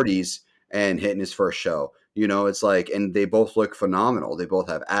his 40s and hitting his first show. You know, it's like, and they both look phenomenal. They both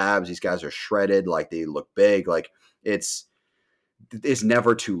have abs. These guys are shredded. Like they look big. Like it's it's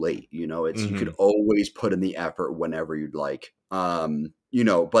never too late. You know, it's you could Hmm. always put in the effort whenever you'd like.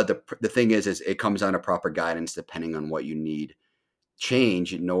 But the thing is it comes down to proper guidance depending on what you need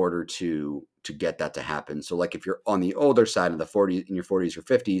change in order to get that to happen. So like if you're on the older side of the 40s in your 40s or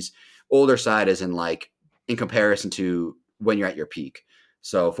 50s, older side is in comparison to when you're at your peak.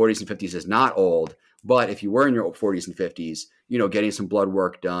 So 40s and 50s is not old. But if you were in your 40s and 50s, you know, getting some blood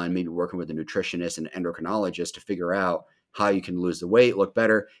work done, maybe working with a nutritionist and endocrinologist to figure out how you can lose the weight, look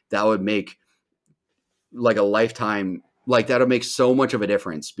better, that would make like a lifetime, like that'll make so much of a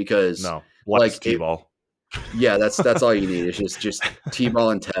difference because No, like blast it, T-ball, yeah, that's all you need. It's just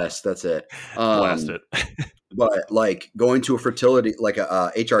T-ball and test. That's it. blast it. But like going to a fertility, like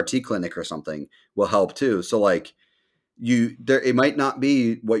a HRT clinic or something will help too. So like you there, it might not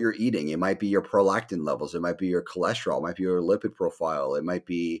be what you're eating. It might be your prolactin levels. It might be your cholesterol. It might be your lipid profile. It might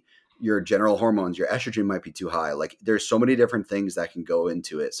be your general hormones. Your estrogen might be too high. Like there's so many different things that can go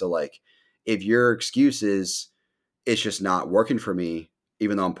into it. So like if your excuse is it's just not working for me,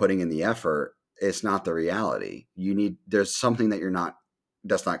 even though I'm putting in the effort, it's not the reality. There's something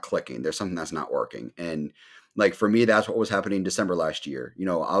that's not clicking. There's something that's not working. And like for me, that's what was happening in December last year. You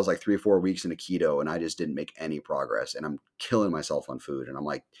know, I was like 3 or 4 weeks in a keto and I just didn't make any progress and I'm killing myself on food. And I'm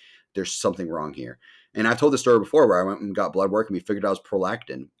like, there's something wrong here. And I've told the story before where I went and got blood work and we figured out it was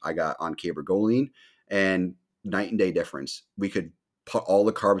prolactin. I got on cabergoline and night and day difference. We could put all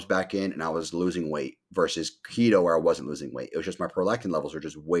the carbs back in and I was losing weight versus keto where I wasn't losing weight. It was just my prolactin levels were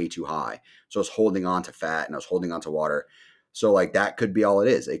just way too high. So I was holding on to fat and I was holding on to water. So like that could be all it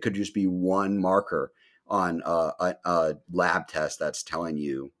is. It could just be one marker on a lab test that's telling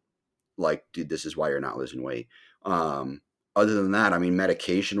you like, dude, this is why you're not losing weight. Other than that, I mean,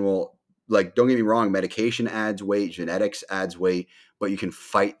 medication will like, don't get me wrong, medication adds weight, genetics adds weight, but you can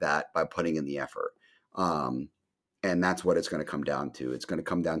fight that by putting in the effort. Um, and that's what it's going to come down to. It's going to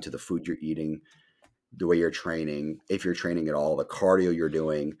come down to the food you're eating, the way you're training, if you're training at all, the cardio you're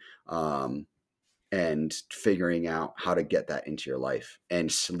doing, and figuring out how to get that into your life.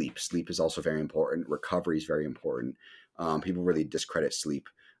 And sleep. Sleep is also very important. Recovery is very important. People really discredit sleep.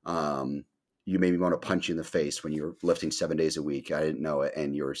 You made me want to punch you in the face when you're lifting 7 days a week. I didn't know it.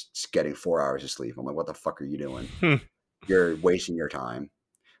 And you're getting 4 hours of sleep. I'm like, what the fuck are you doing? You're wasting your time.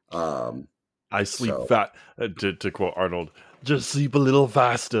 Um, I sleep so fat. To quote Arnold, just sleep a little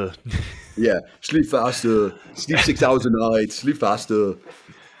faster. yeah, sleep faster, sleep 6 hours a night, sleep faster.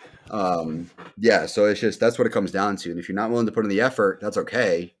 Yeah, so it's just that's what it comes down to. And if you're not willing to put in the effort, that's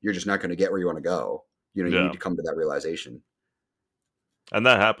okay. You're just not going to get where you want to go. You know, you need Yeah. to come to that realization. And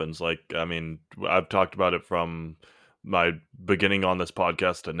that happens. Like, I mean, I've talked about it from my beginning on this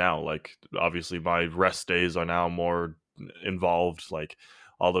podcast to now. Like, obviously, my rest days are now more involved, like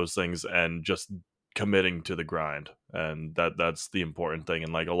all those things, and just committing to the grind. And that's the important thing.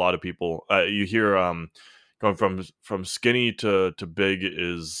 And like a lot of people, you hear, going from skinny to big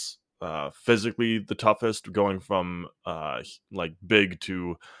is physically the toughest. Going from like big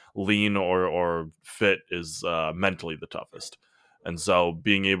to lean or fit is mentally the toughest. And so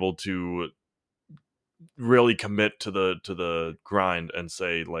being able to really commit to the grind and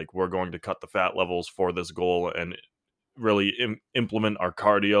say like we're going to cut the fat levels for this goal and really implement our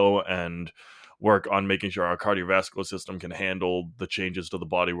cardio and work on making sure our cardiovascular system can handle the changes to the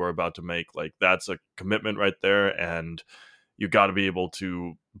body we're about to make, like that's a commitment right there. And you got to be able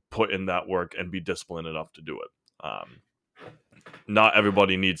to put in that work and be disciplined enough to do it. Not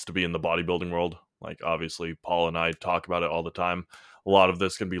everybody needs to be in the bodybuilding world. Like obviously Paul and I talk about it all the time. A lot of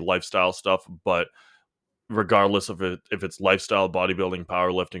this can be lifestyle stuff, but regardless of it, if it's lifestyle, bodybuilding,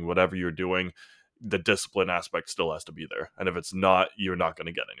 powerlifting, whatever you're doing, the discipline aspect still has to be there. And if it's not, you're not going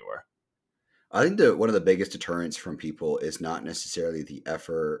to get anywhere. I think that one of the biggest deterrents from people is not necessarily the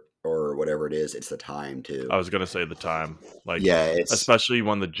effort or whatever it is; it's the time I too. was going to say the time, like, Yeah, it's especially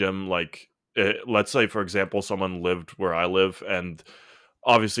when the gym, like, let's say, for example, someone lived where I live, and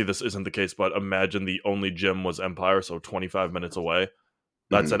obviously this isn't the case, but imagine the only gym was Empire, so 25 minutes away.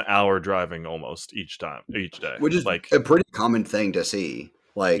 That's an mhm. hour driving almost each day. Which is Like, a pretty common thing to see.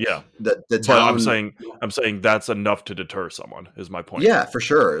 yeah, Like the but town. I'm saying that's enough to deter someone. Is my point. Yeah, for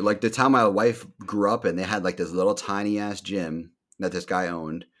sure. Like the town my wife grew up in, they had like this little tiny ass gym that this guy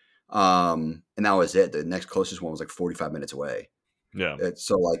owned. And that was it. The next closest one was like 45 minutes away. Yeah,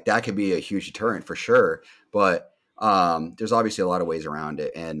 So like that could be a huge deterrent for sure. But there's obviously a lot of ways around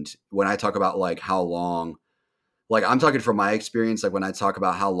it. And when I talk about like how long, like I'm talking from my experience, like when I talk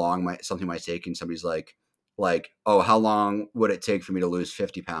about how long something might take and somebody's like, oh, how long would it take for me to lose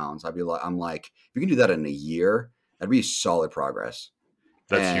 50 pounds? I'm like, if you can do that in a year, that'd be solid progress.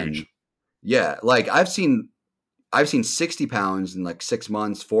 that's And huge. yeah, like I've seen 60 pounds in like 6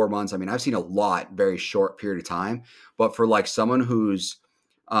 months, 4 months. I mean, I've seen a lot very short period of time. But for like someone who's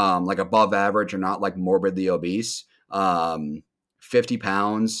like above average or not like morbidly obese, 50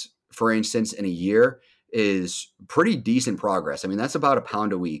 pounds, for instance, in a year is pretty decent progress. I mean, that's about a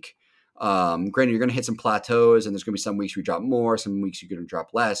pound a week. Granted, you're going to hit some plateaus, and there's going to be some weeks where you drop more, some weeks you're going to drop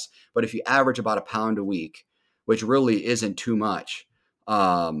less. But if you average about a pound a week, which really isn't too much,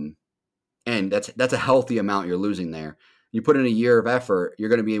 and that's a healthy amount you're losing there. You put in a year of effort, you're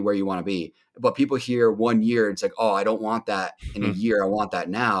going to be where you want to be. But people hear 1 year, it's like, oh, I don't want that in a year. I want that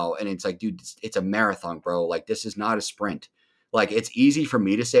now. And it's like, dude, it's a marathon, bro. Like, this is not a sprint. Like, it's easy for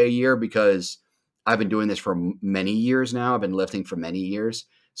me to say a year because I've been doing this for many years now. I've been lifting for many years.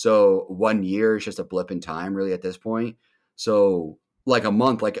 So 1 year is just a blip in time, really, at this point. So, like a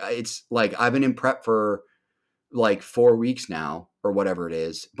month, like it's like I've been in prep for like 4 weeks now or whatever it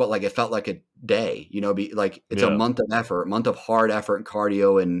is, but like it felt like a day, be like it's a Yeah. month of effort, month of hard effort and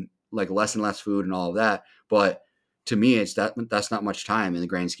cardio and like less and less food and all of that. But to me, that's not much time in the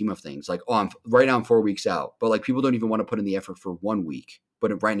grand scheme of things. Like, oh, I'm right now I'm 4 weeks out, but like people don't even want to put in the effort for 1 week.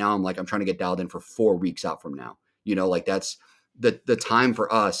 But right now I'm trying to get dialed in for 4 weeks out from now. Like that's the time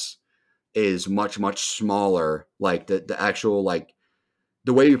for us is much, much smaller. Like the actual like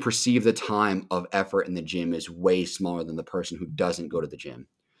the way you perceive the time of effort in the gym is way smaller than the person who doesn't go to the gym.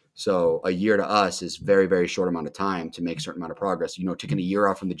 So a year to us is very, very short amount of time to make a certain amount of progress. Taking a year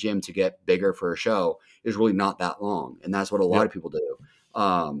off from the gym to get bigger for a show is really not that long. And that's what a lot Yep. of people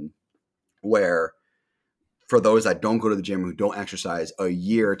do. Where for those that don't go to the gym, who don't exercise, a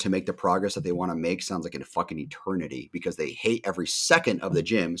year to make the progress that they want to make sounds like a fucking eternity because they hate every second of the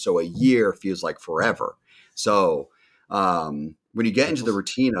gym. So a year feels like forever. So when you get It's into the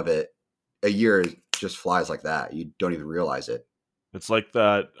just, routine of it, a year just flies like that. You don't even realize it. it's like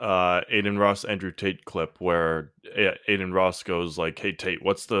that Aiden Ross Andrew Tate clip where Aiden Ross goes like, "Hey Tate,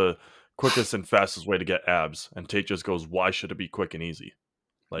 what's the quickest and fastest way to get abs?" And Tate just goes, "Why should it be quick and easy?"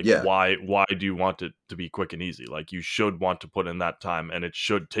 Like, Yeah. why do you want it to be quick and easy? Like, you should want to put in that time, and it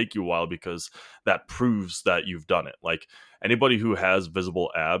should take you a while because that proves that you've done it. Like, anybody who has visible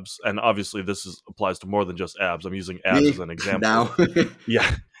abs, and obviously applies to more than just abs. I'm using abs as Me an example. now.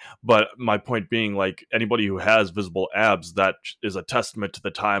 Yeah, but my point being, like, anybody who has visible abs, that is a testament to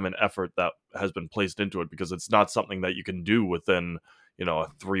the time and effort that has been placed into it, because it's not something that you can do within a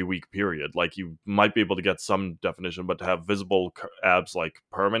 3 week period. Like, you might be able to get some definition, but to have visible abs, like,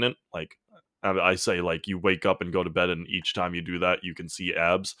 permanent, like, I say, like, you wake up and go to bed and each time you do that you can see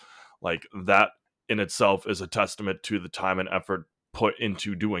abs, like, that in itself is a testament to the time and effort put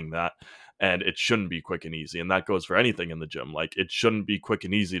into doing that. And it shouldn't be quick and easy, and that goes for anything in the gym. Like, it shouldn't be quick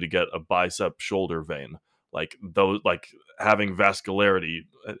and easy to get a bicep shoulder vein, like those, like having vascularity,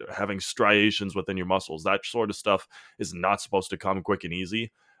 having striations within your muscles, that sort of stuff is not supposed to come quick and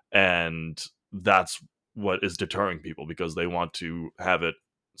easy. And that's what is deterring people, because they want to have it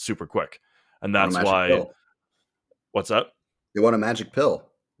super quick. And Want a that's magic why. pill. What's that? They want a magic pill.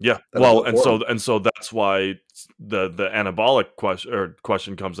 Yeah, That'll do well, it for them. and so that's why the anabolic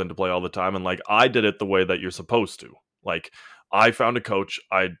question comes into play all the time. And, like, I did it the way that you're supposed to. Like, I found a coach,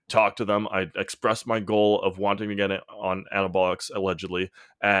 I talked to them, I expressed my goal of wanting to get it on anabolics, allegedly,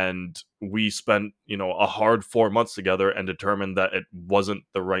 and we spent a hard 4 months together and determined that it wasn't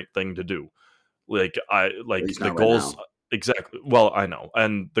the right thing to do. Like, At like least the not right goals. now. Exactly. Well, I know,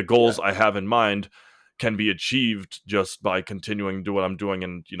 and the Yeah. goals I have in mind can be achieved just by continuing to do what I'm doing,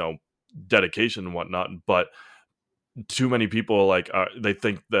 and dedication and whatnot. But too many people, like, they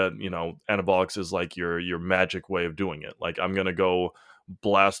think that anabolics is like your magic way of doing it. Like, I'm gonna go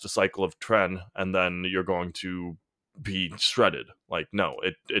blast a cycle of tren and then you're going to be shredded. Like, no,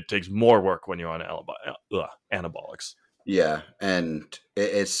 it takes more work when you're on anabolics. Yeah, and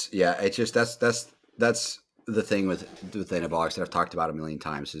it's just that's the thing with anabolics that I've talked about a million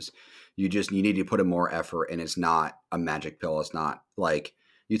times is you need to put in more effort, and it's not a magic pill. It's not like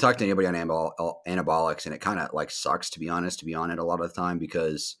you talk to anybody on anabolics, and it kind of like sucks to be honest to be on it a lot of the time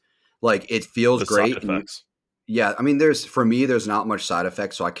because like it feels The side great and you effects. yeah, I mean, for me, there's not much side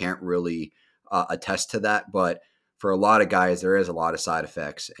effects, so I can't really attest to that. But for a lot of guys, there is a lot of side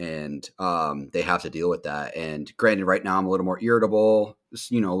effects, and they have to deal with that. And granted, right now I'm a little more irritable,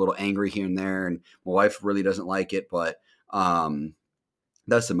 a little angry here and there, and my wife really doesn't like it, but um,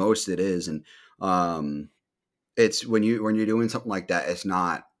 that's the most it is. And um, it's when you're doing something like that, it's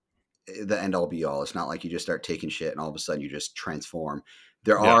not the end all be all. It's not like you just start taking shit and all of a sudden you just transform.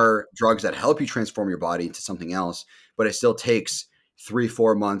 There Yeah. are drugs that help you transform your body into something else, but it still takes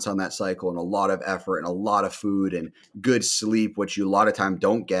 3-4 months on that cycle and a lot of effort and a lot of food and good sleep, which you a lot of time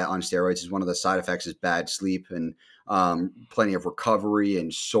don't get on steroids. Is one of the side effects is bad sleep and plenty of recovery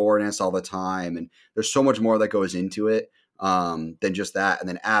and soreness all the time. And there's so much more that goes into it than just that. And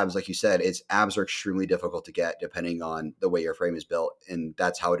then abs, like you said, abs are extremely difficult to get depending on the way your frame is built. And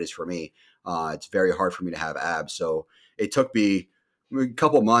that's how it is for me. It's very hard for me to have abs. So it took me a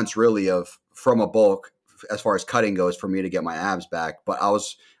couple months really of from a bulk as far as cutting goes for me to get my abs back, but I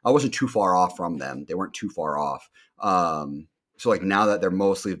wasn't too far off from them. They weren't too far off. So like now that they're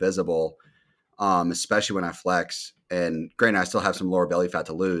mostly visible, especially when I flex. And granted, I still have some lower belly fat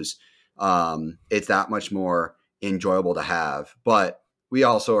to lose. It's that much more enjoyable to have. But we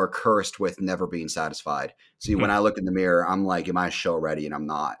also are cursed with never being satisfied. See, when I look in the mirror, I'm like, am I show ready? And I'm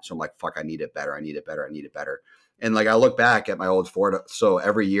not. So I'm like, fuck, I need it better. I need it better. I need it better. And like I look back at my old Florida. So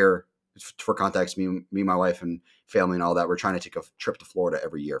every year, for context, me, my wife, and family and all that, we're trying to take a trip to Florida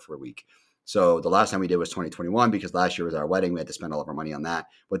every year for a week. So the last time we did was 2021 because last year was our wedding. We had to spend all of our money on that.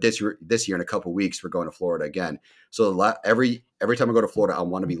 But this year in a couple of weeks, we're going to Florida again. So every time I go to Florida, I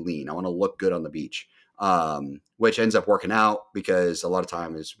want to be lean. I want to look good on the beach, which ends up working out because a lot of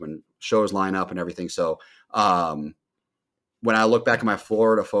time is when shows line up and everything. So when I look back at my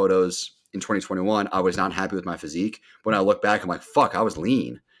Florida photos in 2021, I was not happy with my physique. When I look back, I'm like, fuck, I was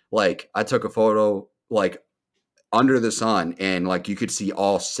lean. Like I took a photo like under the sun and like you could see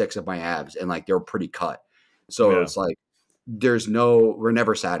all 6 of my abs and like they were pretty cut. So Yeah. it's like we're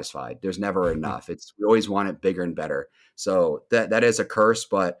never satisfied. There's never enough. We always want it bigger and better. So that is a curse,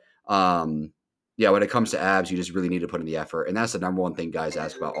 but yeah, when it comes to abs, you just really need to put in the effort. And that's the number one thing guys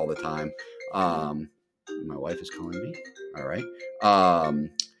ask about all the time. My wife is calling me. All right.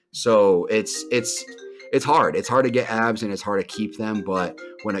 So it's hard. It's hard to get abs and it's hard to keep them, but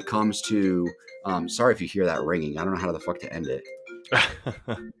when it comes to sorry if you hear that ringing. I don't know how the fuck to end it.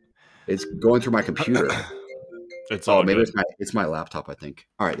 It's going through my computer. It's Oh, all maybe good. it's my laptop, I think.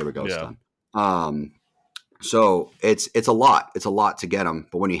 All right, there we go. It's Yeah. done. So it's a lot. It's a lot to get them,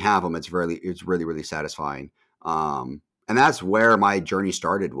 but when you have them, it's really really satisfying. And that's where my journey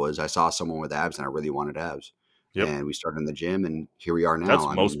started. Was I saw someone with abs and I really wanted abs, Yep. and we started in the gym, and here we are now. That's I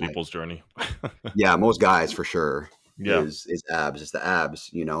mean, most like, people's journey. yeah, most guys for sure Yeah. is abs. It's the abs,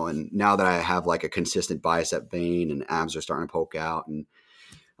 you know. And now that I have like a consistent bicep vein and abs are starting to poke out, and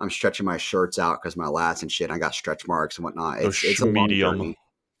I'm stretching my shirts out because my lats and shit. I got stretch marks and whatnot. The It's a long medium. journey.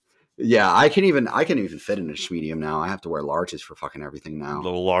 Yeah, I can even fit in a medium now. I have to wear larges for fucking everything The now.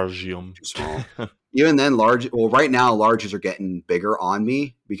 largium. Too small. Even then, large. Well, right now larges are getting bigger on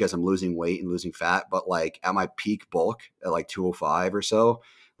me because I'm losing weight and losing fat. But like at my peak bulk at like 205 or so,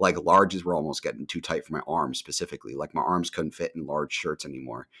 like larges were almost getting too tight for my arms specifically. Like my arms couldn't fit in large shirts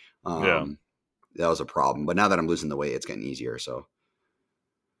anymore. Yeah. That was a problem. But now that I'm losing the weight, it's getting easier. So,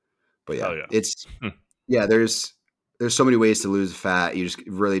 but yeah, Hell yeah. it's yeah. There's so many ways to lose fat. You just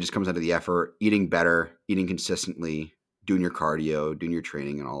really just comes down to the effort, eating better, eating consistently, doing your cardio, doing your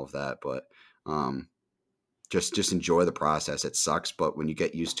training, and all of that. But just enjoy the process. It sucks, but when you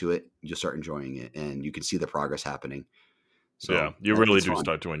get used to it, you start enjoying it, and you can see the progress happening. Yeah. So You really it's do fun.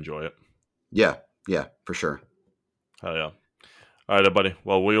 start to enjoy it. Yeah, yeah, for sure. Hell yeah. All right, buddy.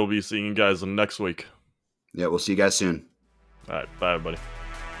 Well, we'll be seeing you guys next week. Yeah, we'll see you guys soon. All right. Bye, everybody.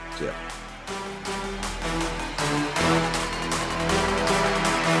 See ya.